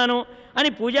చేస్తున్నాను అని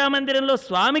పూజామందిరంలో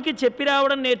స్వామికి చెప్పి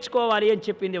రావడం నేర్చుకోవాలి అని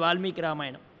చెప్పింది వాల్మీకి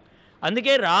రామాయణం.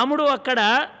 అందుకే రాముడు అక్కడ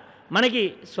మనకి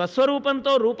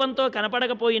స్వస్వరూపంతో రూపంతో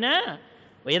కనపడకపోయినా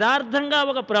యథార్థంగా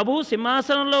ఒక ప్రభు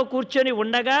సింహాసనంలో కూర్చొని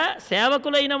ఉండగా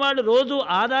సేవకులైన వాళ్ళు రోజు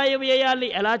ఆదాయ వ్యయాల్ని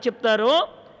ఎలా చెప్తారో,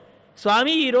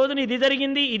 స్వామి ఈ రోజున ఇది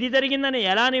జరిగింది ఇది జరిగిందని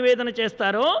ఎలా నివేదన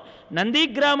చేస్తారో,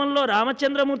 నందిగ్రామంలో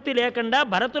రామచంద్రమూర్తి లేకుండా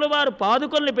భరతుల వారు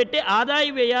పాదుకల్ని పెట్టి ఆదాయ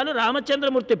వ్యయాలు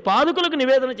రామచంద్రమూర్తి పాదుకలకు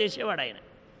నివేదన చేసేవాడు ఆయన.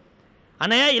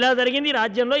 అన్నయ్య ఇలా జరిగింది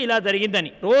రాజ్యంలో ఇలా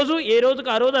జరిగిందని రోజు ఏ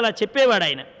రోజుకు ఆ రోజు అలా చెప్పేవాడు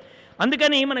ఆయన.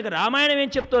 అందుకని మనకు రామాయణం ఏం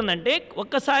చెప్తోందంటే,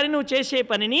 ఒక్కసారి నువ్వు చేసే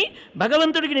పనిని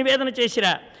భగవంతుడికి నివేదన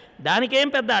చేసిరా. దానికేం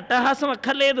పెద్ద అట్టహాసం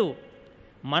అక్కర్లేదు.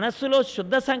 మనస్సులో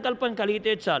శుద్ధ సంకల్పం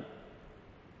కలిగితే చాలు.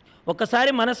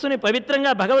 ఒక్కసారి మనస్సుని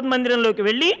పవిత్రంగా భగవద్మందిరంలోకి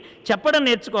వెళ్ళి చెప్పడం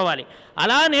నేర్చుకోవాలి.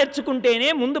 అలా నేర్చుకుంటేనే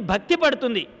ముందు భక్తి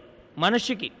పడుతుంది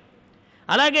మనుష్యుకి.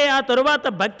 అలాగే ఆ తరువాత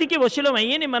భక్తికి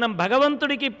వశులమయ్యి మనం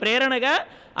భగవంతుడికి ప్రేరణగా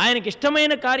ఆయనకి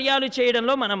ఇష్టమైన కార్యాలు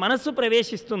చేయడంలో మన మనస్సు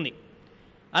ప్రవేశిస్తుంది.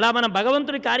 అలా మనం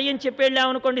భగవంతుడి కార్యం చెప్పి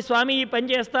వెళ్ళామనుకోండి, స్వామి ఈ పని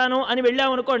చేస్తాను అని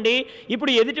వెళ్ళామనుకోండి,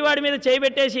 ఇప్పుడు ఎదుటివాడి మీద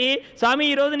చేయబెట్టేసి స్వామి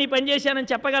ఈరోజు నీ పని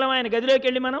చేశానని చెప్పగలమా? ఆయన గదిలోకి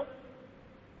వెళ్ళి మనం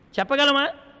చెప్పగలమా?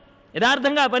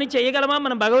 యథార్థంగా ఆ పని చేయగలమా?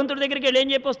 మనం భగవంతుడి దగ్గరికి వెళ్ళి ఏం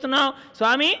చెప్పొస్తున్నాం?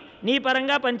 స్వామి నీ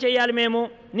పరంగా పని చేయాలి, మేము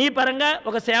నీ పరంగా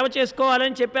ఒక సేవ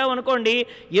చేసుకోవాలని చెప్పావు అనుకోండి,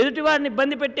 ఎదుటివారిని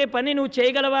ఇబ్బంది పెట్టే పని నువ్వు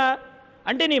చేయగలవా?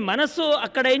 అంటే నీ మనస్సు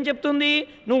అక్కడ ఏం చెప్తుంది?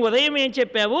 నువ్వు ఉదయం ఏం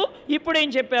చెప్పావు, ఇప్పుడు ఏం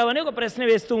చెప్పావు అని ఒక ప్రశ్న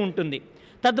వేస్తూ ఉంటుంది.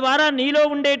 తద్వారా నీలో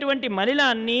ఉండేటువంటి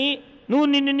మలినాన్ని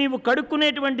నిన్ను నీవు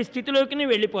కడుక్కునేటువంటి స్థితిలోకి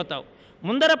నువ్వు వెళ్ళిపోతావు.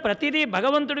 ముందర ప్రతిదీ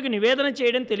భగవంతుడికి నివేదన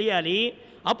చేయడం తెలియాలి.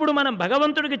 అప్పుడు మనం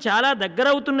భగవంతుడికి చాలా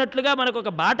దగ్గరవుతున్నట్లుగా మనకు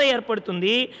ఒక బాట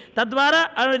ఏర్పడుతుంది. తద్వారా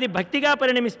అది భక్తిగా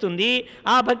పరిణమిస్తుంది.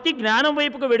 ఆ భక్తి జ్ఞానం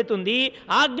వైపుకు వెడుతుంది.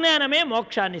 ఆ జ్ఞానమే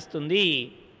మోక్షాన్ని ఇస్తుంది.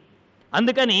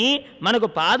 అందుకని మనకు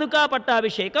పాదుకా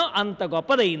పట్టాభిషేకం అంత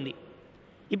గొప్పదయింది.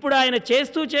 ఇప్పుడు ఆయన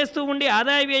చేస్తూ ఉండి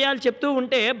ఆదాయ వ్యయాలు చెప్తూ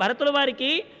ఉంటే భరతుల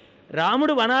వారికి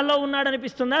రాముడు వనాల్లో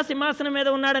ఉన్నాడనిపిస్తుందా, సింహాసనం మీద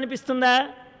ఉన్నాడనిపిస్తుందా?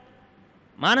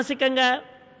 మానసికంగా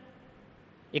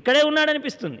ఇక్కడే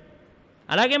ఉన్నాడనిపిస్తుంది.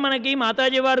 అలాగే మనకి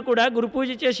మాతాజీ వారు కూడా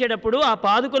గురుపూజ చేసేటప్పుడు ఆ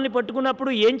పాదుకల్ని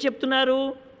పట్టుకున్నప్పుడు ఏం చెప్తున్నారు?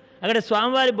 అక్కడ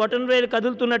స్వామివారి బొటనవేలు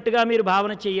కదులుతున్నట్టుగా మీరు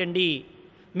భావన చేయండి.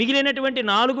 మిగిలినటువంటి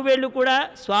 4 వేళ్ళు కూడా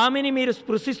స్వామిని మీరు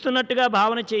స్పృశిస్తున్నట్టుగా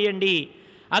భావన చేయండి.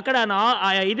 అక్కడ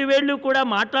 5 వేళ్ళు కూడా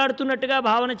మాట్లాడుతున్నట్టుగా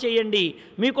భావన చేయండి.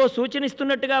 మీకో సూచన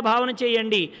ఇస్తున్నట్టుగా భావన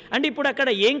చేయండి. అంటే ఇప్పుడు అక్కడ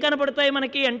ఏం కనపడతాయి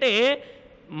మనకి అంటే,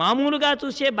 మామూలుగా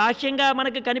చూసే బాహ్యంగా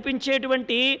మనకు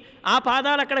కనిపించేటువంటి ఆ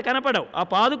పాదాలు అక్కడ కనపడవు, ఆ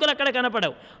పాదుకలు అక్కడ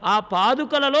కనపడవు. ఆ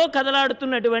పాదుకలలో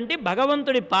కదలాడుతున్నటువంటి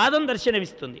భగవంతుడి పాదం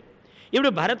దర్శనమిస్తుంది.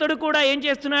 ఇప్పుడు భరతుడు కూడా ఏం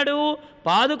చేస్తున్నాడు?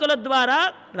 పాదుకల ద్వారా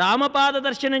రామపాద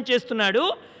దర్శనం చేస్తున్నాడు.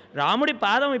 రాముడి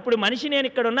పాదం, ఇప్పుడు మనిషి నేను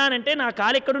ఇక్కడ ఉన్నానంటే నా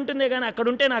కాలు ఇక్కడ ఉంటుందే కానీ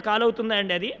అక్కడుంటే నా కాలు అవుతుందా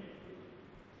అండి? అది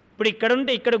ఇప్పుడు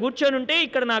ఇక్కడ కూర్చొని ఉంటే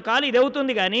ఇక్కడ నా కాలు ఇది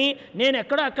అవుతుంది, కానీ నేను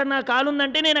ఎక్కడో అక్కడ నా కాలు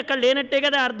ఉందంటే నేను అక్కడ లేనట్టే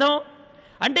కదా అర్థం.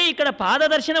 అంటే ఇక్కడ పాద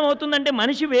దర్శనం అవుతుందంటే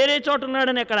మనిషి వేరే చోట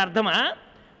ఉన్నాడని అక్కడ అర్థమా?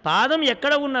 పాదం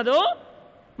ఎక్కడ ఉన్నదో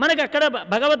మనకు అక్కడ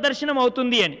భగవద్ దర్శనం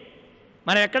అవుతుంది అని.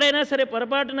 మనం ఎక్కడైనా సరే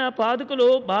పొరపాటున పాదుకలు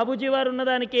బాబూజీ వారు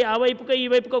ఉన్నదానికి ఆ వైపుకో ఈ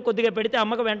వైపుకో కొద్దిగా పెడితే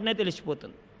అమ్మకు వెంటనే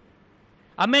తెలిసిపోతుంది.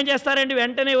 అమ్మ ఏం చేస్తారండి?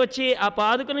 వెంటనే వచ్చి ఆ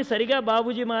పాదుకని సరిగా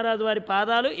బాబూజీ మహారాజు వారి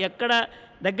పాదాలు ఎక్కడ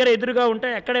దగ్గర ఎదురుగా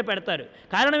ఉంటాయి అక్కడే పెడతారు.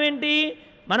 కారణం ఏంటి?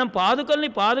 మనం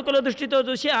పాదుకల దృష్టితో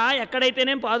చూసి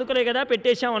ఎక్కడైతేనేం పాదుకలే కదా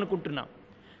పెట్టేశాం అనుకుంటున్నాం.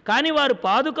 కానీ వారు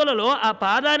పాదుకలలో ఆ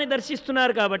పాదాన్ని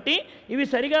దర్శిస్తున్నారు కాబట్టి ఇవి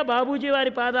సరిగా బాబూజీ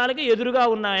వారి పాదాలకి ఎదురుగా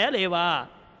ఉన్నాయా లేవా?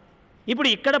 ఇప్పుడు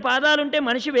ఇక్కడ పాదాలుంటే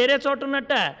మనిషి వేరే చోట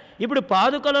ఉన్నట్ట. ఇప్పుడు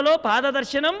పాదుకలలో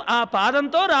పాదదర్శనం, ఆ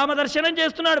పాదంతో రామదర్శనం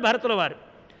చేస్తున్నాడు భరతుల వారు.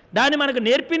 దాన్ని మనకు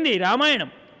నేర్పింది రామాయణం.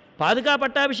 పాదుకా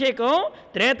పట్టాభిషేకం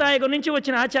త్రేతాయుగం నుంచి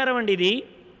వచ్చిన ఆచారం అండి ఇది.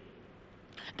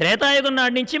 త్రేతాయుగం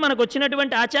నాటి నుంచి మనకు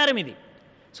వచ్చినటువంటి ఆచారం ఇది.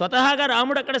 స్వతహాగా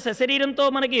రాముడు అక్కడ సశరీరంతో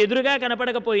మనకి ఎదురుగా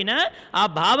కనపడకపోయినా ఆ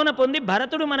భావన పొంది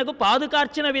భరతుడు మనకు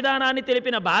పాదుకార్చన విధానాన్ని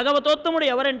తెలిపిన భాగవతోత్తముడు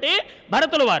ఎవరంటే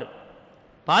భరతుల వారు.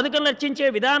 పాదుకలు రచించే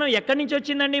విధానం ఎక్కడి నుంచి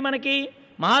వచ్చిందండి మనకి?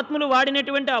 మహాత్ములు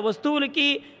వాడినటువంటి ఆ వస్తువులకి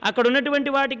అక్కడ ఉన్నటువంటి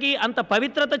వాటికి అంత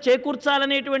పవిత్రత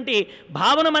చేకూర్చాలనేటువంటి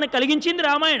భావన మనకు కలిగించింది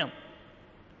రామాయణం.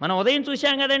 మనం ఉదయం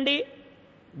చూశాం కదండి,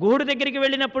 గుహుడు దగ్గరికి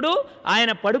వెళ్ళినప్పుడు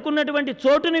ఆయన పడుకున్నటువంటి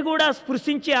చోటుని కూడా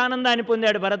స్పృశించి ఆనందాన్ని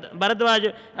పొందాడు భరతుల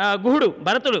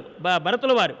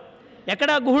వారు.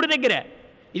 ఎక్కడ? గుహుడు దగ్గర.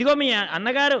 ఇదిగో మీ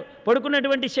అన్నగారు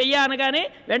పడుకున్నటువంటి శయ్య అనగానే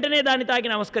వెంటనే దాన్ని తాకి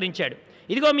నమస్కరించాడు.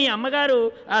 ఇదిగో మీ అమ్మగారు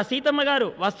సీతమ్మ గారు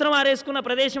వస్త్రం ఆరేసుకున్న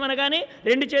ప్రదేశం అనగానే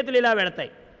 2 చేతులు ఇలా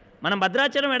వెడతాయి. మనం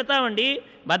భద్రాచలం వెడతామండి.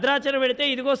 భద్రాచలం వెడితే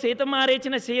ఇదిగో సీతమ్మ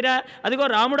ఆరేసిన చీర, అదిగో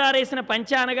రాముడు ఆరేసిన పంచ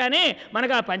అనగానే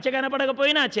మనకు ఆ పంచ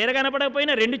కనపడకపోయినా చీర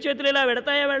కనపడకపోయినా 2 చేతులు ఇలా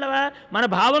వెడతాయా వెళ్ళవా? మన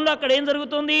భావంలో అక్కడ ఏం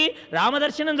జరుగుతుంది?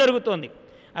 రామదర్శనం జరుగుతోంది.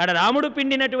 ఆడ రాముడు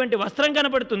పిండినటువంటి వస్త్రం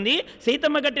కనపడుతుంది,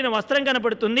 సీతమ్మ కట్టిన వస్త్రం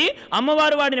కనపడుతుంది,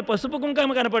 అమ్మవారు వాడిన పసుపు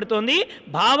కుంకుమ కనపడుతోంది.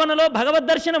 భావనలో భగవద్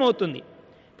దర్శనం అవుతుంది.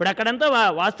 ఇప్పుడు అక్కడంతా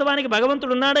వాస్తవానికి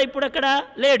భగవంతుడు ఉన్నాడా? ఇప్పుడు అక్కడ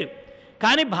లేడు.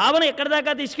 కానీ భావన ఎక్కడి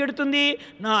దాకా తీసుకెడుతుంది?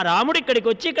 నా రాముడు ఇక్కడికి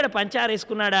వచ్చి ఇక్కడ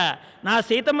పంచారేసుకున్నాడా, నా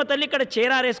సీతమ్మ తల్లి ఇక్కడ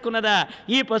చీరారేసుకున్నదా,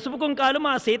 ఈ పసుపు కుంకాలు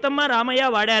మా సీతమ్మ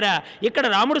రామయ్య వాడారా, ఇక్కడ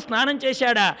రాముడు స్నానం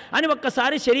చేశాడా అని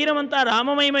ఒక్కసారి శరీరం అంతా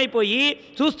రామమయమైపోయి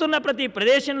చూస్తున్న ప్రతి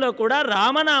ప్రదేశంలో కూడా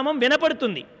రామనామం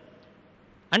వినపడుతుంది.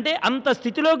 అంటే అంత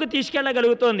స్థితిలోకి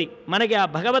తీసుకెళ్ళగలుగుతోంది మనకి ఆ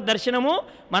భగవద్ దర్శనము,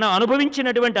 మనం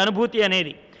అనుభవించినటువంటి అనుభూతి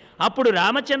అనేది. అప్పుడు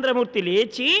రామచంద్రమూర్తి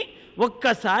లేచి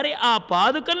ఒక్కసారి ఆ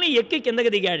పాదుకల్ని ఎక్కి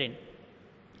కిందకి దిగాడండి.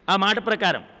 ఆ మాట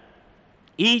ప్రకారం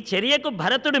ఈ చర్యకు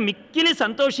భరతుడు మిక్కిలి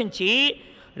సంతోషించి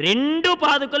 2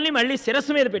 పాదుకల్ని మళ్ళీ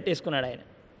శిరస్సు మీద పెట్టేసుకున్నాడు ఆయన.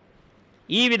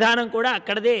 ఈ విధానం కూడా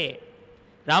అక్కడదే.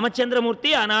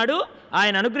 రామచంద్రమూర్తి ఆనాడు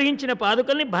ఆయన అనుగ్రహించిన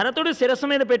పాదుకల్ని భరతుడు శిరస్సు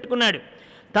మీద పెట్టుకున్నాడు.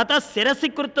 తత శిరసి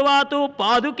కృత్వాతు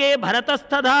పాదుకే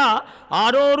భరతస్థదా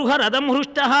ఆరోరుహ రథం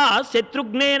హృష్టః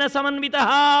శత్రుఘ్నేన సమన్విత.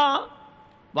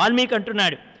 వాల్మీకి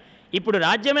అంటున్నాడు, ఇప్పుడు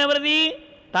రాజ్యం ఎవరిది?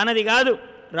 తనది కాదు,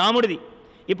 రాముడిది.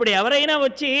 ఇప్పుడు ఎవరైనా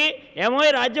వచ్చి ఏమో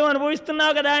రాజ్యం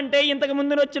అనుభవిస్తున్నావు కదా అంటే ఇంతకు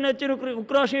ముందు వచ్చిన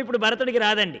ఉక్రోషం ఇప్పుడు భరతుడికి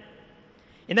రాదండి.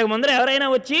 ఇంతకు ముందర ఎవరైనా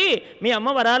వచ్చి మీ అమ్మ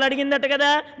వరాలు అడిగిందట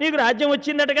కదా, నీకు రాజ్యం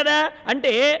వచ్చిందట కదా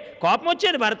అంటే కోపం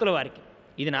వచ్చేది భరతుల వారికి.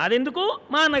 ఇది నాదెందుకు,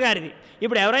 మా అన్నగారిది.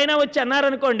 ఇప్పుడు ఎవరైనా వచ్చి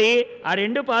అన్నారనుకోండి, ఆ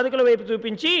 2 పాదుకల వైపు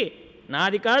చూపించి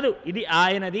నాది కాదు ఇది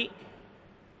ఆయనది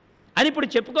అని ఇప్పుడు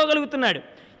చెప్పుకోగలుగుతున్నాడు.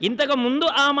 ఇంతకు ముందు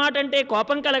ఆ మాట అంటే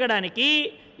కోపం కలగడానికి,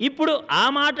 ఇప్పుడు ఆ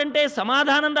మాట అంటే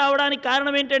సమాధానం రావడానికి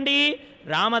కారణం ఏంటండి?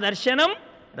 రామదర్శనం,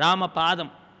 రామపాదం.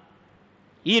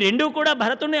 ఈ 2 కూడా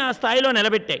భరతుడిని ఆ స్థాయిలో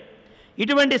నిలబెట్టాయి.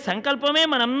 ఇటువంటి సంకల్పమే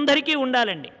మనందరికీ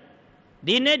ఉండాలండి.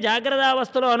 దీన్నే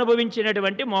జాగ్రత్తావస్థలో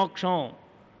అనుభవించినటువంటి మోక్షం.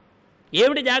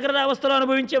 ఏమిటి జాగ్రత్తావస్థలో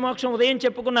అనుభవించే మోక్షం? ఉదయం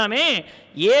చెప్పుకున్నామే,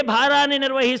 ఏ భారాన్ని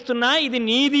నిర్వహిస్తున్నా ఇది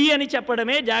నీది అని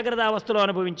చెప్పడమే జాగ్రత్తావస్థలో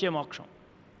అనుభవించే మోక్షం.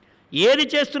 ఏది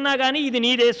చేస్తున్నా కానీ ఇది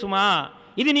నీదే సుమా,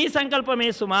 ఇది నీ సంకల్పమే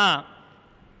సుమా.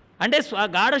 అంటే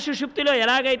గాఢ సుషుప్తిలో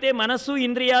ఎలాగైతే మనస్సు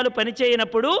ఇంద్రియాలు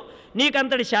పనిచేయనప్పుడు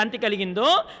నీకంతటి శాంతి కలిగిందో,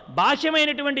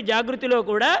 బాహ్యమైనటువంటి జాగృతిలో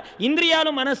కూడా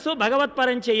ఇంద్రియాలు మనస్సు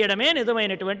భగవత్పరం చేయడమే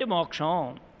నిజమైనటువంటి మోక్షం.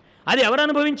 అది ఎవరు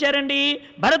అనుభవించారండి?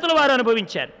 భరతుల వారు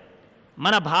అనుభవించారు.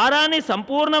 మన భారాన్ని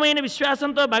సంపూర్ణమైన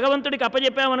విశ్వాసంతో భగవంతుడికి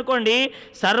అప్పచెప్పామనుకోండి,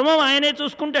 సర్వం ఆయనే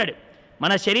చూసుకుంటాడు.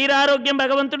 మన శరీరారోగ్యం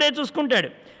భగవంతుడే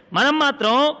చూసుకుంటాడు. మనం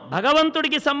మాత్రం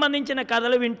భగవంతుడికి సంబంధించిన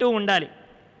కథలు వింటూ ఉండాలి.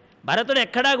 భరతుడు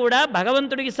ఎక్కడా కూడా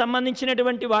భగవంతుడికి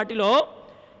సంబంధించినటువంటి వాటిలో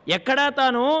ఎక్కడా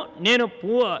తాను నేను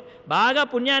బాగా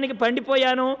పుణ్యానికి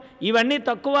పండిపోయాను, ఇవన్నీ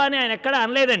తక్కువ అని ఆయన ఎక్కడా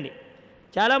అనలేదండి.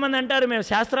 చాలామంది అంటారు, మేము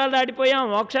శాస్త్రాలు దాటిపోయాం,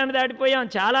 మోక్షాన్ని దాటిపోయాం,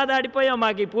 చాలా దాటిపోయాం,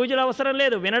 మాకు ఈ పూజలు అవసరం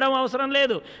లేదు, వినడం అవసరం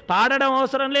లేదు, పాడడం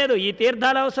అవసరం లేదు, ఈ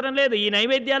తీర్థాలు అవసరం లేదు, ఈ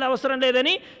నైవేద్యాలు అవసరం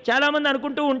లేదని చాలామంది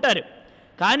అనుకుంటూ ఉంటారు.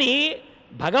 కానీ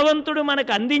భగవంతుడు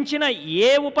మనకు అందించిన ఏ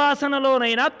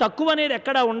ఉపాసనలోనైనా తక్కువ అనేది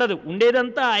ఎక్కడా ఉండదు.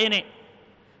 ఉండేదంతా ఆయనే.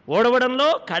 ఓడవడంలో,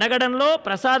 కడగడంలో,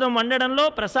 ప్రసాదం వండడంలో,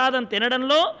 ప్రసాదం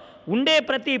తినడంలో, ఉండే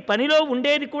ప్రతి పనిలో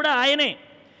ఉండేది కూడా ఆయనే.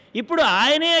 ఇప్పుడు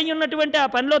ఆయనే అయ్యున్నటువంటి ఆ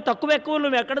పనిలో తక్కువ ఎక్కువలు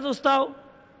నువ్వు ఎక్కడ చూస్తావు?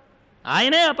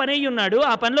 ఆయనే ఆ పని అయ్యి ఉన్నాడు.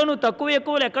 ఆ పనిలో నువ్వు తక్కువ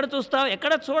ఎక్కువలు ఎక్కడ చూస్తావు?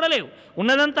 ఎక్కడ చూడలేవు.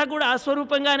 ఉన్నదంతా కూడా ఆ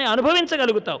స్వరూపంగానే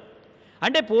అనుభవించగలుగుతావు.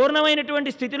 అంటే పూర్ణమైనటువంటి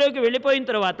స్థితిలోకి వెళ్ళిపోయిన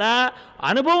తర్వాత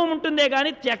అనుభవం ఉంటుందే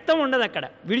కానీ త్యక్తం ఉండదు, అక్కడ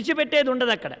విడిచిపెట్టేది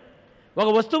ఉండదు. అక్కడ ఒక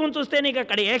వస్తువును చూస్తే నీకు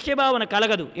అక్కడ ఏక్ష్యభావన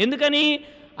కలగదు. ఎందుకని?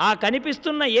 ఆ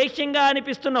కనిపిస్తున్న ఏక్ష్యంగా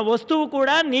అనిపిస్తున్న వస్తువు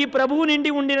కూడా నీ ప్రభువు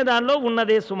నిండి ఉండిన దానిలో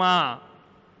ఉన్నదే సుమా.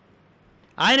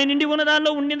 ఆయన నిండి ఉన్న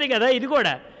దానిలో ఉండింది కదా ఇది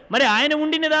కూడా. మరి ఆయన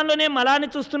ఉండిన దానిలోనే మలాన్ని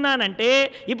చూస్తున్నానంటే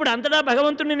ఇప్పుడు అంతటా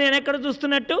భగవంతుడిని నేను ఎక్కడ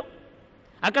చూస్తున్నట్టు?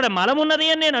 అక్కడ మలమున్నది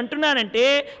అని నేను అంటున్నానంటే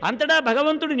అంతటా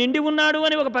భగవంతుడు నిండి ఉన్నాడు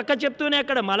అని ఒక పక్క చెప్తూనే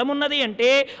అక్కడ మలమున్నది అంటే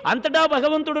అంతటా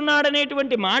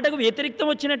భగవంతుడున్నాడనేటువంటి మాటకు వ్యతిరిక్తం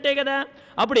వచ్చినట్టే కదా.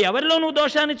 అప్పుడు ఎవరిలో నువ్వు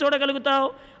దోషాన్ని చూడగలుగుతావు?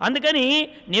 అందుకని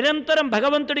నిరంతరం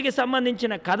భగవంతుడికి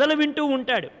సంబంధించిన కథలు వింటూ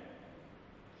ఉంటాడు.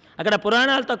 అక్కడ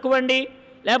పురాణాలు తక్కువండి,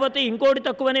 లేకపోతే ఇంకోటి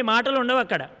తక్కువనే మాటలు ఉండవు.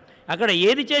 అక్కడ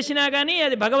ఏది చేసినా కానీ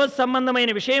అది భగవత్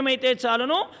సంబంధమైన విషయమైతే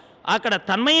చాలును, అక్కడ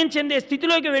తన్మయం చెందే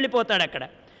స్థితిలోకి వెళ్ళిపోతాడు అక్కడ.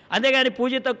 అంతేగాని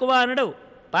పూజ తక్కువ అనడు,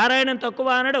 పారాయణం తక్కువ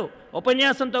అనడు,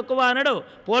 ఉపన్యాసం తక్కువ అనడు,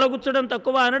 పూలగుచ్చడం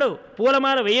తక్కువ అనడు,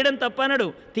 పూలమాల వేయడం తప్ప అనడు,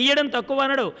 తీయడం తక్కువ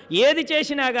అనడు. ఏది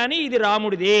చేసినా కానీ ఇది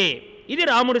రాముడిదే, ఇది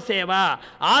రాముడి సేవ,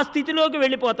 ఆ స్థితిలోకి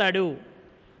వెళ్ళిపోతాడు.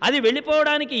 అది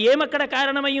వెళ్ళిపోవడానికి ఏమక్కడ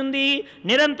కారణమై ఉంది?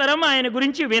 నిరంతరం ఆయన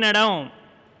గురించి వినడం,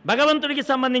 భగవంతుడికి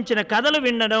సంబంధించిన కథలు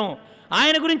వినడం,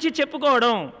 ఆయన గురించి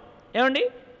చెప్పుకోవడం. ఏమండి,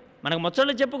 మనకు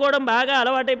ముచ్చట్లు చెప్పుకోవడం బాగా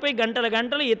అలవాటైపోయి గంటల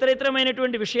గంటలు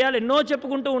ఇతరమైనటువంటి విషయాలు ఎన్నో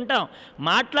చెప్పుకుంటూ ఉంటాం.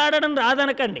 మాట్లాడడం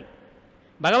రాదనకండి.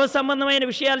 భగవత్ సంబంధమైన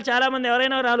విషయాలు చాలామంది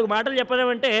ఎవరైనా 4 మాటలు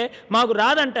చెప్పలేమంటే మాకు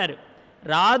రాదంటారు.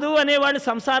 రాదు అనేవాళ్ళు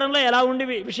సంసారంలో ఎలా ఉండి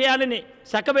విషయాలని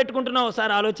చక్కబెట్టుకుంటున్నావు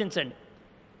ఒకసారి ఆలోచించండి.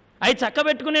 అవి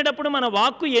చక్కబెట్టుకునేటప్పుడు మన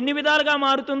వాక్కు ఎన్ని విధాలుగా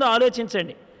మారుతుందో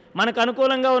ఆలోచించండి. మనకు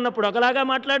అనుకూలంగా ఉన్నప్పుడు ఒకలాగా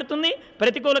మాట్లాడుతుంది,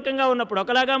 ప్రతికూలకంగా ఉన్నప్పుడు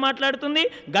ఒకలాగా మాట్లాడుతుంది,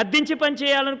 గద్దించి పని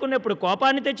చేయాలనుకున్నప్పుడు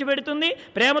కోపాన్ని తెచ్చిపెడుతుంది,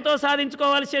 ప్రేమతో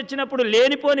సాధించుకోవాల్సి వచ్చినప్పుడు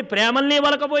లేనిపోని ప్రేమల్ని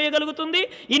వలకబోయగలుగుతుంది.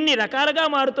 ఇన్ని రకాలుగా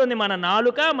మారుతుంది మన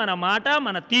నాలుక, మన మాట,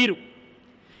 మన తీరు.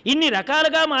 ఇన్ని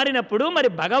రకాలుగా మారినప్పుడు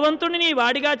మరి భగవంతుడిని నీ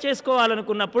వాడిగా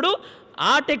చేసుకోవాలనుకున్నప్పుడు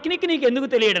ఆ టెక్నిక్ నీకు ఎందుకు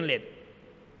తెలియడం లేదు?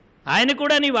 ఆయన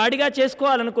కూడా నీ వాడిగా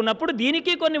చేసుకోవాలనుకున్నప్పుడు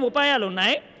దీనికి కొన్ని ఉపాయాలు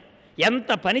ఉన్నాయి.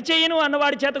 ఎంత పని చేయను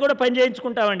అన్నవాడి చేత కూడా పని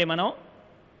చేయించుకుంటామండి మనం.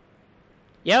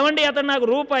 ఏమండి, అతను నాకు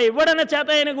రూపాయి ఇవ్వడన్న చేత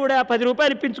అయినా కూడా 10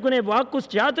 రూపాయలు ఇప్పించుకునే వాక్కు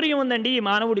చాతుర్యం ఉందండి ఈ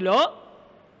మానవుడిలో.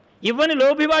 ఇవ్వని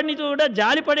లోభివాడిని కూడా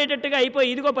జాలి పడేటట్టుగా అయిపోయి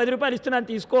ఇదిగో 10 రూపాయలు ఇస్తున్నాను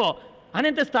తీసుకో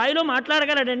అనేంత స్థాయిలో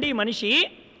మాట్లాడగలడండి ఈ మనిషి.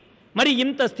 మరి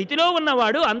ఇంత స్థితిలో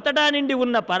ఉన్నవాడు అంతటా నిండి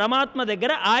ఉన్న పరమాత్మ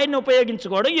దగ్గర ఆయన్ని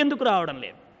ఉపయోగించుకోవడం ఎందుకు రావడం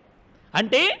లేదు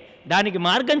అంటే దానికి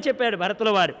మార్గం చెప్పాడు భరతుల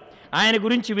వారు. ఆయన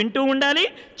గురించి వింటూ ఉండాలి,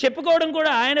 చెప్పుకోవడం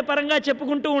కూడా ఆయన పరంగా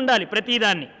చెప్పుకుంటూ ఉండాలి.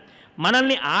 ప్రతిదాన్ని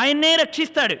మనల్ని ఆయన్నే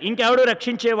రక్షిస్తాడు, ఇంకెవడూ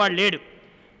రక్షించేవాడు లేడు.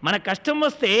 మన కష్టం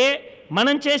వస్తే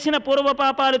మనం చేసిన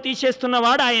పూర్వపాపాలు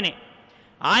తీసేస్తున్నవాడు ఆయనే.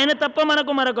 ఆయన తప్ప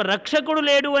మనకు మరొక రక్షకుడు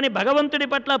లేడు అని భగవంతుడి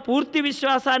పట్ల పూర్తి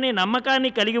విశ్వాసాన్ని నమ్మకాన్ని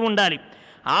కలిగి ఉండాలి.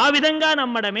 ఆ విధంగా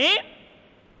నమ్మడమే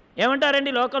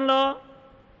ఏమంటారండి లోకంలో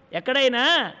ఎక్కడైనా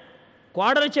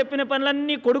కోడలు చెప్పిన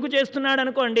పనులన్నీ కొడుకు చేస్తున్నాడు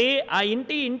అనుకోండి, ఆ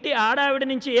ఇంటి ఆడావిడ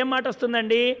నుంచి ఏం మాట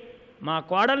వస్తుందండి? మా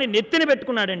కోడల్ని నెత్తిన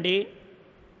పెట్టుకున్నాడండి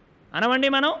అనవండి.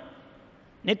 మనం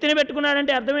నెత్తిన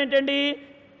పెట్టుకున్నాడంటే అర్థం ఏంటండి?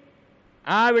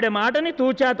 ఆవిడ మాటని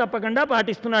తూచా తప్పకుండా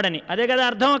పాటిస్తున్నాడని. అదే కదా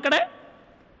అర్థం అక్కడ.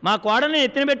 మా కోడల్ని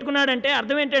నెత్తిన పెట్టుకున్నాడంటే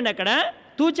అర్థం ఏంటండి? అక్కడ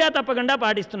తూచా తప్పకుండా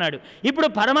పాటిస్తున్నాడు. ఇప్పుడు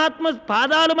పరమాత్మ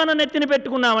పాదాలు మనం నెత్తిన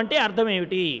పెట్టుకున్నామంటే అర్థం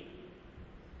ఏమిటి?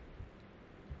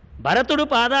 భరతుడు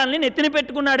పాదాలని నెత్తిన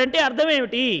పెట్టుకున్నాడంటే అర్థం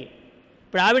ఏమిటి?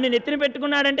 ఇప్పుడు ఆవిడ్ని నెత్తిన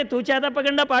పెట్టుకున్నాడంటే తూచా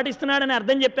తప్పకుండా పాటిస్తున్నాడని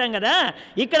అర్థం చెప్పాం కదా.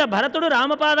 ఇక్కడ భరతుడు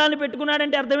రామపాదాలను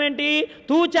పెట్టుకున్నాడంటే అర్థం ఏంటి?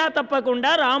 తూచా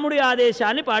తప్పకుండా రాముడి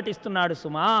ఆదేశాన్ని పాటిస్తున్నాడు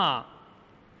సుమా.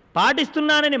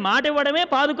 పాటిస్తున్నానని మాట ఇవ్వడమే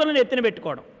పాదుకలను నెత్తిన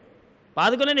పెట్టుకోవడం.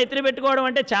 పాదుకలను ఎత్తిన పెట్టుకోవడం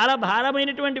అంటే చాలా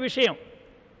భారమైనటువంటి విషయం.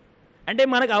 అంటే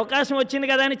మనకు అవకాశం వచ్చింది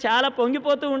కదా అని చాలా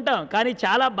పొంగిపోతూ ఉంటాం, కానీ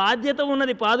చాలా బాధ్యత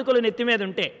ఉన్నది పాదుకలు నెత్తి మీద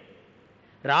ఉంటే.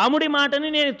 రాముడి మాటని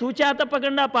నేను తూచా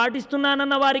తప్పకుండా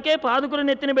పాటిస్తున్నానన్న వారికే పాదుకలు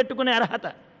నెత్తిన పెట్టుకునే అర్హత.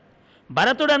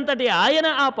 భరతుడంతటి ఆయన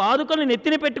ఆ పాదుకలు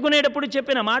నెత్తిన పెట్టుకునేటప్పుడు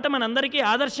చెప్పిన మాట మనందరికీ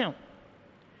ఆదర్శం.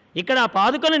 ఇక్కడ ఆ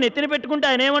పాదుకలు నెత్తిన పెట్టుకుంటే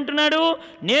ఆయన ఏమంటున్నాడు?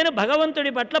 నేను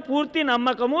భగవంతుడి పట్ల పూర్తి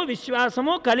నమ్మకము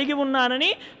విశ్వాసము కలిగి ఉన్నానని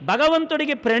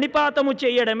భగవంతుడికి ప్రణిపాతము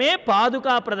చేయడమే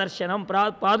పాదుకా ప్రదర్శనం,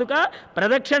 పాదుకా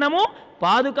ప్రదక్షిణము,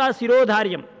 పాదుకా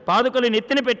శిరోధార్యం. పాదుకలు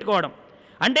నెత్తిన పెట్టుకోవడం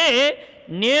అంటే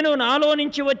నేను నాలో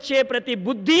నుంచి వచ్చే ప్రతి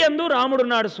బుద్ధి యందు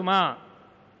రాముడున్నాడు సుమా.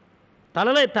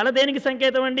 తల దేనికి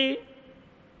సంకేతం అండి?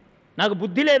 నాకు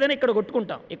బుద్ధి లేదని ఇక్కడ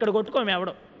కొట్టుకుంటాం, ఇక్కడ కొట్టుకోము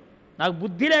ఎవడం. నాకు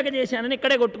బుద్ధి లేక చేశానని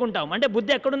ఇక్కడే కొట్టుకుంటాం. అంటే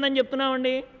బుద్ధి ఎక్కడుందని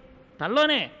చెప్తున్నామండి?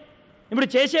 తనలోనే. ఇప్పుడు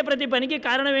చేసే ప్రతి పనికి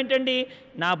కారణం ఏంటండి?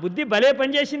 నా బుద్ధి భలే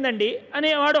పనిచేసిందండి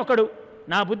అనేవాడు ఒకడు,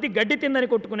 నా బుద్ధి గడ్డి తిందని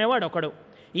కొట్టుకునేవాడు ఒకడు.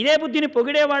 ఇదే బుద్ధిని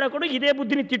పొగిడేవాడు ఒకడు, ఇదే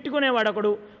బుద్ధిని తిట్టుకునేవాడు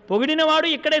ఒకడు. పొగిడినవాడు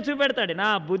ఇక్కడే చూపెడతాడు, నా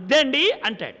బుద్ధి అండి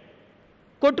అంటాడు.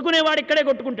 కొట్టుకునేవాడు ఇక్కడే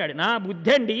కొట్టుకుంటాడు, నా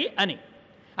బుద్ధి అండి అని.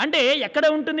 అంటే ఎక్కడ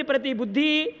ఉంటుంది ప్రతి బుద్ధి?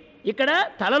 ఇక్కడ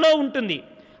తలలో ఉంటుంది.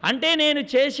 అంటే నేను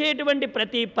చేసేటువంటి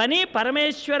ప్రతి పని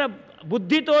పరమేశ్వర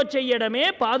బుద్ధితో చెయ్యడమే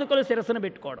పాదుకలు శిరస్సును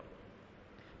పెట్టుకోవడం.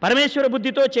 పరమేశ్వర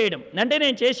బుద్ధితో చేయడం అంటే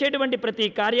నేను చేసేటువంటి ప్రతి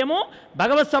కార్యము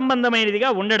భగవత్ సంబంధమైనదిగా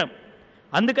ఉండడం.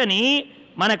 అందుకని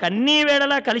మనకు అన్ని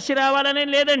వేళలా కలిసి రావాలనే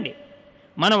లేదండి.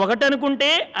 మనం ఒకటి అనుకుంటే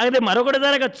అది మరొకటి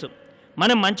జరగచ్చు,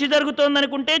 మనం మంచి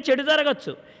జరుగుతోందనుకుంటే చెడు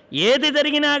జరగచ్చు. ఏది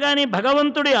జరిగినా కానీ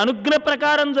భగవంతుడి అనుగ్రహ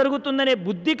ప్రకారం జరుగుతుందనే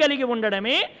బుద్ధి కలిగి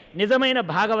ఉండడమే నిజమైన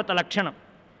భాగవత లక్షణం.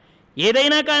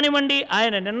 ఏదైనా కానివ్వండి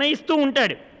ఆయన నిర్ణయిస్తూ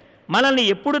ఉంటాడు. మనల్ని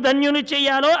ఎప్పుడు ధన్యుని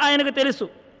చెయ్యాలో ఆయనకు తెలుసు.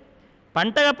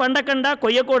 పండకుండా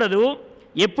కొయ్యకూడదు,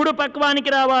 ఎప్పుడు పక్వానికి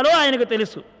రావాలో ఆయనకు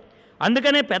తెలుసు.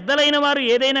 అందుకనే పెద్దలైన వారు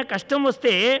ఏదైనా కష్టం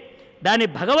వస్తే దాన్ని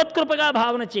భగవత్కృపగా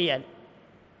భావన చేయాలి.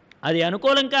 అది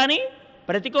అనుకూలం కానీ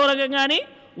ప్రతికూలంగా కానీ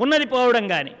ఉన్నది పోవడం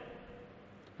కానీ.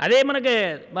 అదే మనకి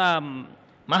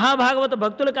మహాభాగవత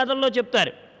భక్తుల కథల్లో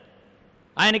చెప్తారు.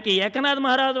 ఆయనకి ఏకనాథ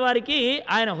మహారాజు వారికి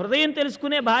ఆయన హృదయం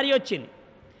తెలుసుకునే భార్య వచ్చింది.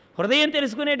 హృదయం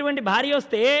తెలుసుకునేటువంటి భార్య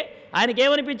వస్తే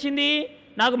ఆయనకేమనిపించింది?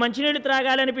 నాకు మంచినీళ్ళు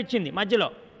త్రాగాలనిపించింది. మధ్యలో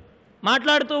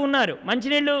మాట్లాడుతూ ఉన్నారు,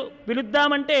 మంచినీళ్ళు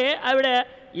పిలుద్దామంటే ఆవిడ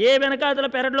ఏ వెనకాతల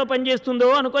పెరట్లో పనిచేస్తుందో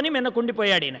అనుకొని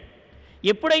మిన్నకుండిపోయాడు ఈయన.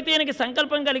 ఎప్పుడైతే ఈయనకి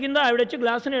సంకల్పం కలిగిందో ఆవిడ వచ్చి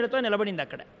గ్లాసు నీళ్ళతో నిలబడింది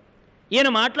అక్కడ. ఈయన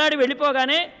మాట్లాడి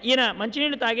వెళ్ళిపోగానే ఈయన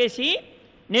మంచినీళ్ళు తాగేసి,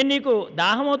 నేను నీకు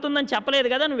దాహం అవుతుందని చెప్పలేదు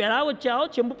కదా, నువ్వు ఎలా వచ్చావో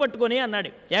చెంపు పట్టుకొని అన్నాడు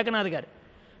ఏకనాథ్ గారు.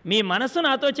 మీ మనసు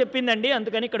నాతో చెప్పిందండి,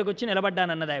 అందుకని ఇక్కడికి వచ్చి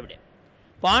నిలబడ్డానన్నది ఆవిడ.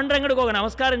 పాండురంగుడికి ఒక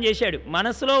నమస్కారం చేశాడు,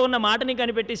 మనసులో ఉన్న మాటని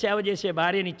కనిపెట్టి సేవ చేసే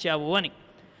భార్యనిచ్చావు అని.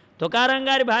 తుకారాం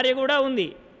గారి భార్య కూడా ఉంది.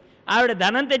 ఆవిడ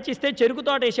ధనం తెచ్చిస్తే చెరుకు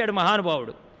తోట వేశాడు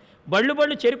మహానుభావుడు.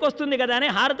 బళ్ళు చెరుకు వస్తుంది కదా అని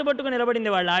హారతి పట్టుకుని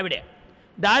నిలబడింది వాళ్ళ ఆవిడే.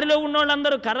 దారిలో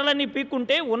ఉన్నోళ్ళందరూ కర్రలన్నీ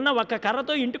పీక్కుంటే ఉన్న ఒక్క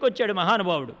కర్రతో ఇంటికి వచ్చాడు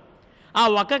మహానుభావుడు. ఆ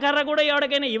ఒక్క కర్ర కూడా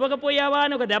ఎవరికైనా ఇవ్వకపోయావా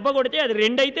అని ఒక దెబ్బ కొడితే అది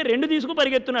 2 అయితే 2 తీసుకు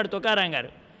పరిగెత్తున్నాడు తుకారాం గారు.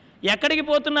 ఎక్కడికి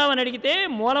పోతున్నావు అని అడిగితే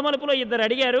మూలమలుపులో 2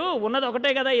 అడిగారు, ఉన్నది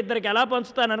ఒకటే కదా, 2కి ఎలా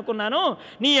పంచుతాను అనుకున్నాను,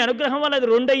 నీ అనుగ్రహం వల్ల అది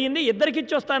 2 అయ్యింది, 2కి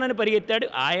ఇచ్చొస్తానని పరిగెత్తాడు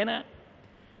ఆయన.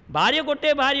 భార్య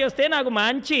కొట్టే భార్య వస్తే నాకు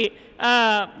మంచి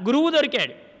గురువు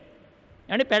దొరికాడు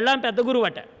అంటే పెళ్ళాం పెద్ద గురువు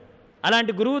అట.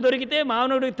 అలాంటి గురువు దొరికితే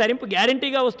మానవుడికి తరింపు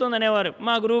గ్యారంటీగా వస్తుందనేవారు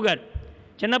మా గురువు గారు.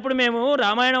 చిన్నప్పుడు మేము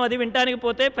రామాయణం అది వినటానికి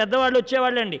పోతే పెద్దవాళ్ళు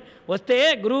వచ్చేవాళ్ళండి. వస్తే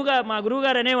మా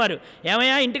గురువుగారు అనేవారు,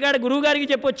 ఏమయ్యా ఇంటికాడ గురువుగారికి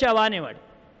చెప్పొచ్చావా అనేవాడు.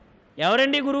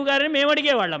 ఎవరండి గురువుగారని మేము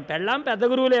అడిగేవాళ్ళం. పెళ్ళాం పెద్ద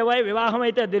గురువులేవా, వివాహం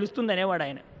అయితే అది తెలుస్తుంది అనేవాడు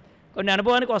ఆయన. కొన్ని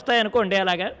అనుభవానికి వస్తాయనుకోండి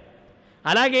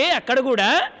అలాగే అక్కడ కూడా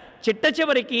చిట్ట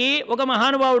చివరికి ఒక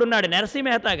మహానుభావుడు ఉన్నాడు నరసింహ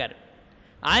మెహతా గారు.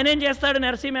 ఆయన ఏం చేస్తాడు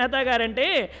నరసింహ మెహతా గారు అంటే,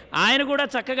 ఆయన కూడా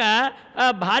చక్కగా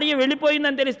భార్య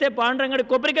వెళ్ళిపోయిందని తెలిస్తే పాండురంగడి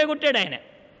కొబ్బరికాయ కొట్టాడు ఆయన.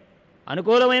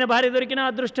 అనుకూలమైన భార్య దొరికిన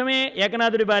అదృష్టమే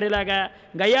ఏకనాథుడి భార్యలాగా,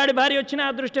 గయ్యాడి భార్య వచ్చిన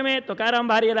అదృష్టమే తుకారాం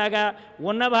భార్యలాగా,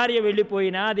 ఉన్న భార్య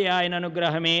వెళ్ళిపోయినా అది ఆయన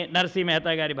అనుగ్రహమే నరసింహ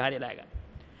మెహతా గారి భార్యలాగా.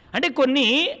 అంటే కొన్ని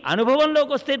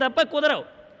అనుభవంలోకి వస్తే తప్ప కుదరవు.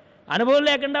 అనుభవం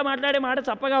లేకుండా మాట్లాడే మాట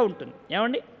చప్పగా ఉంటుంది.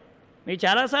 ఏమండి, మీకు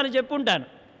చాలాసార్లు చెప్పుంటాను,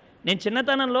 నేను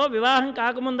చిన్నతనంలో వివాహం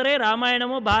కాకముందరే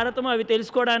రామాయణము భారతము అవి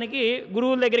తెలుసుకోవడానికి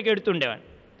గురువుల దగ్గరికి వెడుతుండేవాడిని.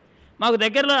 మాకు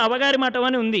దగ్గరలో అవగారి మఠం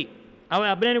అని ఉంది,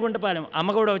 అబ్బనేనిగుంటపాలెం.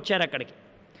 అమ్మ కూడా వచ్చారు అక్కడికి.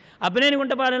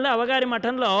 అబ్బనేనిగుంటపాలెంలో అవగారి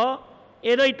మఠంలో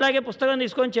ఏదో ఇట్లాగే పుస్తకం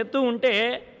తీసుకొని చెప్తూ ఉంటే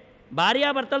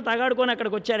భార్యాభర్తలు తగాడుకొని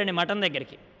అక్కడికి వచ్చారండి మఠం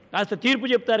దగ్గరికి, కాస్త తీర్పు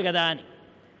చెప్తారు కదా అని.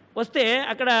 వస్తే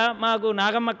అక్కడ మాకు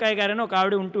నాగమ్మక్కయ్య గారని ఒక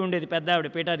ఆవిడ ఉంటూ ఉండేది, పెద్ద ఆవిడ,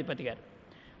 పీఠాధిపతి గారు.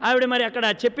 ఆవిడ మరి అక్కడ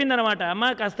చెప్పిందనమాట, అమ్మ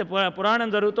కాస్త పురాణం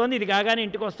జరుగుతోంది, ఇది కాగానే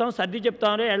ఇంటికి వస్తాం, సర్ది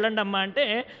చెప్తాంలే, వెళ్ళండి అమ్మ అంటే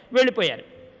వెళ్ళిపోయారు.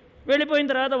 వెళ్ళిపోయిన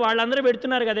తర్వాత వాళ్ళందరూ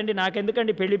పెడుతున్నారు కదండి,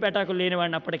 నాకెందుకండి పెళ్లి పెటాకులు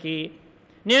లేనివాడిని అప్పటికి.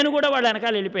 నేను కూడా వాళ్ళ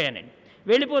వెనకాల వెళ్ళిపోయానండి.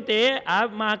 వెళ్ళిపోతే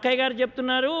మా అక్కయ్య గారు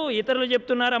చెప్తున్నారు, ఇతరులు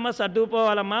చెప్తున్నారు, అమ్మ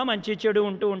సర్దుకుపోవాలమ్మా, మంచి చెడు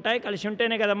ఉంటూ ఉంటాయి, కలిసి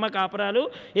ఉంటేనే కదమ్మా కాపురాలు,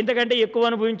 ఇంతకంటే ఎక్కువ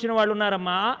అనుభవించిన వాళ్ళు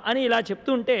ఉన్నారమ్మా అని ఇలా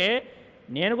చెప్తుంటే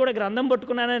నేను కూడా గ్రంథం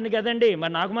పట్టుకున్నానని కదండి,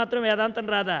 మరి నాకు మాత్రం వేదాంతం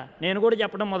రాదా, నేను కూడా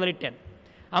చెప్పడం మొదలెట్టాను.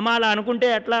 అమ్మ అలా అనుకుంటే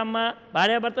ఎట్లా అమ్మ,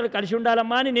 భార్యాభర్తలు కలిసి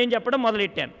ఉండాలమ్మా అని నేను చెప్పడం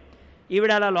మొదలెట్టాను.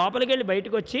 ఈవిడ అలా లోపలికి వెళ్ళి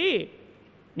బయటకు వచ్చి,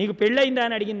 నీకు పెళ్ళయిందా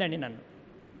అని అడిగిందండి నన్ను.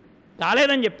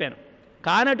 కాలేదని చెప్పాను.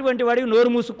 కానటువంటి వాడికి నోరు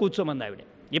మూసు కూర్చోమంది ఆవిడ.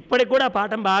 ఇప్పటికి కూడా ఆ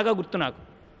పాఠం బాగా గుర్తు నాకు.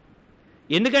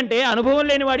 ఎందుకంటే అనుభవం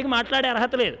లేని వాడికి మాట్లాడే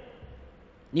అర్హత లేదు.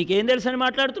 నీకేం తెలుసు అని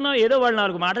మాట్లాడుతున్నావు, ఏదో వాళ్ళు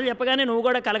 4 మాటలు చెప్పగానే నువ్వు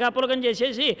కూడా కలగాపులకం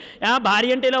చేసేసి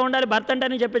భార్య అంటే ఇలా ఉండాలి, భర్త అంటే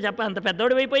అని చెప్ప అంత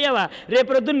పెద్దోడు అయిపోయావా,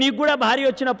 రేపు రొద్దు నీకు కూడా భార్య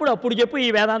వచ్చినప్పుడు అప్పుడు చెప్పు ఈ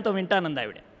వేదాంతం వింటానంది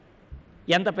ఆవిడ.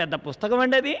 ఎంత పెద్ద పుస్తకం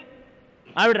అండి అది.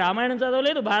 ఆవిడ రామాయణం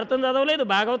చదవలేదు, భారతం చదవలేదు,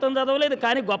 భాగవతం చదవలేదు,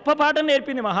 కానీ గొప్ప పాఠం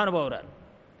నేర్పింది మహానుభావురాలు.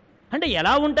 అంటే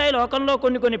ఎలా ఉంటాయి లోకంలో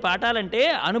కొన్ని పాఠాలంటే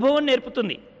అనుభవం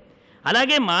నేర్పుతుంది.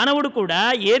 అలాగే మానవుడు కూడా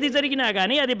ఏది జరిగినా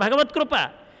కానీ అది భగవత్కృప.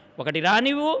 ఒకటి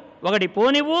రానివ్వు, ఒకటి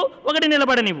పోనివ్వు, ఒకటి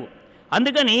నిలబడనివ్వు.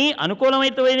 అందుకని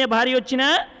అనుకూలమైన భార్య వచ్చినా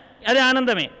అది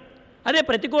ఆనందమే, అదే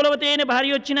ప్రతికూలవతి అయిన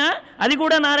భార్య వచ్చినా అది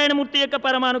కూడా నారాయణమూర్తి యొక్క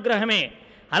పరమానుగ్రహమే.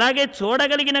 అలాగే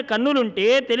చూడగలిగిన కన్నులుంటే,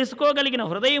 తెలుసుకోగలిగిన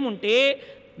హృదయం ఉంటే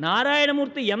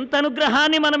నారాయణమూర్తి ఎంత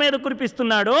అనుగ్రహాన్ని మన మీద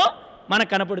కురిపిస్తున్నాడో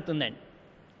మనకు కనపడుతుందండి.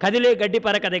 కదిలే గడ్డి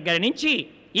పరక దగ్గర నుంచి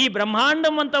ఈ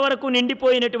బ్రహ్మాండం అంతవరకు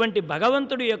నిండిపోయినటువంటి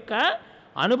భగవంతుడి యొక్క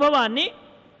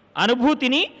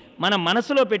అనుభూతిని మన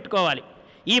మనసులో పెట్టుకోవాలి.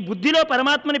 ఈ బుద్ధిలో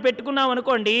పరమాత్మని పెట్టుకున్నాం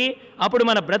అనుకోండి, అప్పుడు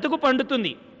మన బ్రతుకు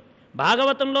పండుతుంది.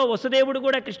 భాగవతంలో వసుదేవుడు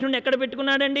కూడా కృష్ణుడిని ఎక్కడ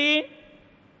పెట్టుకున్నాడండి?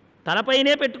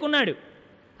 తలపైనే పెట్టుకున్నాడు.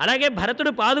 అలాగే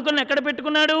భరతుడు పాదుకలను ఎక్కడ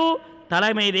పెట్టుకున్నాడు? తల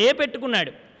మీదే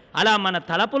పెట్టుకున్నాడు. అలా మన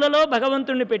తలపులలో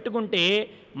భగవంతుణ్ణి పెట్టుకుంటే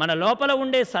మన లోపల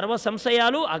ఉండే సర్వ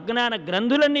సంశయాలు, అజ్ఞాన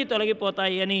గ్రంథులన్నీ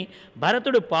తొలగిపోతాయి అని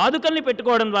భరతుడు పాదుకల్ని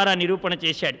పెట్టుకోవడం ద్వారా నిరూపణ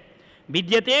చేశాడు.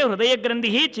 విద్యతే హృదయ గ్రంథి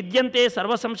ఛిద్యంతే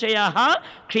సర్వ సంశయా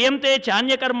క్షయంతే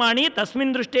చాన్యకర్మాణి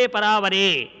తస్మిన్ దృష్టే పరావరే.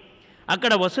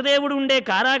 అక్కడ వసుదేవుడు ఉండే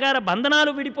కారాగార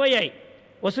బంధనాలు విడిపోయాయి.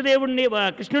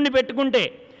 కృష్ణుణ్ణి పెట్టుకుంటే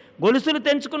గొలుసులు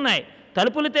తెంచుకున్నాయి,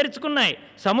 తలుపులు తెరుచుకున్నాయి,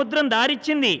 సముద్రం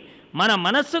దారిచ్చింది. మన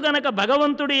మనస్సు గనక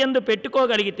భగవంతుడి యందు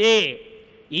పెట్టుకోగలిగితే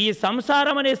ఈ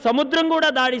సంసారం అనే సముద్రం కూడా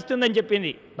దాడిస్తుందని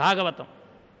చెప్పింది భాగవతం.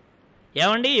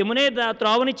 ఏమండి, యమునే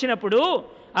త్రోవనిచ్చినప్పుడు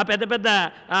ఆ పెద్ద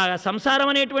సంసారం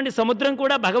అనేటువంటి సముద్రం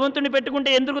కూడా భగవంతుని పెట్టుకుంటే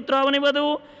ఎందుకు త్రోవనివ్వదు?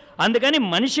 అందుకని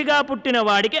మనిషిగా పుట్టిన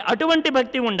వాడికి అటువంటి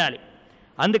భక్తి ఉండాలి.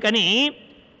 అందుకని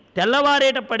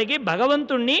తెల్లవారేటప్పటికీ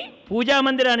భగవంతుణ్ణి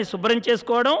పూజామందిరాన్ని శుభ్రం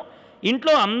చేసుకోవడం,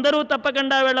 ఇంట్లో అందరూ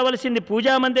తప్పకుండా వెళ్ళవలసింది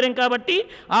పూజామందిరం కాబట్టి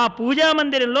ఆ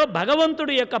పూజామందిరంలో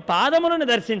భగవంతుడి యొక్క పాదములను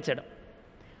దర్శించడం.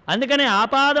 అందుకనే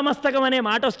ఆపాదమస్తకం అనే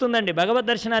మాట వస్తుందండి భగవద్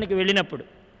దర్శనానికి వెళ్ళినప్పుడు.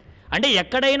 అంటే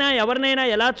ఎక్కడైనా ఎవరినైనా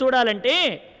ఎలా చూడాలంటే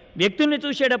వ్యక్తుల్ని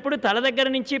చూసేటప్పుడు తల దగ్గర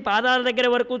నుంచి పాదాల దగ్గర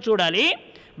వరకు చూడాలి,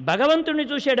 భగవంతుణ్ణి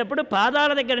చూసేటప్పుడు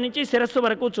పాదాల దగ్గర నుంచి శిరస్సు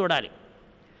వరకు చూడాలి.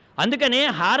 అందుకనే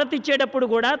హారతి ఇచ్చేటప్పుడు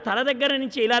కూడా తల దగ్గర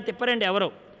నుంచి ఇలా తిప్పరండి ఎవరో,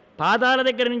 పాదాల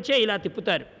దగ్గర నుంచే ఇలా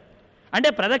తిప్పుతారు. అంటే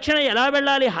ప్రదక్షిణ ఎలా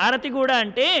వెళ్ళాలి హారతి కూడా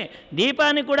అంటే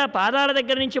దీపాన్ని కూడా పాదాల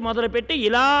దగ్గర నుంచి మొదలుపెట్టి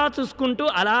ఇలా చూసుకుంటూ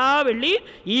అలా వెళ్ళి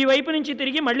ఈ వైపు నుంచి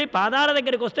తిరిగి మళ్ళీ పాదాల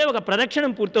దగ్గరికి వస్తే ఒక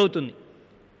ప్రదక్షిణం పూర్తవుతుంది.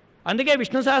 అందుకే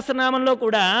విష్ణు సహస్రనామంలో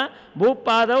కూడా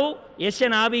భూపాదౌ యస్య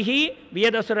నాభిః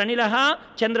వియదసురనిలః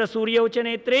చంద్ర సూర్యౌ చ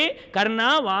నేత్రే కర్ణ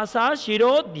వాస శిరో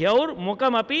ద్యౌర్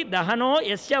ముఖమపి దహనో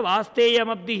యస్య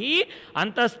వాస్తేయమబ్ధిః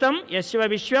అంతస్థం యస్వ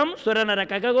విశ్వం సురనర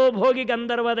కగగో భోగి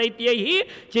గంధర్వ దైత్యైః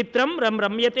చిత్రం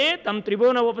రమ్యతే తం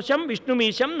త్రిభువనోపశం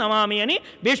విష్ణుమీశం నమామి అని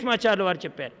భీష్మాచార్యులు వారు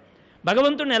చెప్పారు.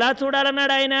 భగవంతుడిని ఎలా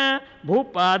చూడాలన్నాడు ఆయన?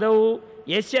 భూపాదౌ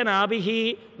యస్య నాభిః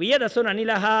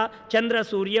వియదసుననిల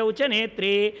చంద్రసూర్యౌ చ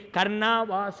నేత్రే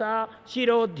కర్ణావాస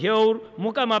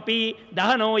శిరోధ్యౌర్ముఖమపి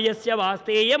దహనోయస్య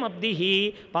వాస్తేయమబ్ధి.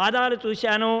 పాదాలు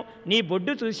చూశాను, నీ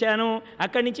బొడ్డు చూశాను,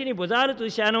 అక్కడి నుంచి నీ భుజాలు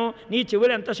చూశాను, నీ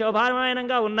చెవులు ఎంత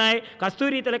శోభామానంగా ఉన్నాయి,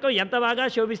 కస్తూరి తిలకం ఎంత బాగా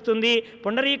శోభిస్తుంది,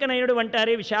 పుండరీకనయుడు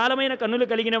అంటారే విశాలమైన కన్నులు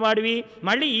కలిగిన వాడివి,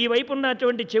 మళ్ళీ ఈ వైపు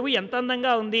ఉన్నటువంటి చెవు ఎంత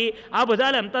అందంగా ఉంది, ఆ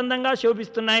భుజాలు ఎంత అందంగా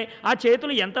శోభిస్తున్నాయి, ఆ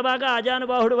చేతులు ఎంత బాగా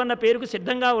ఆజానుబాహుడు అన్న పేరుకు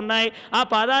సిద్ధంగా ఉన్నాయి, ఆ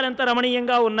పాదాలు ఎంత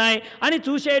రమణీయంగా ఉన్నాయి అని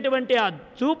చూసేటువంటి ఆ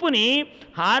చూపుని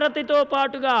హారతితో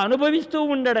పాటుగా అనుభవిస్తూ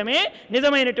ఉండడమే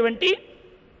నిజమైనటువంటి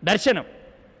దర్శనం.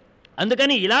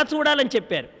 అందుకని ఇలా చూడాలని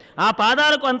చెప్పారు. ఆ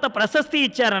పాదాలకు అంత ప్రశస్తి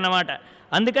ఇచ్చారన్నమాట.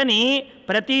 అందుకని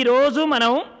ప్రతిరోజు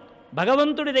మనం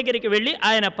భగవంతుడి దగ్గరికి వెళ్ళి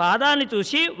ఆయన పాదాన్ని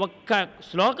చూసి ఒక్క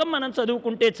శ్లోకం మనం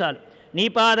చదువుకుంటే చాలు. నీ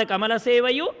పాద కమల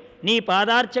సేవయు నీ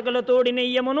పాదార్చకులతోడి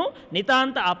నెయ్యమును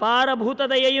నితాంత అపారభూత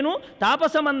దయయును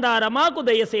తాపసమందార మాకు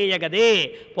దయసేయగదే.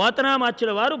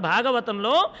 పోతనామాచ్యుల వారు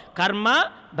భాగవతంలో కర్మ,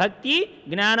 భక్తి,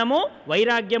 జ్ఞానము,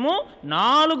 వైరాగ్యము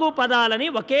 4 పదాలని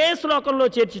ఒకే శ్లోకంలో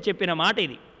చేర్చి చెప్పిన మాట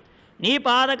ఇది. నీ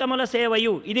పాదకమల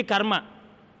సేవయు ఇది కర్మ,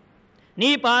 నీ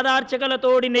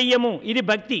పాదార్చకులతోడి నెయ్యము ఇది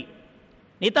భక్తి,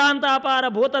 నితాంతాపార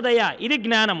భూతదయ ఇది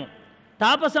జ్ఞానము,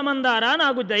 తాపసమందార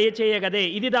నాకు దయచేయగదే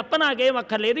ఇది తప్ప నాకేం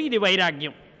అక్కర్లేదు ఇది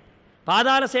వైరాగ్యం.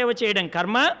 పాదాల సేవ చేయడం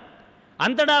కర్మ,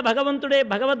 అంతటా భగవంతుడే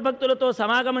భగవద్భక్తులతో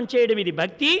సమాగమం చేయడం ఇది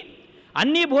భక్తి,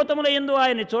 అన్ని భూతముల యందు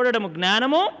ఆయన్ని చూడడము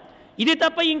జ్ఞానము, ఇది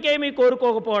తప్ప ఇంకేమీ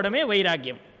కోరుకోకపోవడమే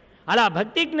వైరాగ్యం. అలా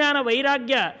భక్తి జ్ఞాన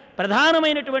వైరాగ్య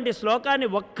ప్రధానమైనటువంటి శ్లోకాన్ని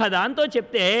ఒక్కదాంతో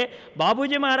చెప్తే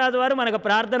బాబూజీ మహారాజు వారు మనకు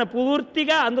ప్రార్థన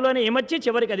పూర్తిగా అందులోనే ఏమర్చి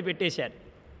చివరికి అది పెట్టేశారు.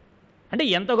 అంటే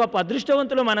ఎంత గొప్ప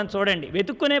అదృష్టవంతులు మనం చూడండి.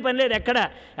 వెతుక్కునే పని లేదు ఎక్కడ.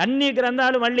 అన్ని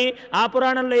గ్రంథాలు మళ్ళీ ఆ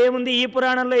పురాణంలో ఏముంది, ఈ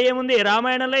పురాణంలో ఏముంది,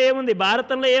 రామాయణంలో ఏముంది,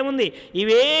 భారతంలో ఏముంది,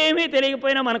 ఇవేమీ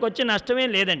తెలియకపోయినా మనకు వచ్చే నష్టమేం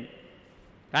లేదండి.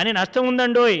 కానీ నష్టం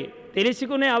ఉందండోయ్,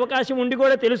 తెలుసుకునే అవకాశం ఉండి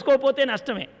కూడా తెలుసుకోకపోతే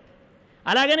నష్టమే.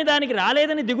 అలాగని దానికి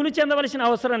రాలేదని దిగులు చెందవలసిన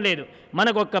అవసరం లేదు.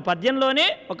 మనకు ఒక్క పద్యంలోనే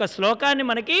ఒక శ్లోకాన్ని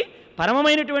మనకి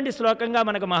పరమమైనటువంటి శ్లోకంగా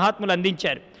మనకు మహాత్ములు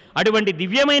అందించారు. అటువంటి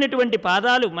దివ్యమైనటువంటి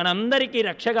పాదాలు మనందరికీ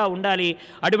రక్షగా ఉండాలి.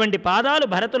 అటువంటి పాదాలు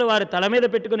భరతుల వారు తల మీద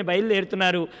పెట్టుకుని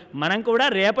బయలుదేరుతున్నారు. మనం కూడా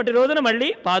రేపటి రోజున మళ్ళీ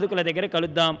పాదుకుల దగ్గర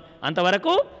కలుద్దాం.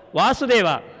 అంతవరకు వాసుదేవ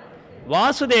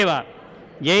వాసుదేవ,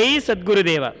 జై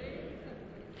సద్గురుదేవ.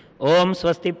 ఓం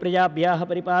స్వస్తి ప్రజాభ్యాః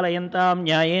పరిపాలయంతాం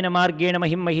న్యాయేన మార్గేణ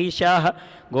మహిం మహిషాః.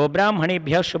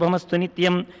 గోబ్రాహ్మణేభ్యః శుభమస్తు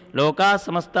నిత్యం. లోకాః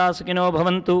సమస్తాః సుఖినో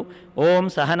భవంతు. ఓం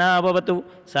సహనా భవతు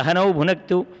సహనౌ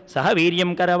భునక్తు సహ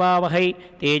వీర్యం కరవావహై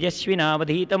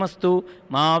తేజస్వినావధీతమస్తు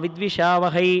మా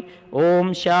విద్విషావహై. ఓం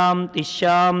శాంతి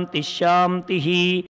శాంతి శాంతి.